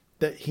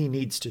that he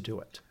needs to do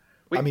it.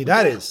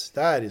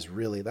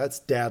 That's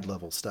dad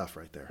level stuff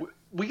right there.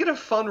 We get a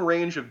fun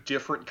range of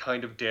different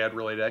kind of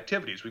dad-related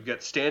activities. We've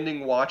got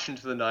standing watch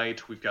into the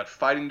night. We've got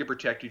fighting to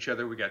protect each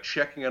other. We've got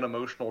checking on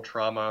emotional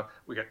trauma.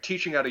 We've got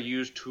teaching how to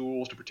use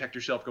tools to protect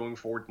yourself going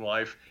forward in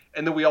life.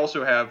 And then we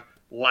also have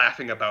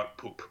laughing about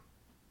poop.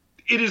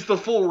 It is the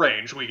full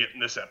range we get in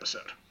this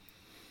episode.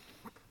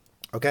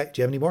 Okay. Do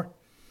you have any more?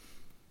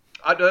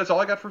 That's all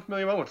I got for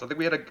familiar moments. I think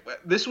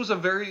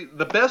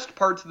the best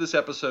parts of this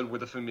episode were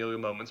the familiar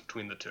moments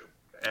between the two.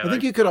 And I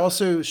think you could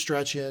also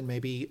stretch in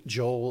maybe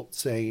Joel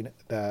saying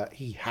that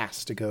he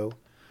has to go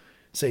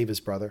save his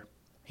brother.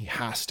 He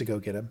has to go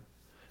get him.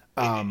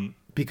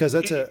 Because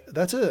that's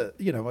a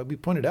we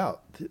pointed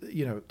out,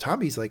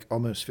 Tommy's like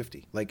almost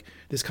 50. Like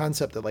this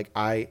concept that like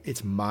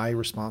it's my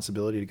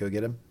responsibility to go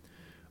get him.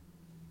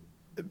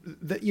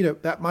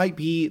 That might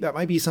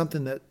be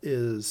something that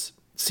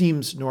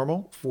seems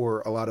normal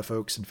for a lot of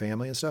folks and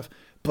family and stuff,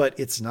 but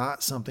it's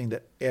not something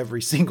that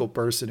every single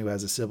person who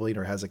has a sibling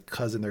or has a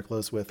cousin they're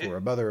close with or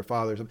a mother or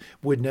father or something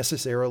would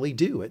necessarily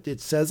do. It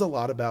says a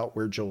lot about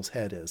where Joel's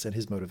head is and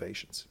his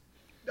motivations.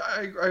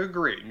 I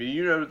agree. I mean,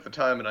 you noted at the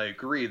time, and I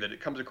agree that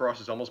it comes across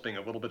as almost being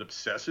a little bit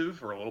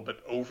obsessive or a little bit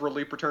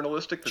overly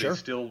paternalistic. That he's Sure.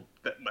 still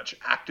that much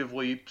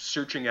actively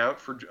searching out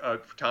for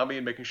Tommy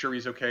and making sure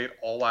he's okay at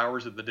all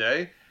hours of the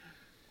day.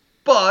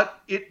 But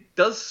it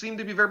does seem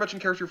to be very much in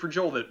character for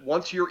Joel that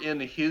once you're in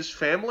his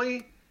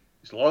family,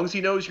 as long as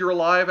he knows you're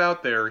alive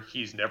out there,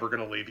 he's never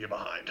going to leave you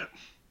behind.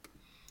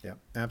 Yeah,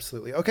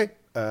 absolutely. Okay.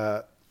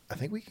 I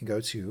think we can go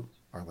to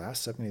our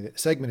last segment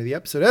of the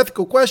episode,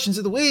 ethical questions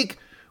of the week.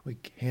 We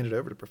hand it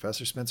over to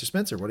Professor Spencer.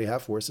 Spencer, what do you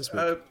have for us this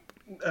week?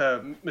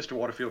 Mr.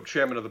 Waterfield,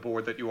 chairman of the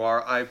board that you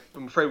are, I'm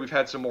afraid we've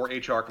had some more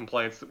HR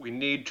complaints that we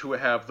need to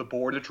have the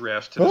board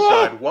address to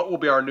decide what will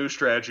be our new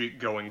strategy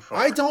going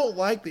forward. I don't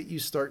like that you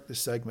start the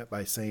segment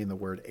by saying the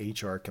word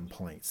HR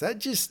complaints. That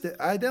just,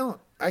 I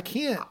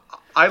can't.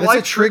 That's like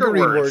a triggering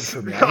word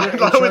for me. I hear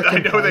HR I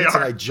know they are.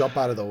 And I jump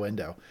out of the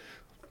window.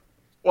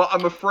 Well,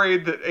 I'm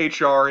afraid that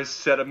HR has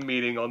set a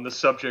meeting on the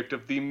subject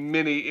of the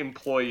many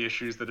employee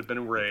issues that have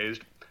been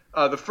raised.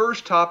 The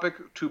first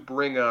topic to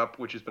bring up,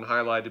 which has been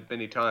highlighted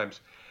many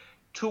times,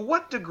 to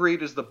what degree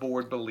does the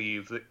board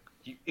believe that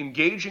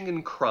engaging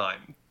in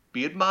crime,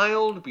 be it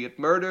mild, be it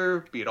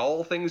murder, be it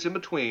all things in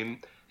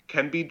between,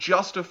 can be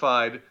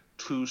justified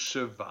to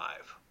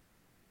survive?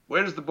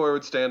 Where does the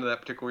board stand on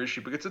that particular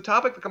issue? Because it's a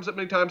topic that comes up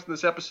many times in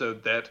this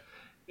episode that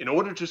in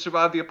order to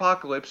survive the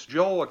apocalypse,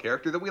 Joel, a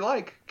character that we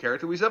like, a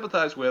character we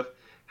sympathize with,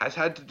 has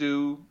had to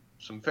do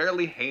some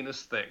fairly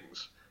heinous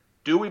things.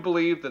 Do we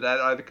believe that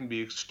either can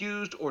be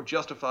excused or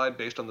justified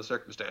based on the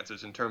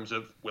circumstances in terms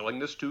of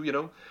willingness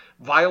to,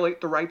 violate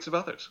the rights of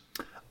others?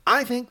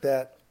 I think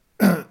that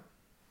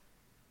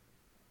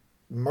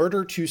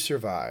murder to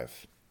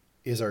survive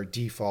is our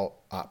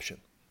default option.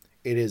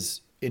 It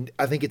is,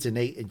 I think it's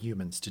innate in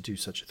humans to do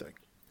such a thing.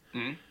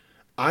 Mm-hmm.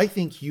 I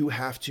think you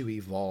have to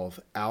evolve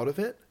out of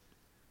it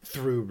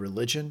through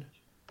religion,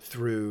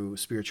 through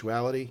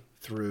spirituality,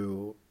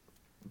 through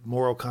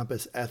moral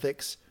compass,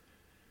 ethics.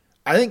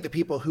 I think the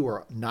people who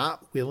are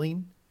not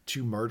willing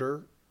to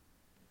murder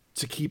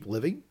to keep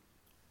living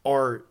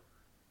are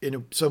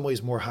in some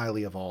ways more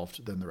highly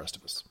evolved than the rest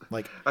of us.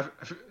 Like, I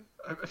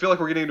feel like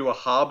we're getting into a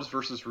Hobbes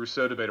versus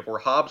Rousseau debate, where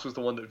Hobbes was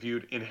the one that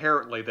viewed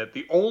inherently that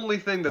the only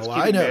thing that's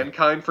keeping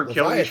mankind from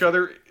killing each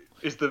other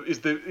is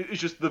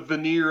just the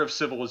veneer of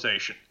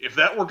civilization. If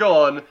that were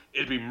gone,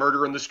 it'd be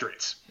murder in the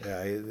streets.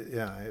 Yeah.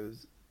 It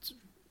was,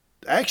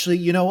 actually,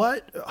 you know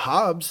what?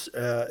 Hobbes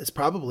is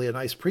probably a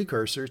nice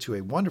precursor to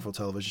a wonderful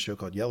television show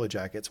called Yellow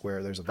Jackets,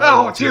 where there's a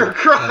dear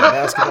God,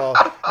 basketball.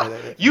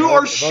 You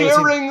are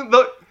sharing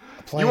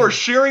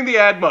the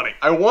ad money.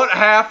 I want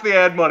half the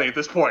ad money at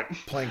this point.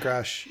 Plane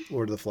Crash,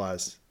 Lord of the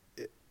Flies.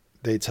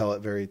 They tell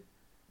it very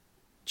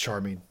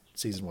charming.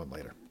 Season 1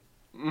 later.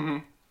 Mm-hmm.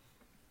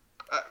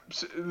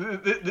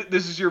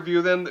 This is your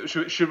view then?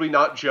 Should we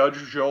not judge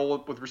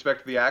Joel with respect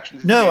to the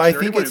actions? No, I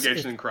think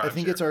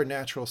it's our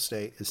natural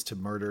state is to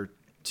murder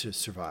to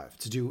survive,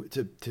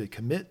 to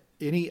commit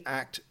any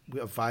act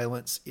of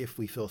violence if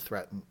we feel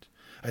threatened.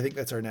 I think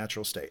that's our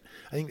natural state.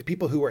 I think the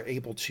people who are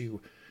able to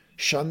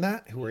shun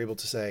that, who are able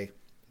to say,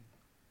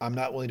 I'm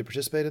not willing to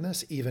participate in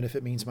this, even if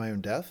it means my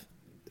own death,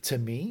 to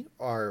me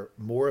are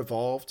more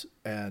evolved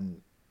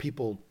and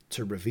people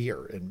to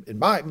revere in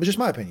my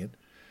opinion.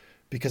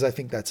 Because I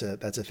think that's a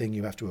thing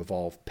you have to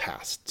evolve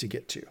past to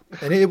get to,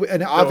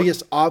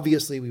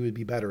 obviously we would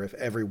be better if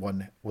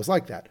everyone was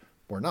like that.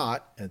 We're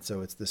not, and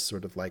so it's this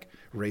sort of like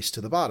race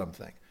to the bottom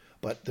thing.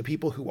 But the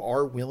people who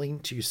are willing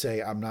to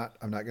say I'm not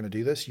going to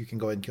do this, you can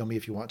go ahead and kill me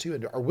if you want to,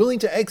 and are willing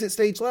to exit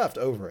stage left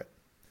over it,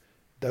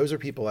 those are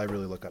people I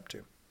really look up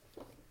to.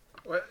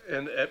 Well,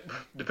 and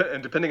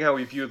depending how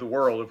we view the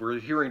world, if we're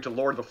adhering to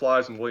Lord of the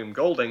Flies and William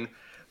Golding,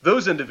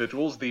 those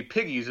individuals, the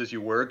piggies as you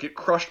were, get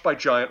crushed by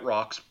giant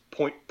rocks,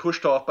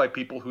 pushed off by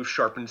people who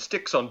sharpened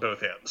sticks on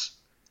both ends.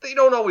 They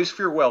don't always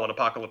fare well in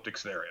apocalyptic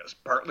scenarios,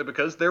 partly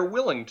because they're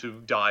willing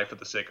to die for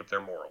the sake of their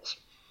morals.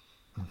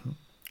 Mm-hmm.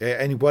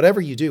 And whatever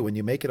you do, when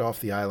you make it off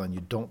the island, you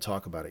don't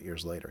talk about it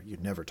years later. You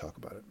never talk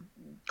about it.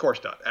 Of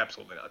course not.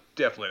 Absolutely not.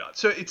 Definitely not.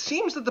 So it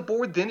seems that the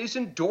board then is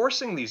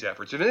endorsing these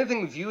efforts, if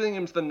anything, viewing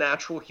them as the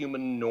natural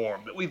human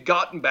norm, that we've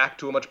gotten back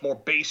to a much more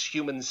base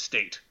human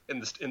state in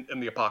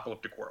the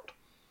apocalyptic world.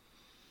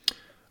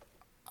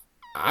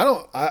 I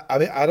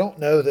don't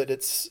know that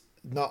it's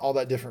not all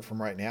that different from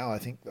right now. I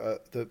think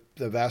the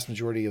vast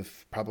majority of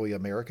probably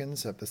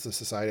Americans, if this is the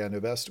society I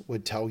know best,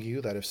 would tell you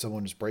that if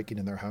someone was breaking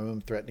in their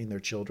home, threatening their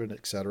children,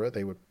 etc.,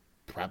 they would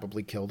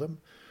probably kill them.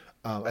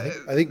 I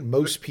think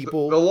most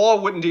people... The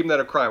law wouldn't deem that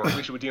a crime, or at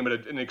least it would deem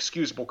it an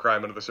excusable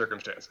crime under the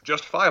circumstance.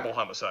 Justifiable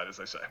homicide, as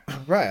they say.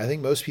 Right. I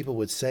think most people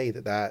would say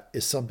that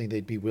is something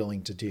they'd be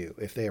willing to do.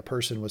 If a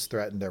person was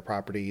threatened, their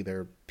property,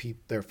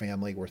 their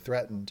family were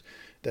threatened,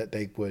 that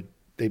they'd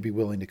be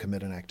willing to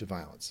commit an act of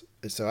violence.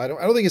 So I don't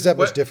think it's that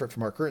much different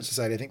from our current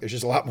society. I think there's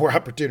just a lot more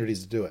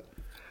opportunities to do it.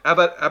 How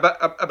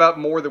about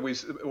more than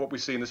what we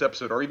see in this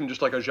episode, or even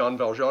just like a Jean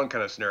Valjean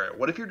kind of scenario?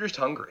 What if you're just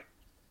hungry?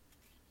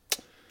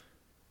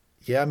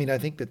 Yeah, I mean, I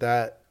think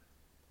that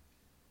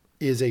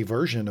is a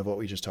version of what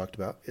we just talked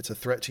about. It's a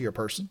threat to your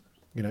person.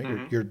 You know,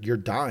 Hmm. you're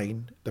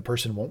dying. The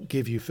person won't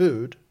give you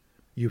food.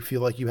 You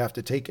feel like you have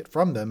to take it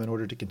from them in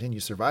order to continue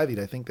surviving.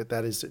 I think that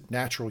that is a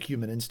natural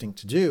human instinct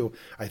to do.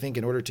 I think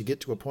in order to get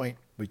to a point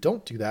we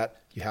don't do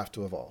that, you have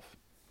to evolve.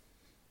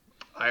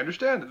 I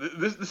understand.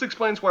 This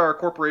explains why our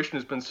corporation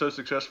has been so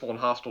successful in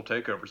hostile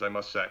takeovers, I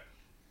must say.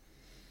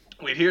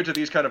 We adhere to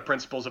these kind of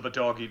principles of a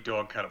dog eat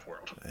dog kind of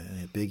world.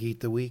 Big eat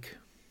the week.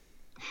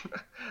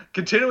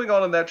 Continuing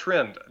on in that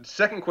trend,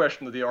 second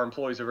question that our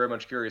employees are very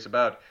much curious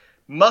about: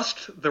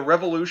 must the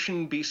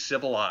revolution be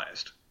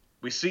civilized?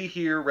 We see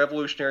here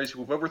revolutionaries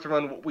who have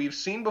overthrown what we've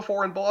seen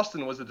before in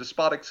Boston was a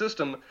despotic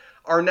system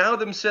are now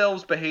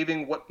themselves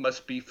behaving what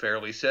must be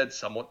fairly said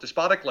somewhat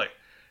despotically.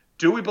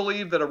 Do we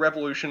believe that a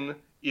revolution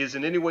is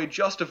in any way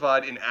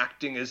justified in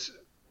acting as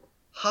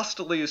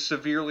hostilely, as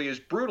severely, as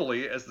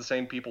brutally as the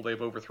same people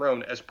they've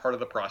overthrown as part of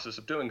the process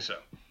of doing so?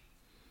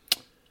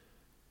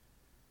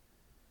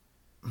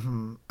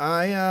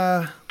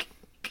 I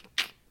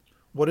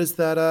what is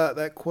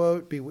that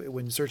quote? Be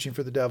when searching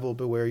for the devil,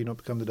 beware you don't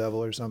become the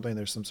devil or something.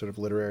 There's some sort of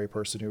literary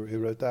person who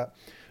wrote that.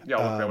 Yeah,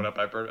 I'll look that one up.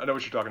 I know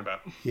what you're talking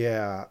about.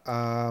 Yeah.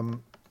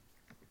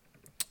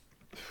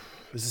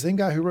 Is the same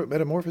guy who wrote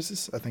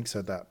Metamorphosis? I think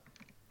said that.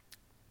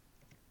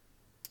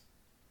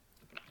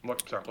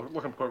 Sorry,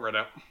 looking quote right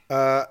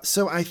now.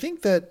 So I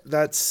think that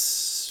that's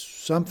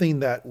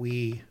something that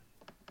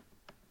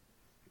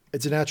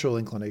it's a natural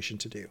inclination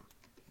to do.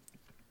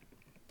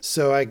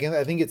 So again,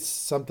 I think it's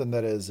something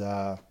that is,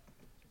 I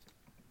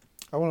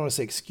don't want to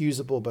say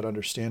excusable, but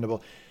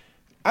understandable.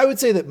 I would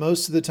say that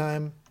most of the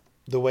time,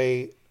 the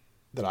way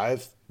that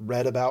I've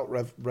read about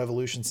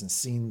revolutions and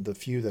seen the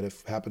few that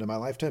have happened in my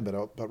lifetime,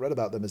 but read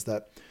about them, is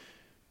that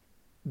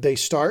they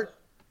start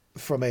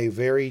from a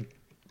very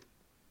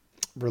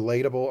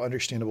relatable,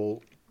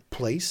 understandable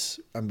place.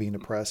 I'm being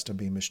oppressed. I'm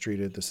being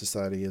mistreated. The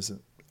society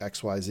isn't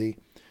X, Y, Z.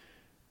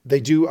 They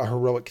do a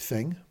heroic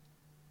thing.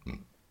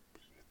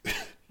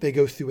 They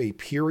go through a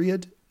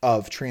period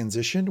of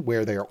transition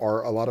where there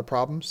are a lot of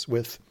problems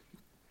with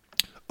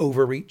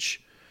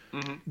overreach,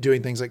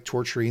 doing things like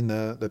torturing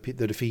the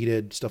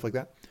defeated, stuff like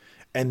that.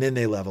 And then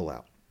they level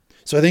out.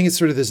 So I think it's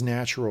sort of this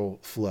natural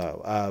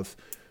flow of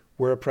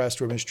we're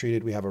oppressed, we're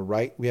mistreated, we have a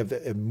right, we have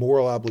the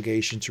moral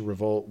obligation to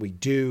revolt.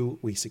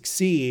 We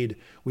succeed,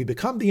 we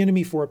become the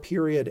enemy for a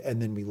period, and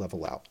then we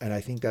level out. And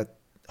I think that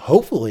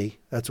hopefully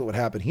that's what would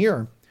happen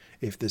here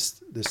if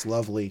this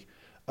lovely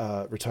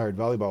retired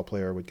volleyball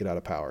player would get out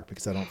of power,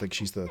 because I don't think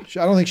she's the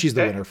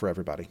winner for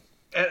everybody.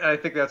 And I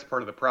think that's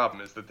part of the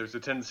problem, is that there's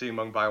a tendency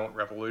among violent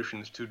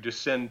revolutions to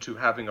descend to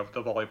having the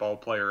volleyball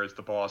player as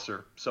the boss,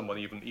 or someone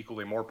even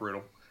equally more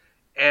brutal.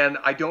 And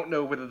I don't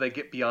know whether they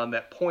get beyond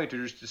that point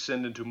or just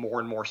descend into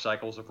more and more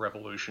cycles of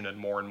revolution and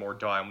more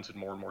violence and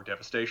more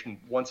devastation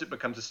once it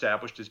becomes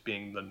established as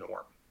being the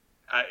norm.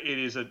 It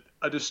is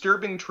a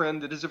disturbing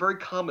trend. It is a very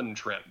common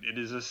trend. It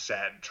is a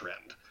sad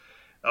trend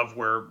of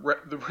where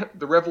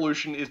the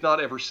revolution is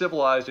not ever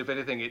civilized. If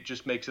anything, it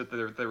just makes it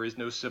that there is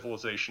no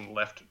civilization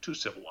left to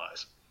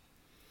civilize.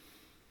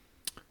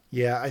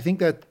 Yeah, I think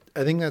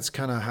that's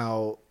kind of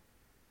how.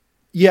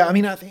 Yeah, I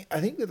mean, I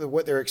think that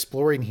what they're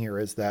exploring here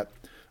is that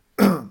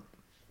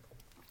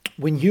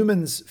when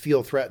humans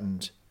feel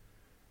threatened,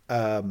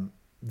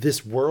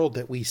 this world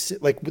that we see,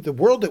 like the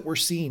world that we're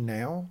seeing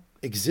now,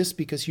 exists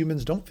because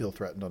humans don't feel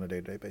threatened on a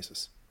day-to-day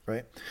basis.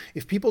 Right?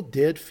 If people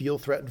did feel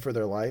threatened for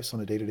their lives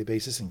on a day-to-day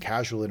basis in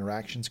casual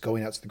interactions,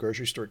 going out to the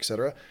grocery store,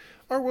 etc.,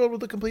 our world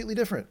would look completely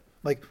different.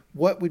 Like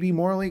what would be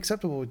morally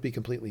acceptable would be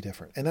completely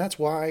different. And that's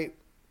why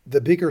the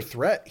bigger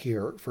threat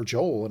here for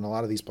Joel in a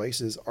lot of these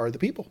places are the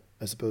people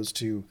as opposed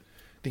to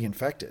the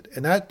infected.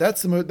 And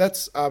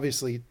that's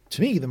obviously,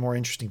 to me, the more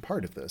interesting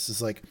part of this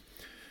is like,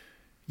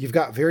 you've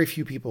got very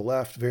few people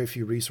left, very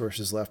few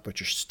resources left,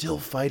 but you're still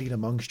fighting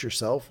amongst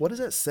yourself. What does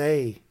that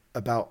say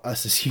about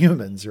us as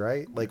humans,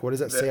 right? Like, what does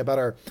that say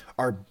about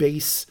our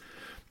base,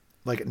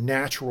 like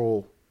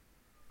natural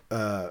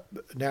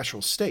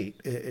state?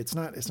 It's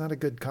not a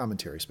good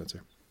commentary,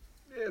 Spencer.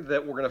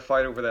 That we're going to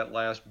fight over that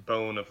last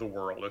bone of the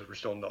world as we're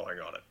still gnawing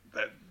on it.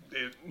 That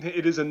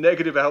it is a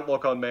negative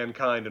outlook on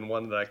mankind, and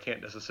one that I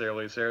can't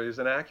necessarily say is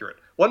inaccurate.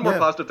 One more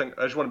positive thing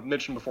I just want to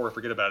mention before I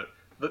forget about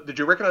it. Did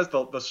you recognize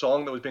the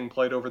song that was being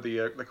played over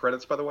the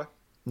credits, by the way?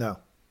 No.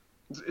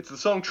 It's the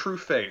song True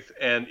Faith,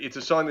 and it's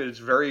a song that is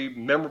very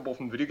memorable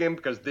from the video game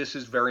because this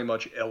is very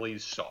much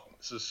Ellie's song.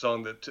 This is a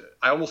song that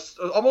I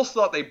almost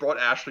thought they brought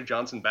Ashley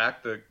Johnson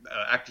back, the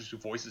actress who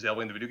voices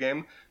Ellie in the video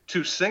game,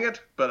 to sing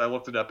it, but I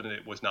looked it up and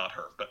it was not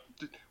her. But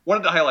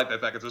wanted to highlight that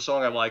fact. It's a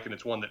song I like, and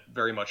it's one that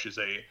very much is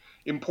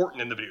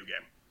important in the video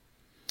game.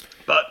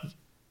 But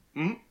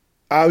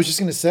I was just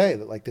going to say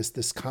that, like,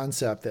 this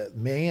concept that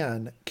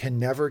man can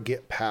never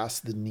get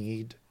past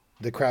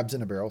the crabs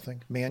in a barrel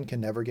thing. Man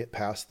can never get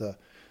past the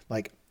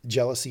like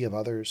jealousy of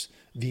others,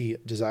 the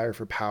desire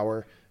for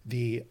power,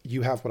 the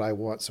you have what I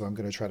want, so I'm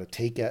going to try to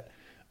take it,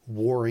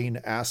 warring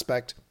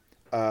aspect.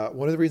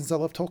 One of the reasons I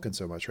love Tolkien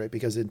so much, right?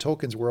 Because in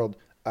Tolkien's world,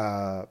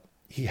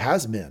 he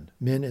has men.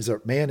 Man is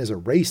a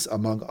race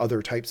among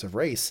other types of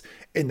race,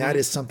 and that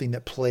is something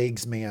that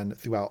plagues man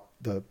throughout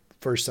the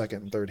first,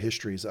 second, and third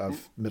histories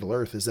of Middle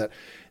Earth is that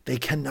they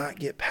cannot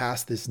get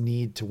past this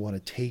need to want to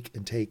take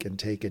and take and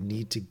take and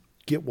need to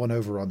get one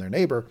over on their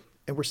neighbor.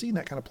 And we're seeing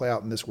that kind of play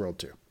out in this world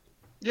too.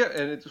 Yeah,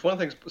 and it's one of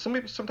the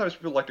things. Sometimes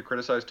people like to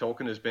criticize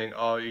Tolkien as being,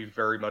 oh, he's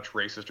very much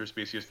racist or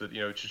specious. That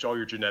it's just all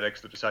your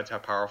genetics that decides how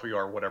powerful you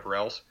are, or whatever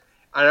else.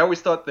 And I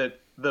always thought that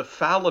the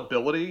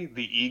fallibility,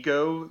 the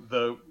ego,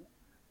 the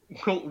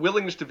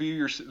willingness to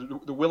view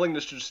the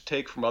willingness to just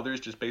take from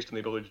others just based on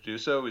the ability to do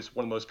so is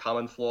one of the most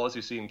common flaws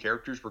you see in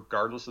characters,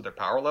 regardless of their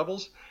power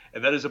levels,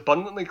 and that is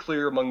abundantly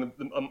clear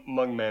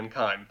among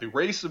mankind. The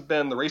race of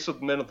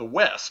men of the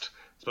West,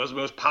 supposed to be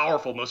the most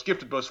powerful, most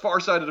gifted, most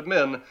far-sighted of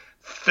men,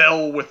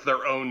 fell with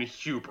their own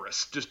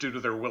hubris, just due to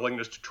their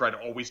willingness to try to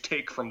always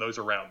take from those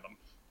around them.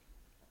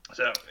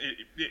 So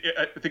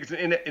I think it's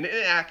an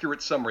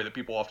inaccurate summary that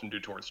people often do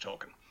towards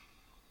Tolkien.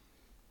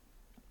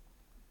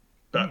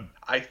 But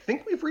I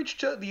think we've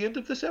reached the end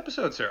of this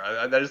episode,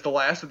 sir. That is the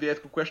last of the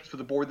ethical questions for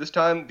the board this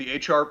time. The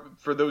HR,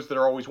 for those that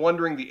are always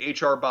wondering, the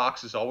HR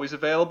box is always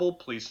available.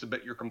 Please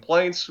submit your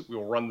complaints. We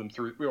will run them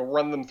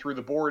through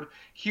the board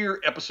here,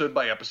 episode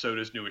by episode,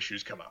 as new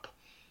issues come up.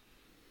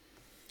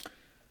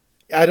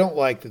 I don't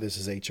like that this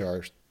is HR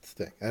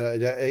thing.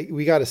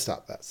 We got to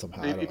stop that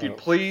somehow. If you'd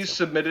please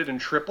submit it in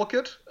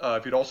triplicate.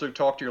 If you'd also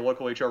talk to your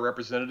local HR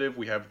representative,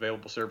 we have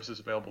available services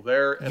available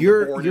there, and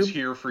the board is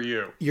here for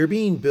you. You're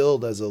being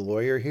billed as a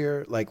lawyer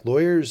here. Like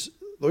lawyers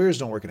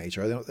don't work in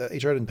HR.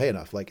 HR didn't pay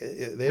enough. Like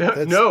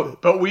no,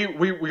 but we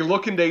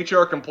look into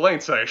HR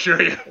complaints, I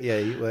assure you.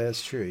 Yeah, well,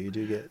 that's true. You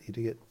do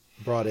get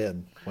brought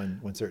in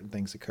when certain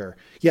things occur.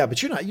 Yeah,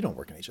 but you don't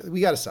work in HR.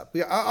 We got to stop.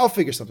 I'll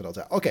figure something else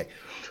out. Okay.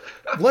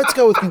 Let's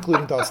go with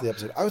concluding thoughts of the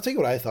episode. I would tell you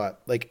what I thought,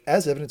 like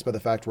as evidenced by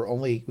the fact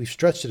we've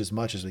stretched it as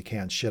much as we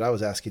can. Shit, I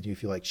was asking you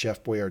if you like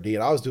Chef Boyardee,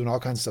 and I was doing all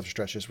kinds of stuff to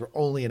stretch this. We're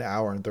only an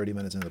hour and 30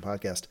 minutes into the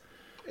podcast.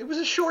 It was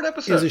a short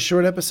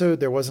episode.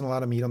 There wasn't a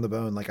lot of meat on the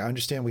bone. Like I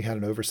understand we had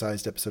an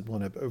oversized episode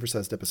 1,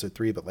 oversized episode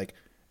 3, but like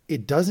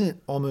it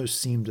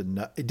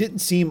didn't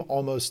seem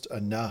almost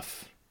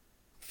enough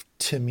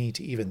to me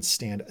to even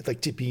stand,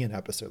 like to be an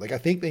episode. Like I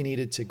think they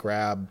needed to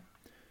grab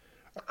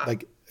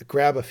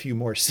a few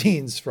more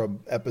scenes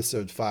from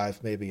episode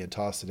 5 maybe and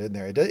toss it in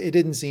there. It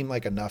didn't seem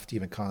like enough to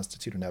even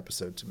constitute an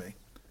episode to me.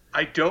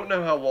 I don't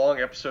know how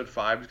long episode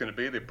 5 is going to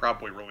be. They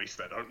probably released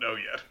that. I don't know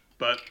yet.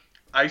 But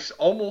I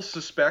almost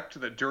suspect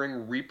that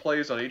during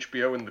replays on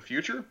HBO in the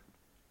future,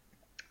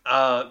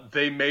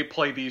 they may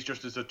play these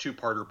just as a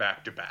 2-parter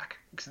back-to-back.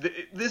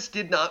 This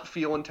did not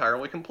feel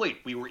entirely complete.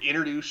 We were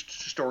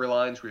introduced to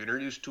storylines. We were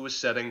introduced to a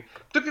setting,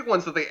 particularly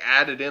ones that they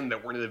added in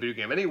that weren't in the video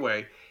game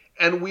anyway.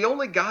 And we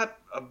only got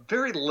a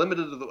very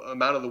limited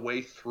amount of the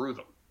way through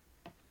them.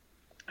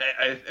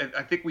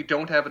 I think we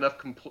don't have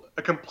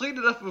a complete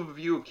enough of a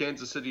view of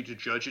Kansas City to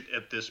judge it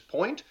at this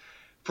point.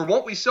 From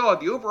what we saw,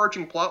 the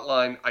overarching plot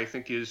line, I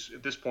think, is,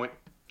 at this point,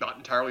 not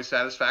entirely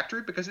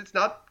satisfactory because it's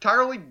not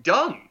entirely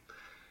done.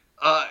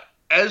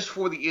 As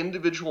for the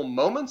individual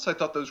moments, I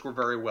thought those were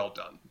very well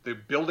done. The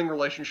building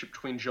relationship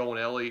between Joel and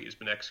Ellie has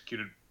been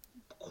executed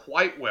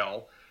quite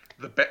well.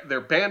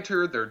 Their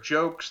banter, their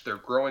jokes, their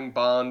growing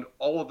bond,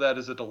 all of that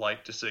is a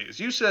delight to see. As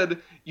you said,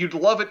 you'd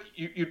love it.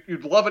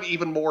 You'd love it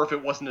even more if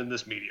it wasn't in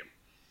this medium.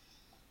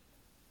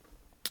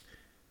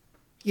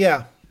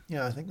 Yeah,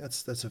 I think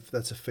that's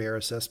a fair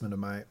assessment of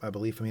my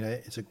belief. I mean,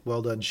 it's a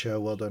well done show,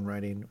 well done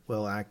writing,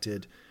 well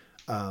acted.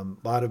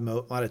 Lot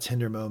of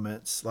tender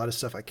moments, a lot of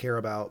stuff I care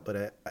about,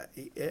 but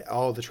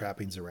all the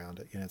trappings around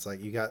it. It's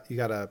like you got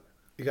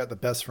the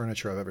best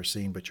furniture I've ever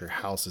seen, but your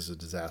house is a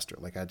disaster.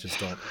 Like I just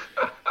don't.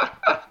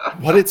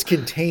 What it's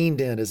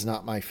contained in is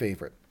not my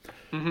favorite.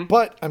 Mm-hmm.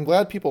 But I'm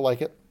glad people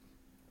like it.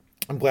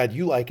 I'm glad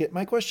you like it.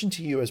 My question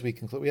to you as we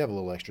conclude, we have a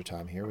little extra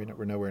time here.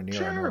 We're nowhere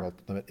near our normal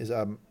limit. Is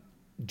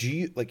do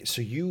you like?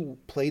 So you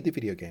played the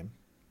video game?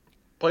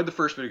 Played the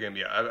first video game,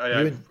 yeah.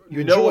 I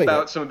know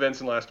about some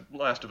events in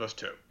Last of Us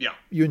 2. Yeah.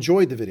 You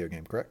enjoyed the video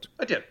game, correct?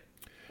 I did.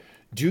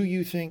 Do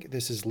you think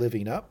this is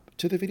living up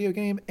to the video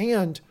game?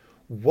 And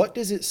what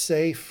does it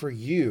say for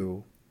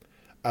you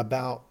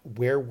about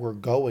where we're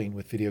going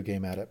with video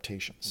game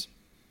adaptations?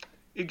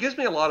 It gives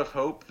me a lot of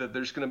hope that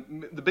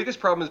the biggest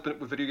problem has been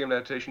with video game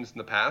adaptations in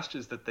the past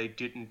is that they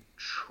didn't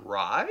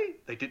try.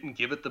 They didn't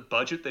give it the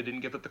budget. They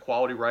didn't give it the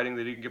quality writing.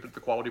 They didn't give it the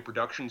quality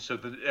production so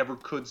that it ever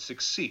could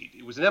succeed.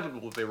 It was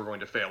inevitable that they were going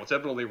to fail. It's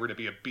inevitable they were going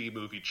to be a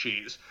B-movie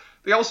cheese.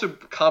 They also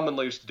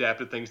commonly just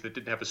adapted things that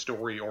didn't have a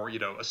story or, a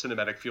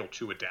cinematic feel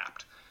to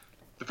adapt.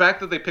 The fact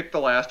that they picked The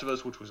Last of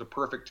Us, which was a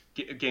perfect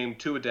game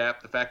to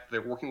adapt, the fact that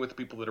they're working with the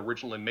people that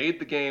originally made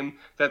the game,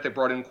 that they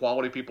brought in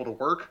quality people to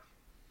work,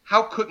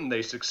 how couldn't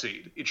they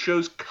succeed? It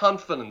shows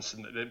confidence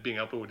in being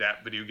able to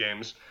adapt video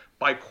games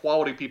by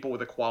quality people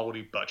with a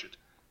quality budget.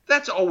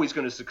 That's always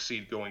going to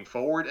succeed going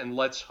forward, and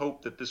let's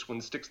hope that this one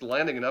sticks the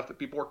landing enough that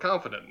people are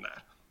confident in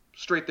that.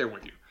 Straight there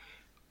with you.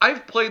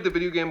 I've played the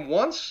video game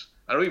once.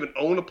 I don't even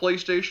own a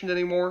PlayStation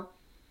anymore.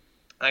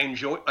 I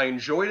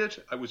enjoyed it.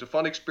 It was a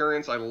fun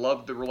experience. I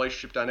loved the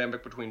relationship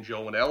dynamic between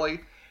Joel and Ellie.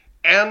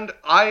 And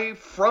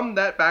from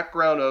that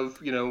background of,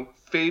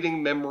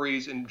 fading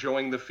memories,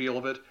 enjoying the feel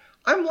of it,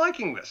 I'm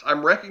liking this.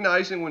 I'm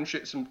recognizing when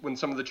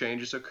some of the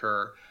changes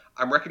occur.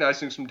 I'm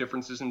recognizing some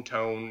differences in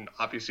tone,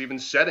 obviously even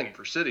setting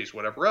for cities,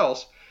 whatever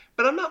else.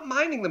 But I'm not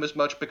minding them as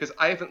much because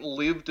I haven't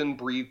lived and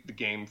breathed the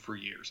game for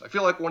years. I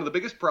feel like one of the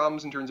biggest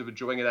problems in terms of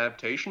enjoying an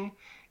adaptation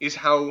is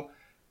how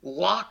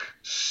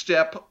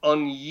lockstep,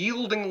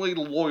 unyieldingly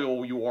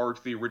loyal you are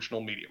to the original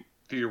medium,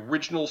 the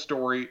original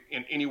story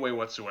in any way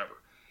whatsoever.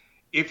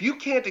 If you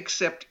can't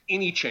accept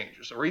any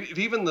changes, or if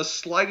even the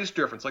slightest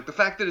difference, like the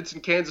fact that it's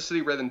in Kansas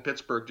City rather than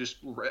Pittsburgh, just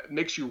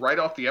makes you write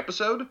off the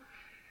episode,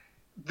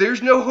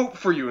 there's no hope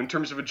for you in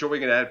terms of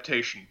enjoying an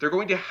adaptation. They're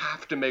going to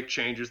have to make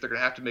changes. They're going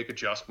to have to make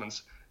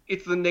adjustments.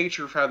 It's the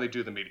nature of how they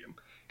do the medium.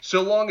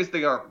 So long as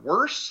they aren't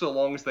worse, so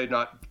long as they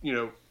not,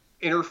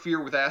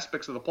 interfere with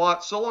aspects of the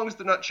plot, so long as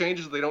they're not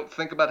changes they don't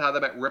think about how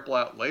they might ripple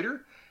out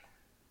later,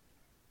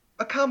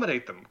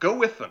 accommodate them. Go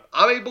with them.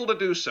 I'm able to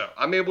do so.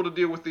 I'm able to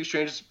deal with these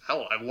changes.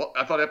 Hell,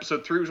 I thought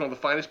episode 3 was one of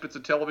the finest bits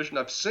of television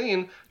I've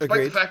seen,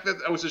 despite the fact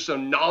that it was just a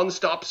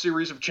non-stop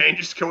series of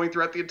changes going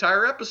throughout the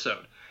entire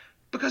episode.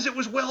 Because it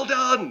was well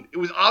done. It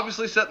was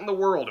obviously set in the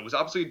world. It was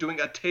obviously doing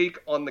a take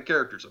on the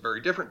characters. A very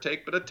different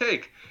take, but a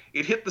take.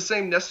 It hit the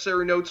same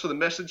necessary notes for the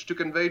message to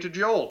convey to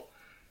Joel.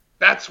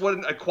 That's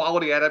what a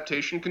quality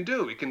adaptation can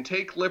do. It can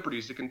take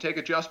liberties. It can take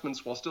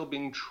adjustments while still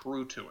being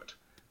true to it.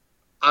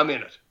 I'm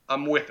in it.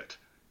 I'm with it.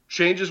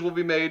 Changes will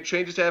be made.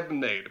 Changes have been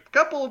made. A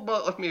couple of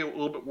left me a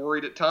little bit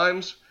worried at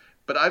times,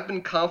 but I've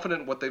been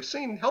confident in what they've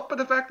seen, helped by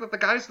the fact that the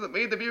guys that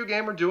made the video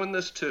game are doing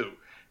this too.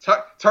 It's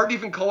hard to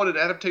even call it an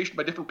adaptation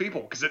by different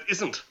people, because it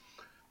isn't.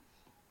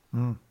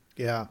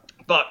 Yeah.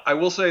 But I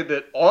will say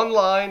that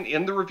online,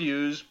 in the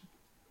reviews,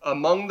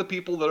 among the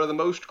people that are the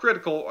most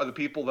critical are the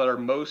people that are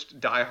most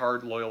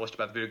diehard loyalist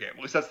about the video game.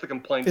 At least that's the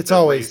complaint. It's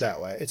always that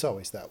way. It's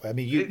always that way. I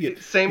mean,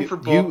 same for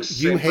books.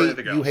 You same hate for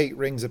anything else. You hate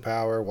Rings of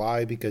Power.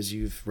 Why? Because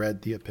you've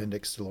read the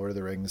appendix to Lord of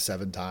the Rings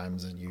 7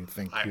 times, and you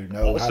think you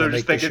know how to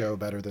make the show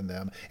better than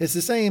them. It's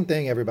the same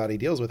thing everybody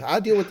deals with. I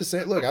deal with the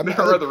same. Look,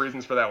 there are other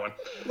reasons for that one.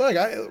 Look,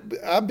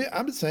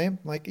 I'm the same.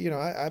 Like,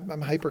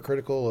 I'm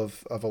hypercritical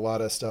of a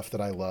lot of stuff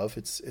that I love.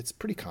 It's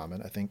pretty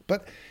common, I think,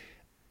 but.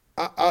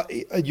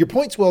 Your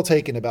point's well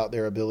taken about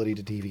their ability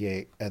to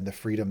deviate and the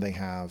freedom they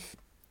have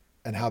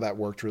and how that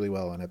worked really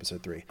well in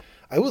episode 3.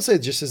 I will say,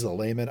 just as a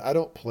layman, I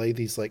don't play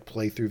these like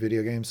playthrough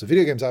video games. The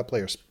video games I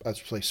play I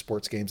play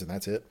sports games, and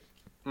that's it.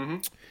 Mm-hmm.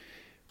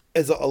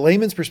 As a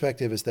layman's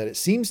perspective is that it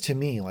seems to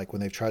me like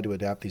when they've tried to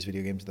adapt these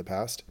video games in the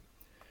past,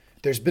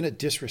 there's been a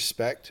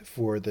disrespect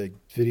for the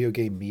video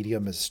game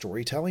medium as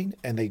storytelling,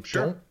 and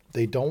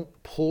they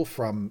don't pull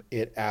from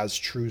it as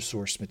true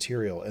source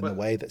material in the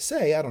way that,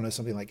 say, I don't know,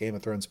 something like Game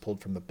of Thrones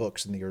pulled from the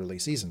books in the early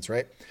seasons,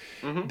 right?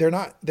 Mm-hmm. They're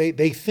not, they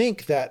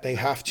think that they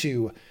have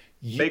to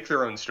make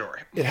their own story.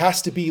 It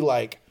has to be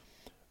like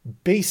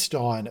based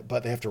on,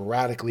 but they have to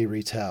radically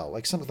retell,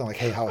 like something like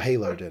how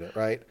Halo did it,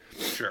 right?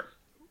 Sure.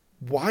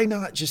 Why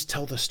not just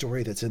tell the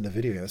story that's in the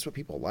video game? That's what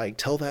people like.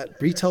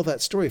 Retell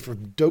that story for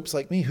dopes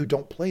like me who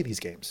don't play these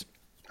games.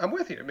 I'm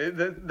with you. I mean,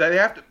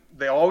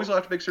 they always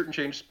have to make certain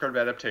changes as part of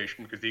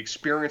adaptation, because the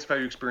experience of how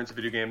you experience a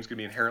video game is going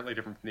to be inherently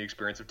different from the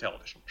experience of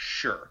television.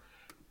 Sure.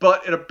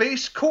 But at a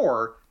base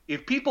core,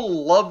 if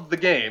people love the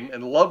game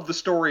and love the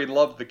story and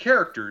love the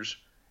characters,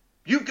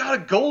 you've got a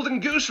golden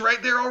goose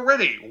right there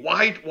already.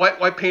 Why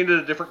paint it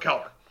a different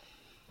color?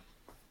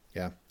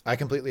 Yeah, I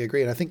completely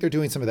agree. And I think they're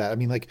doing some of that. I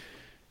mean, like,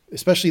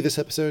 especially this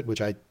episode,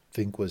 which I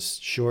think was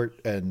short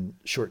and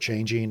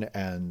shortchanging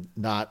and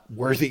not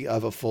worthy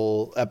of a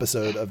full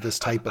episode of this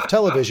type of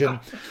television.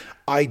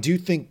 I do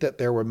think that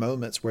there were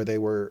moments where they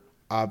were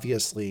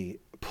obviously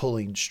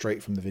pulling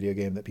straight from the video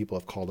game that people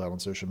have called out on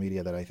social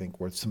media that I think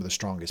were some of the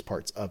strongest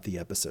parts of the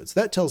episodes.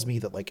 That tells me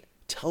that, like,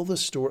 tell the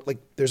story. Like,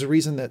 there's a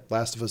reason that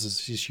Last of Us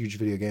is this huge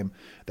video game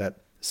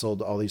that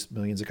sold all these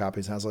millions of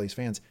copies and has all these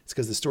fans. It's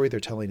because the story they're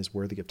telling is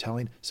worthy of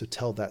telling. So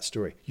tell that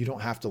story. You don't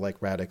have to like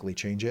radically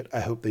change it. I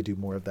hope they do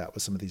more of that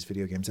with some of these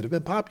video games that have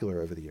been popular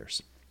over the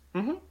years.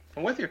 Mm-hmm.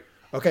 I'm with you.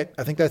 Okay.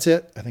 I think that's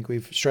it. I think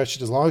we've stretched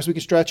it as long as we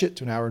can stretch it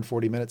to 1 hour and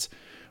 40 minutes.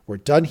 We're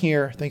done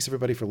here. Thanks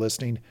everybody for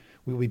listening.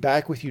 We'll be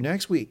back with you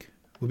next week.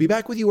 We'll be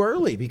back with you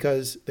early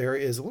because there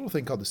is a little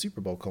thing called the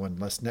Super Bowl coming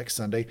next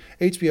Sunday.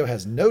 HBO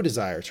has no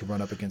desire to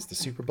run up against the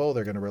Super Bowl.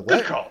 They're going to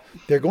relate.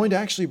 They're going to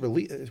actually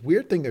release.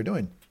 Weird thing they're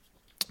doing.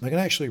 They're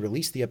going to actually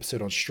release the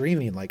episode on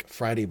streaming like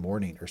Friday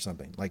morning or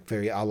something, like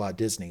very a la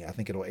Disney. I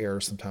think it'll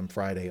air sometime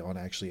Friday on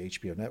actually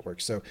HBO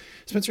Network. So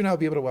Spencer and I will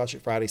be able to watch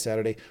it Friday,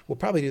 Saturday. We'll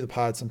probably do the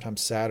pod sometime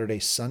Saturday,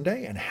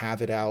 Sunday, and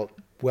have it out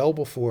well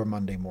before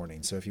Monday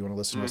morning. So if you want to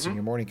listen to us in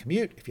your morning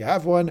commute, if you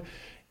have one,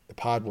 the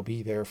pod will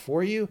be there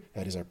for you.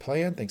 That is our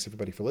plan. Thanks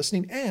everybody for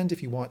listening. And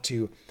if you want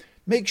to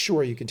make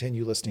sure you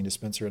continue listening to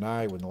Spencer and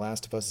I when The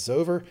Last of Us is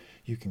over,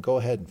 you can go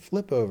ahead and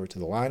flip over to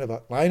the Line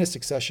of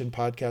Succession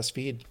podcast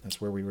feed.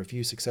 That's where we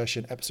review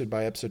Succession episode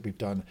by episode. We've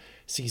done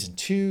season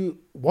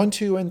 1,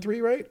 2, and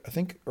 3, right? I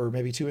think, or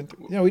maybe 2 and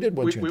 3. No, we did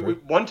 1, 2, and 3.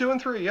 1, 2,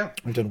 and 3, yeah.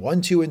 We've done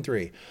 1, 2, and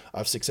 3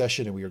 of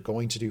Succession, and we are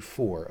going to do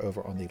 4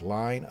 over on the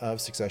Line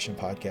of Succession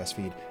podcast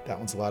feed. That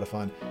one's a lot of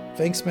fun.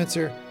 Thanks,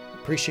 Spencer.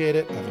 Appreciate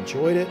it. I've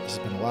enjoyed it. This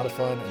has been a lot of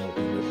fun, and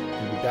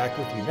we'll be back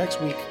with you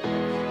next week